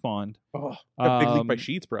not respond. Oh, got big league by Um,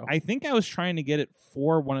 Sheets, bro. I think I was trying to get it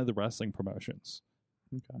for one of the wrestling promotions.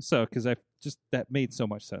 Okay. So, because that made so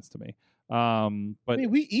much sense to me. But I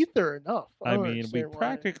mean, we eat there enough. I don't mean, we understand why.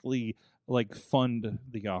 practically like fund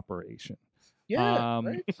the operation. Yeah,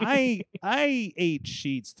 right? I ate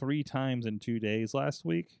Sheets 3 times in 2 days last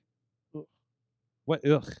week. What?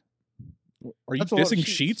 Ugh, Are you That's a lot of dissing sheets.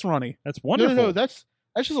 Sheets, Ronnie? that's No, wonderful. no, that's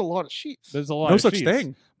just a lot of sheets. There's a lot No of such sheets.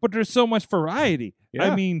 thing. But there's so much variety. Yeah.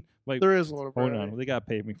 I mean, like, There is a lot of hold variety. on, they gotta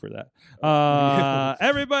pay me for that.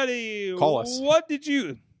 Everybody, Call us. What did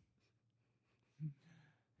you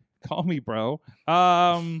call me, bro?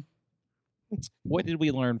 What did we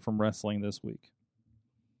learn from wrestling this week?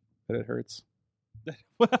 That it hurts. Mhm.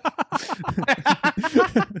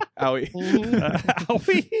 Owie.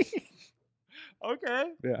 Owie.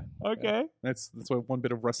 Okay. Yeah. Okay. That's one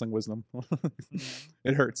bit of wrestling wisdom.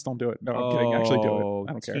 It hurts. Don't do it. No, I'm kidding. Actually do it.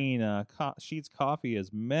 I don't care. Tina, Sheets coffee is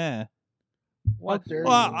meh. What dare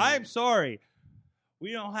Well, you. I'm sorry.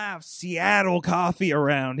 We don't have Seattle coffee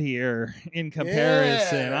around here in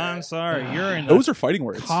comparison. Yeah. I'm sorry. You're in the Those are fighting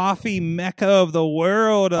words. coffee mecca of the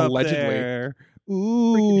world up Allegedly. there. Freaking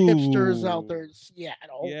Ooh. hipsters out there in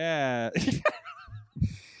Seattle. Yeah.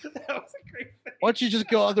 Why don't you just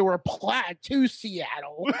go out there with a plaid to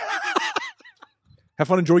Seattle? Have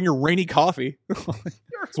fun enjoying your rainy coffee.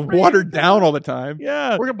 It's watered down all the time.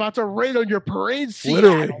 Yeah. We're about to rain on your parade,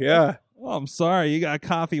 Seattle. Literally, yeah. Oh, I'm sorry. You got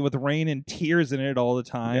coffee with rain and tears in it all the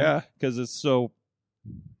time. Yeah. Because it's so.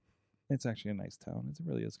 It's actually a nice town. It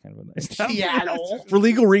really is kind of a nice town. Seattle. For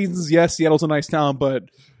legal reasons, yes, Seattle's a nice town, but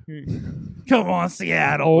Come on,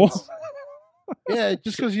 Seattle. Yeah,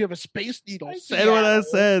 just because you have a space needle. Said what I Seattle.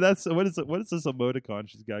 said. That's what is it? What is this emoticon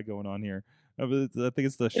she's got going on here? I think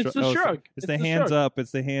it's the It's the shrug. It's the hands shrug. up.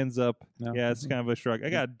 It's the hands up. No. Yeah, it's kind of a shrug. I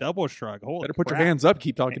got a double shrug. Holy better put your crap. hands up.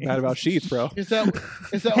 Keep talking bad about Sheets, bro. Is that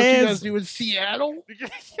what you Hands- guys do in Seattle?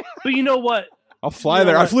 But you know what? I'll fly You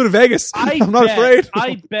know there. I what? flew to Vegas. I'm not afraid.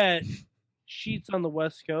 I bet Sheets on the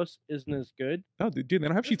West Coast isn't as good. No, dude, they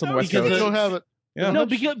don't have Sheets on the West Because They Coast. don't have it. Yeah. No,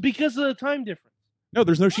 because of the time difference. No,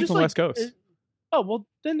 there's no Sheets Just on the like- West Coast. Oh well,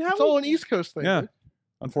 then how? It's all an East Coast thing. Yeah. dude.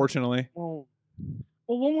 Unfortunately. Well,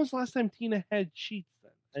 when was the last time Tina had Sheets?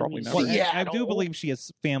 Then Probably not. Well, I Seattle. do believe she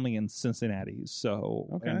has family in Cincinnati. So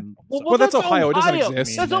Okay. and Well, so- that's Ohio. It doesn't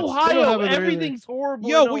exist. That's They don't Ohio. have it there either. Everything's horrible.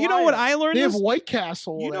 Yo, in well, you know what Ohio. I learned? They have this- White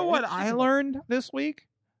Castle. You know there. what I learned this week?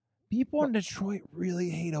 People in Detroit really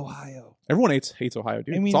hate Ohio. Everyone hates Ohio,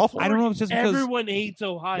 dude. I mean, it's awful. I don't know if it's just because Everyone hates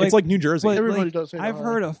Ohio. It's like New Jersey. but, Everybody like, does hate I've Ohio.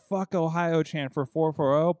 heard a "fuck Ohio" chant for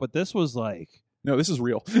 440, but this was like No, this is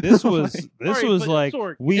real. this was Like, this Sorry, was but like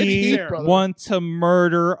Sorg, we to be fair- want to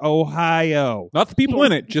murder Ohio. not the people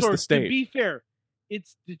in it, just Sorg, the To state. be fair,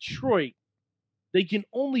 it's Detroit. They can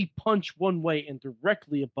only punch one way, and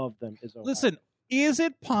directly above them is Ohio. Listen, is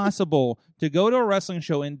it possible to go to a wrestling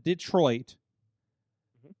show in Detroit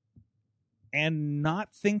and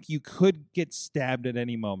not think you could get stabbed at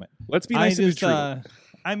any moment? Let's be nice to just, Detroit.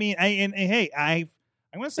 I mean, I'm going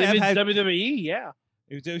to say if I've it's had WWE, yeah.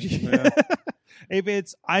 if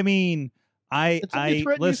it's, I mean, It's a Detroit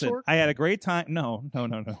news listen. source. I had a great time. No.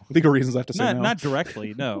 Legal reasons I have to say Not, no. not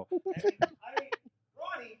directly. No.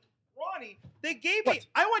 Ronnie, they gave me.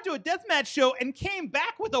 I went to a deathmatch show and came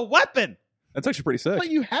back with a weapon. That's actually pretty sick. But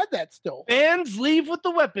you had that still. Fans leave with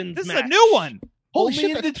the weapons. This is match. a new one. Holy Only shit,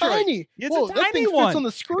 in that's Detroit. tiny. It's Whoa, a that tiny thing fits one. on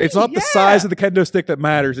the screen. It's not the Yeah. size of the kendo stick that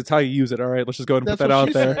matters. It's how you use it. All right, let's just go ahead and put That's that what out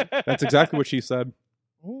she there. said. That's exactly what she said.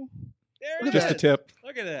 Ooh, There Look it at Just a that. is. tip.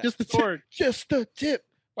 Look at that. Just the Sorg. tip. Just the tip.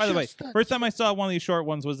 By the way, Just the first tip. time I saw one of these short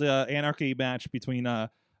ones was the Anarchy match between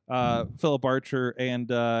Philip Archer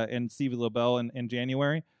and Stevie LaBelle in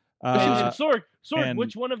January. And Sorg, and-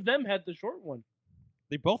 which one of them had the short one?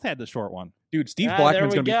 They both had the short one. Dude, Steve Ah,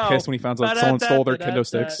 Blackman's there going to we be go. pissed when he finds out someone stole their kendo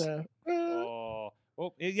sticks. Oh,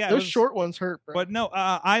 well, yeah. it Those was- short ones hurt, bro. But no,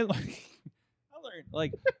 I learned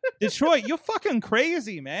like Detroit. You're fucking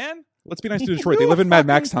crazy, man. Let's be nice to Detroit. They live in Mad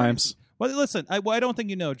Max times. Well, listen, I don't think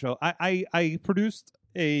you know, Joe. I produced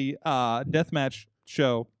a deathmatch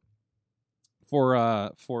show for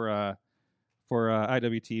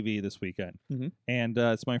IWTV this weekend, Mhm. and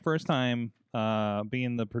it's my first time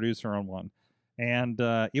being the producer on one, and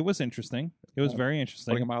it was interesting. It was very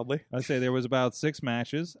interesting. Putting it mildly. I'd say there was about 6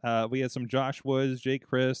 matches. We had some Josh Woods, Jake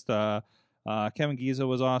Christ, Kevin Giza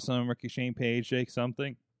was awesome, Ricky Shane Page, Jake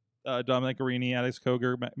something, Dominic Arini, Alex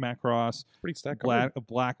Koger, Matt Cross, Pretty stacked. card.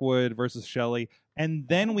 Blackwood versus Shelley, and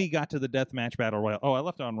then we got to the deathmatch battle royal. Oh, I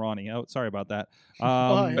left it on Ronnie. Oh, sorry about that.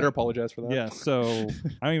 yeah. Better apologize for that. Yeah, so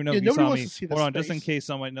I don't even know Yeah, if you nobody saw wants me. to see this Hold on, just in face. case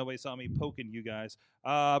nobody saw me poking you guys.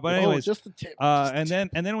 But Oh, anyways, just the tip. Just the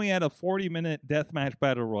and then we had a 40-minute deathmatch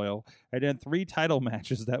battle royal, and then 3 title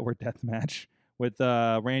matches that were deathmatch with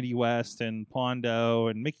Randy West and Pondo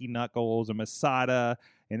and Mickey Knuckles and Masada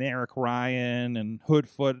and Eric Ryan and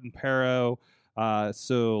Hoodfoot and Pero.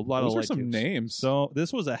 So a lot Those of are like some names. So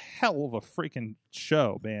this was a hell of a freaking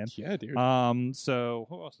show, man. Yeah, dude. So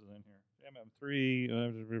who else is in here?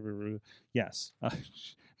 MM3. Yes.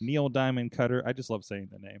 Neil Diamond Cutter. I just love saying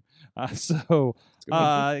the name. It's a good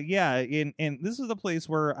one. Yeah. And this is the place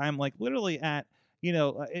where I'm like literally at. You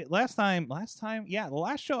know, last time, yeah, the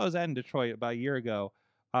last show I was at in Detroit about a year ago.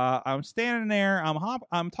 I'm standing there.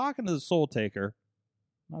 I'm talking to the Soul Taker.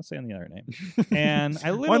 I'm not saying the other name. And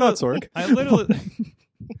I literally, Why not, Sorg? I literally.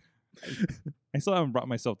 I still haven't brought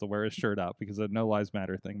myself to wear his shirt out because the No Lives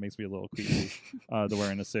Matter thing makes me a little creepy to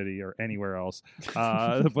wear in the city or anywhere else.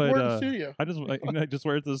 But We're in the studio. I just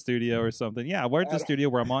wear it to the studio or something. Yeah, I wear it to the studio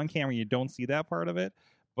where I'm on camera. You don't see that part of it.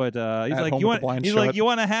 But he's At like, home you with the want? blind He's shut. like, you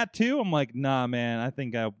want a hat too? I'm like, nah, man. I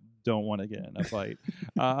think I don't want to get in a fight.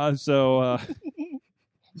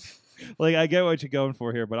 Like, I get what you're going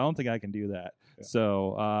for here, but I don't think I can do that. Yeah.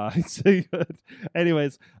 So,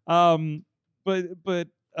 anyways, but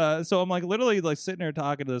so I'm like literally like sitting there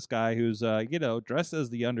talking to this guy who's dressed as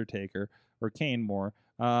the Undertaker or Kane more,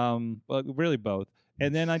 but really both.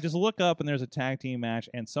 And then I just look up and there's a tag team match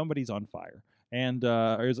and somebody's on fire. And it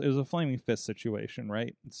was a flaming fist situation,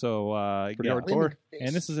 right? So Pretty yeah. hardcore.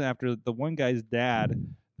 And this is after the one guy's dad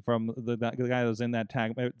from the guy that was in that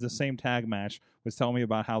the same tag match was telling me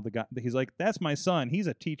about how the guy, he's like, that's my son, he's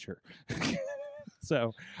a teacher.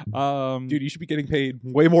 So Dude, you should be getting paid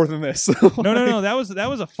way more than this. no, that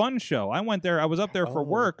was a fun show. I went there, I was up there for Oh.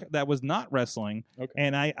 work that was not wrestling. Okay.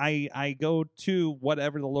 And I go to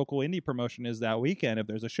whatever the local indie promotion is that weekend if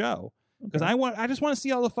there's a show. Because I just want to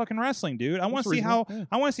see all the fucking wrestling, dude. I want to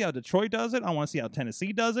see how Detroit does it. I want to see how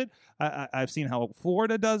Tennessee does it. I've seen how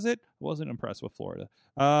Florida does it. Wasn't impressed with Florida.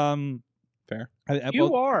 Fair.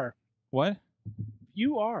 You are. What?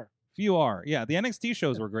 You are. Few are. Yeah, the NXT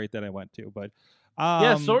shows were great that I went to, but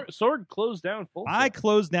Yeah, Sword closed down full. I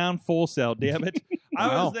closed down Full Sail. Damn it! I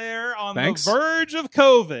Wow. was there on Thanks. the verge of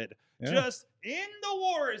COVID. Yeah. Just in the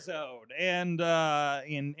war zone and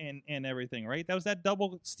in everything, right? That was that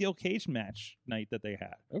double steel cage match night that they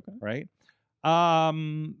had, Okay. right?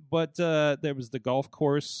 But there was the golf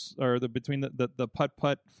course or between the Putt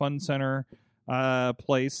Putt Fun Center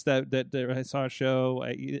place that I saw a show.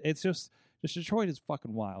 It's just Detroit is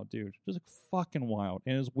fucking wild, dude. Just fucking wild,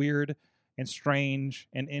 and it's weird and strange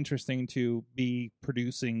and interesting to be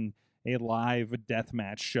producing a live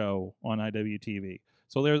deathmatch show on IWTV.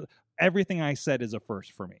 So there's everything I said is a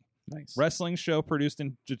first for me. Nice. Wrestling show produced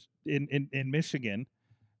in Michigan.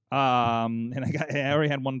 And I already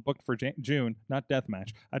had one booked for June, not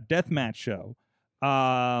deathmatch, a deathmatch show.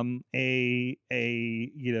 What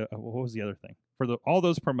was the other thing for all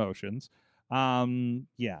those promotions?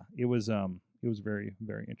 It was very,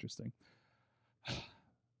 very interesting.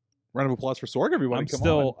 Round of applause for Sorg, everybody.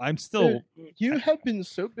 I'm still. You have been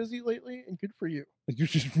so busy lately, and good for you. You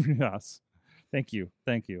should. Yes. Thank you.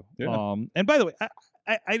 Yeah. And by the way,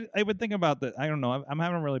 I would think about that. I don't know. I'm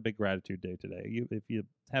having a really big gratitude day today. If you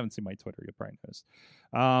haven't seen my Twitter, you'll probably notice.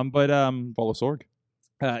 Follow Sorg.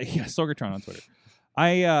 Sorgatron on Twitter.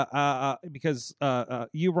 Because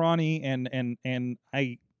you, Ronnie, and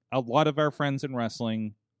a lot of our friends in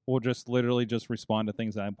wrestling will just literally just respond to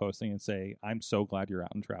things that I'm posting and say, "I'm so glad you're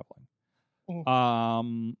out and traveling."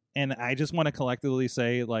 And I just want to collectively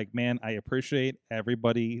say, like, man, I appreciate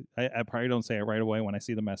everybody. I probably don't say it right away when I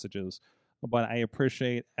see the messages, but I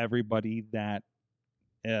appreciate everybody that,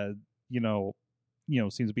 seems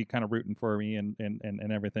to be kind of rooting for me and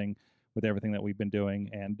everything with everything that we've been doing.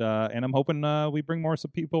 And I'm hoping we bring more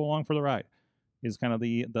people along for the ride. Is kind of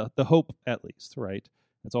the hope, at least, right?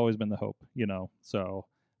 It's always been the hope, so.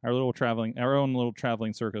 Our own little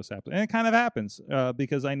traveling circus happens. And it kind of happens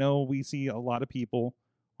because I know we see a lot of people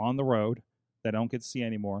on the road that I don't get to see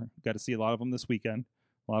anymore. Got to see a lot of them this weekend.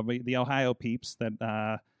 A lot of the Ohio peeps that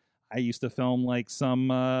I used to film like some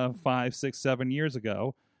 5, 6, 7 years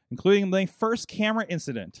ago, including my first camera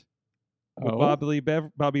incident with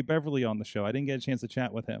Bobby Beverly on the show. I didn't get a chance to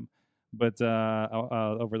chat with him, but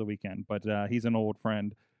over the weekend. But he's an old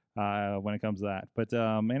friend when it comes to that. But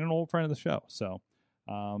and an old friend of the show. So.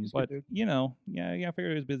 But I figured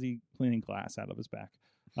he was busy cleaning glass out of his back.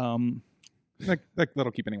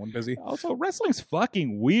 That'll keep anyone busy. Also, wrestling's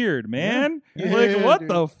fucking weird, man. Yeah. Like, Yeah, what dude.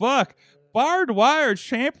 the fuck? Barbed wire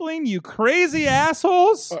Champlain, you crazy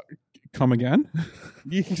assholes! Come again?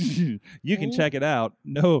 You can check it out.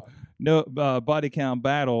 No body count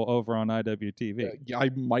battle over on IWTV. Yeah, I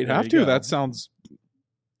might There have you to. go. That sounds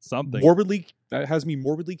Something. That has me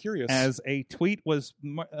morbidly curious. As a tweet was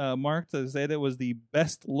marked to say that it was the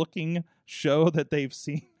best looking show that they've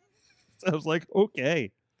seen. So I was like,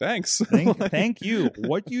 okay. Thanks. Thank you.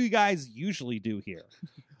 What do you guys usually do here?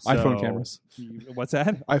 iPhone cameras. What's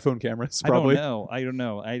that? iPhone cameras, probably. I don't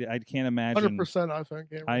know. I can't imagine. 100% iPhone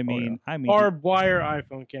camera. I mean, Barbed wire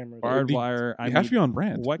iPhone cameras. barbed wire. You have to be on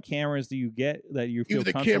brand. What cameras do you get that you feel Even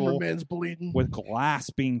the comfortable cameraman's bleeding. with glass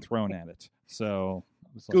being thrown at it? So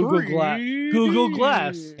Google Glass. Google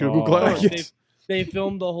Glass. Google Oh. Glass. They, Yes. they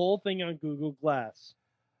filmed the whole thing on Google Glass.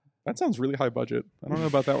 That sounds really high budget. I don't know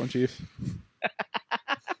about that one, Chief.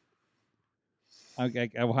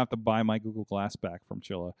 I will have to buy my Google Glass back from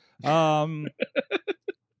Chilla.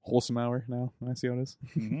 Wholesome hour now. I see how it is.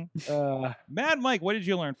 Mhm. Mad Mike, what did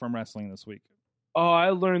you learn from wrestling this week? I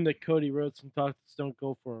learned that Cody Rhodes can talk to Stone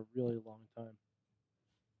Cold for a really long time.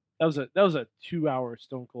 That was a 2-hour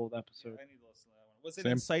Stone Cold episode. I need to listen to that one. Was it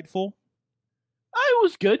Same. insightful? It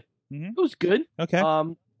was good. Mhm. It was good. Okay.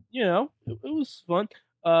 It was fun.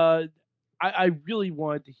 I really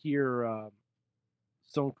wanted to hear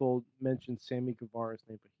Stone Cold mention Sammy Guevara's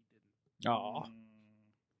name, but he didn't. Aw.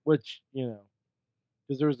 Which,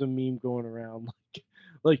 because there was a meme going around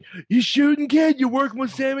like you shooting kid, you're working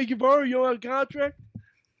with Sammy Guevara, you on a contract.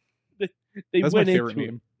 They That's my went favorite into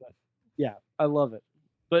meme. it. Yeah, I love it.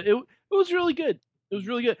 But it was really good. It was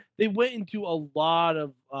really good. They went into a lot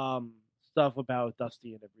of stuff about Dusty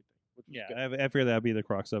and everything. Which was Yeah, good. I figured that'd be the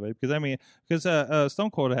crux of it because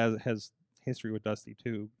Stone Cold has history with Dusty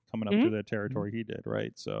too, coming up Mhm. through the territory he did,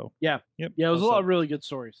 right? So Yeah. yep, Yeah, it was a also- lot of really good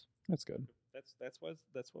stories. That's good. That's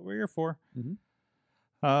what we're here for. Mhm.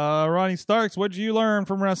 Ronnie Starks, what did you learn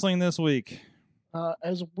from wrestling this week?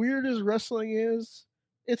 As weird as wrestling is,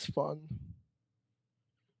 it's fun.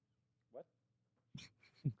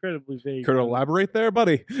 Incredibly vague. Could elaborate there,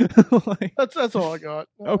 buddy? Like, That's all I got.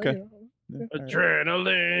 Okay. Yeah. yeah, all right.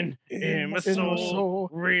 Adrenaline in my In my soul. soul.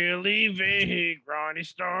 Really vague, Ronnie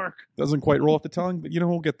Stark. Doesn't quite roll off the tongue, but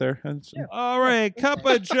we'll get there. All right, Cup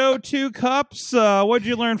of Joe, 2 cups. What'd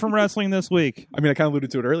you learn from wrestling this week? I mean, I kind of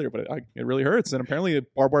alluded to it earlier, but it really hurts. And apparently,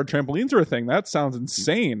 barbed wire trampolines are a thing. That sounds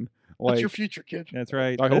insane. That's Like, your future, kid. That's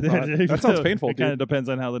right. I hope not. That sounds painful, It kind of dude. depends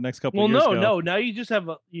on how the next couple Well, years no, go. no. Now you just have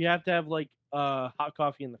to have like hot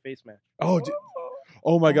coffee in the face match. Oh, dude.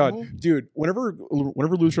 Oh my god, dude! Whenever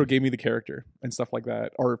Lutro gave me the character and stuff like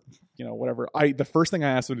that, or whatever, the first thing I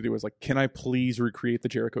asked him to do was like, "Can I please recreate the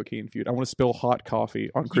Jericho Kane feud? I want to spill hot coffee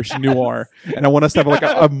on Christian Noir, and I want us to have like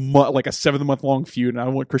a 7-month long feud, and I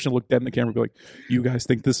want Christian to look dead in the camera and be like, "You guys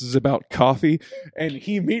think this is about coffee?" And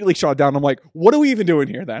he immediately shot down. I'm like, "What are we even doing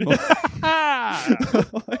here then?"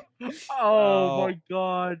 Oh my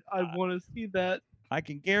god, I want to see that. I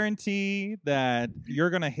can guarantee that you're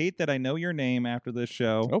going to hate that I know your name after this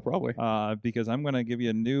show. Oh, probably. Because I'm going to give you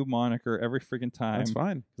a new moniker every freaking time. That's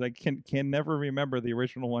fine. Because I can never remember the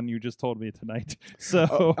original one you just told me tonight.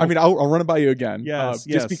 So I mean, I'll run it by you again. Yes,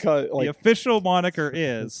 just because the official moniker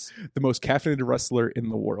is the most caffeinated wrestler in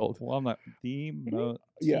the world. Well, I'm not the most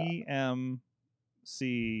TMCW.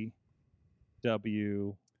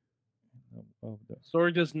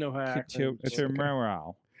 Sorg doesn't know how to act.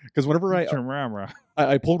 Tomorrow. Because whenever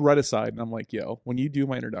I pulled Red aside and I'm like, yo, when you do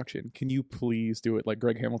my introduction, can you please do it like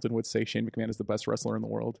Greg Hamilton would say Shane McMahon is the best wrestler in the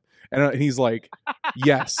world? And he's like,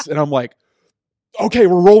 yes. And I'm like, okay,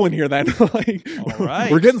 we're rolling here then. Like, all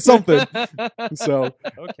right. We're getting something. So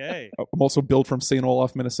okay. I'm also Billed from St.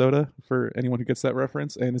 Olaf, Minnesota, for anyone who gets that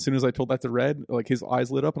reference. And as soon as I told that to Red, like his eyes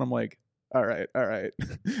lit up and I'm like, all right.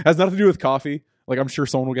 Has nothing to do with coffee. Like I'm sure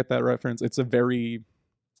someone will get that reference. It's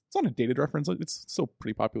not a dated reference. It's still a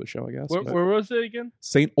pretty popular show, I guess. Where was it again?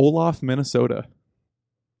 St. Olaf, Minnesota.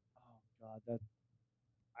 Oh God,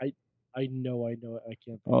 I know it. I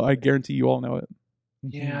can't. Oh, I guarantee you all know it.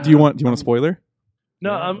 Yeah. Do you want a spoiler?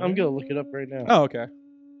 No, I'm gonna look it up right now. Oh, okay.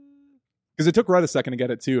 Because it took Red a second to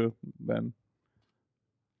get it too. Then.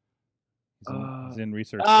 He's in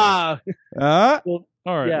research. Well,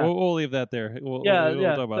 all right, yeah. we'll leave that there. We'll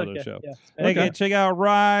talk about the show. Yeah. Okay, check out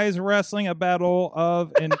Rise Wrestling, a battle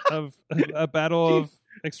of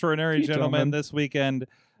extraordinary gentlemen this weekend,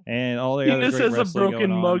 and all the other this great is a wrestling broken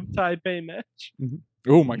going mug on. Taipei match. Mm-hmm.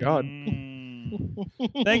 Oh my God!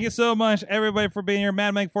 Thank you so much, everybody, for being here.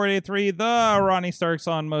 Mad Mike 483, the Ronnie Starks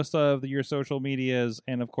on most of your social medias,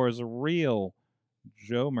 and of course, real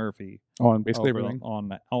Joe Murphy on basically everything,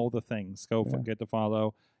 on all the things. Go forget to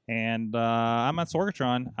follow. And I'm at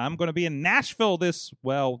Sorgatron. I'm going to be in Nashville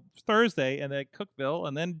Thursday, and then Cookville,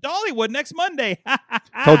 and then Dollywood next Monday.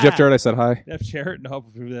 Tell Jeff Jarrett I said hi. Jeff Jarrett, no.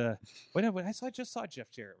 Wait, I just saw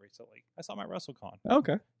Jeff Jarrett recently. I saw my WrestleCon.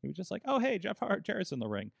 Okay. He was just like, oh, hey, Jeff Jarrett's in the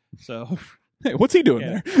ring. So, hey, what's he doing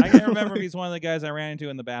there? I can't remember if he's one of the guys I ran into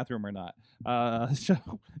in the bathroom or not. So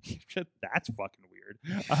that's fucking weird.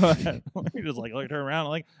 We just like turn around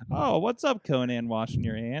and like, oh, what's up, Conan? Washing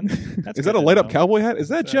your hands. Is that a light up cowboy hat? Is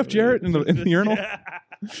that Jeff Jarrett in the urinal?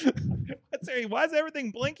 Why is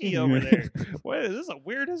everything blinky over there? What is this? The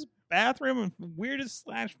weirdest bathroom and weirdest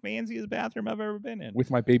 / fanciest bathroom I've ever been in. With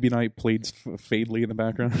my baby night plays Fadely in the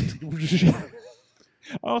background.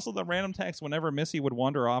 Also, the random text whenever Missy would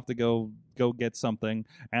wander off to go get something,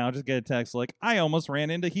 and I'll just get a text like, I almost ran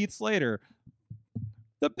into Heath Slater.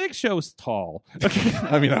 The Big Show's tall.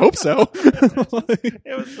 I mean, I hope so.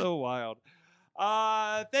 It was so wild.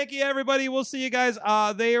 Thank you, everybody. We'll see you guys.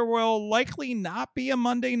 There will likely not be a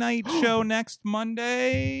Monday night show next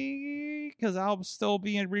Monday because I'll still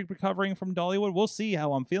be recovering from Dollywood. We'll see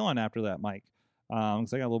how I'm feeling after that, Mike.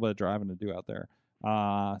 Because I got a little bit of driving to do out there.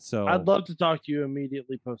 So I'd love to talk to you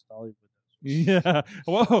immediately post Dollywood. Yeah.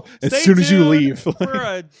 Whoa. As soon as you leave. For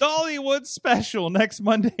a Dollywood special next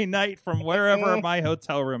Monday night from wherever my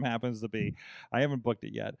hotel room happens to be. I haven't booked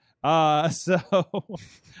it yet. So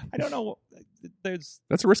I don't know. That's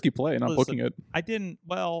a risky play, not booking it. I didn't.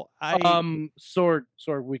 Well, Sword.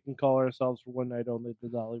 We can call ourselves for one night only the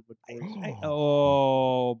Dollywood Boys.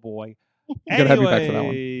 Oh boy. You gotta have me back for that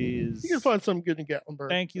one. You can find something good in Gatlinburg.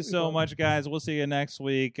 Thank you so much, guys. We'll see you next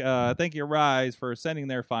week. Thank you, Rise, for sending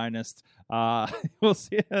their finest. We'll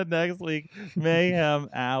see you next week. Mayhem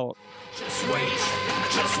out. Just wait,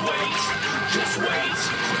 just wait, just wait,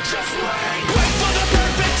 just wait. Wait for the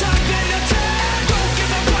perfect time, then attack. Don't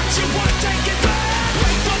give up what you want, take it back.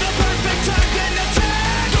 Wait for the perfect time, then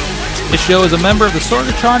attack. Do what you This show is a member of the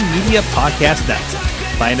Sorgatron Media Podcast Network.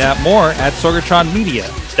 Find out more at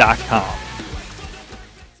sorgatronmedia.com.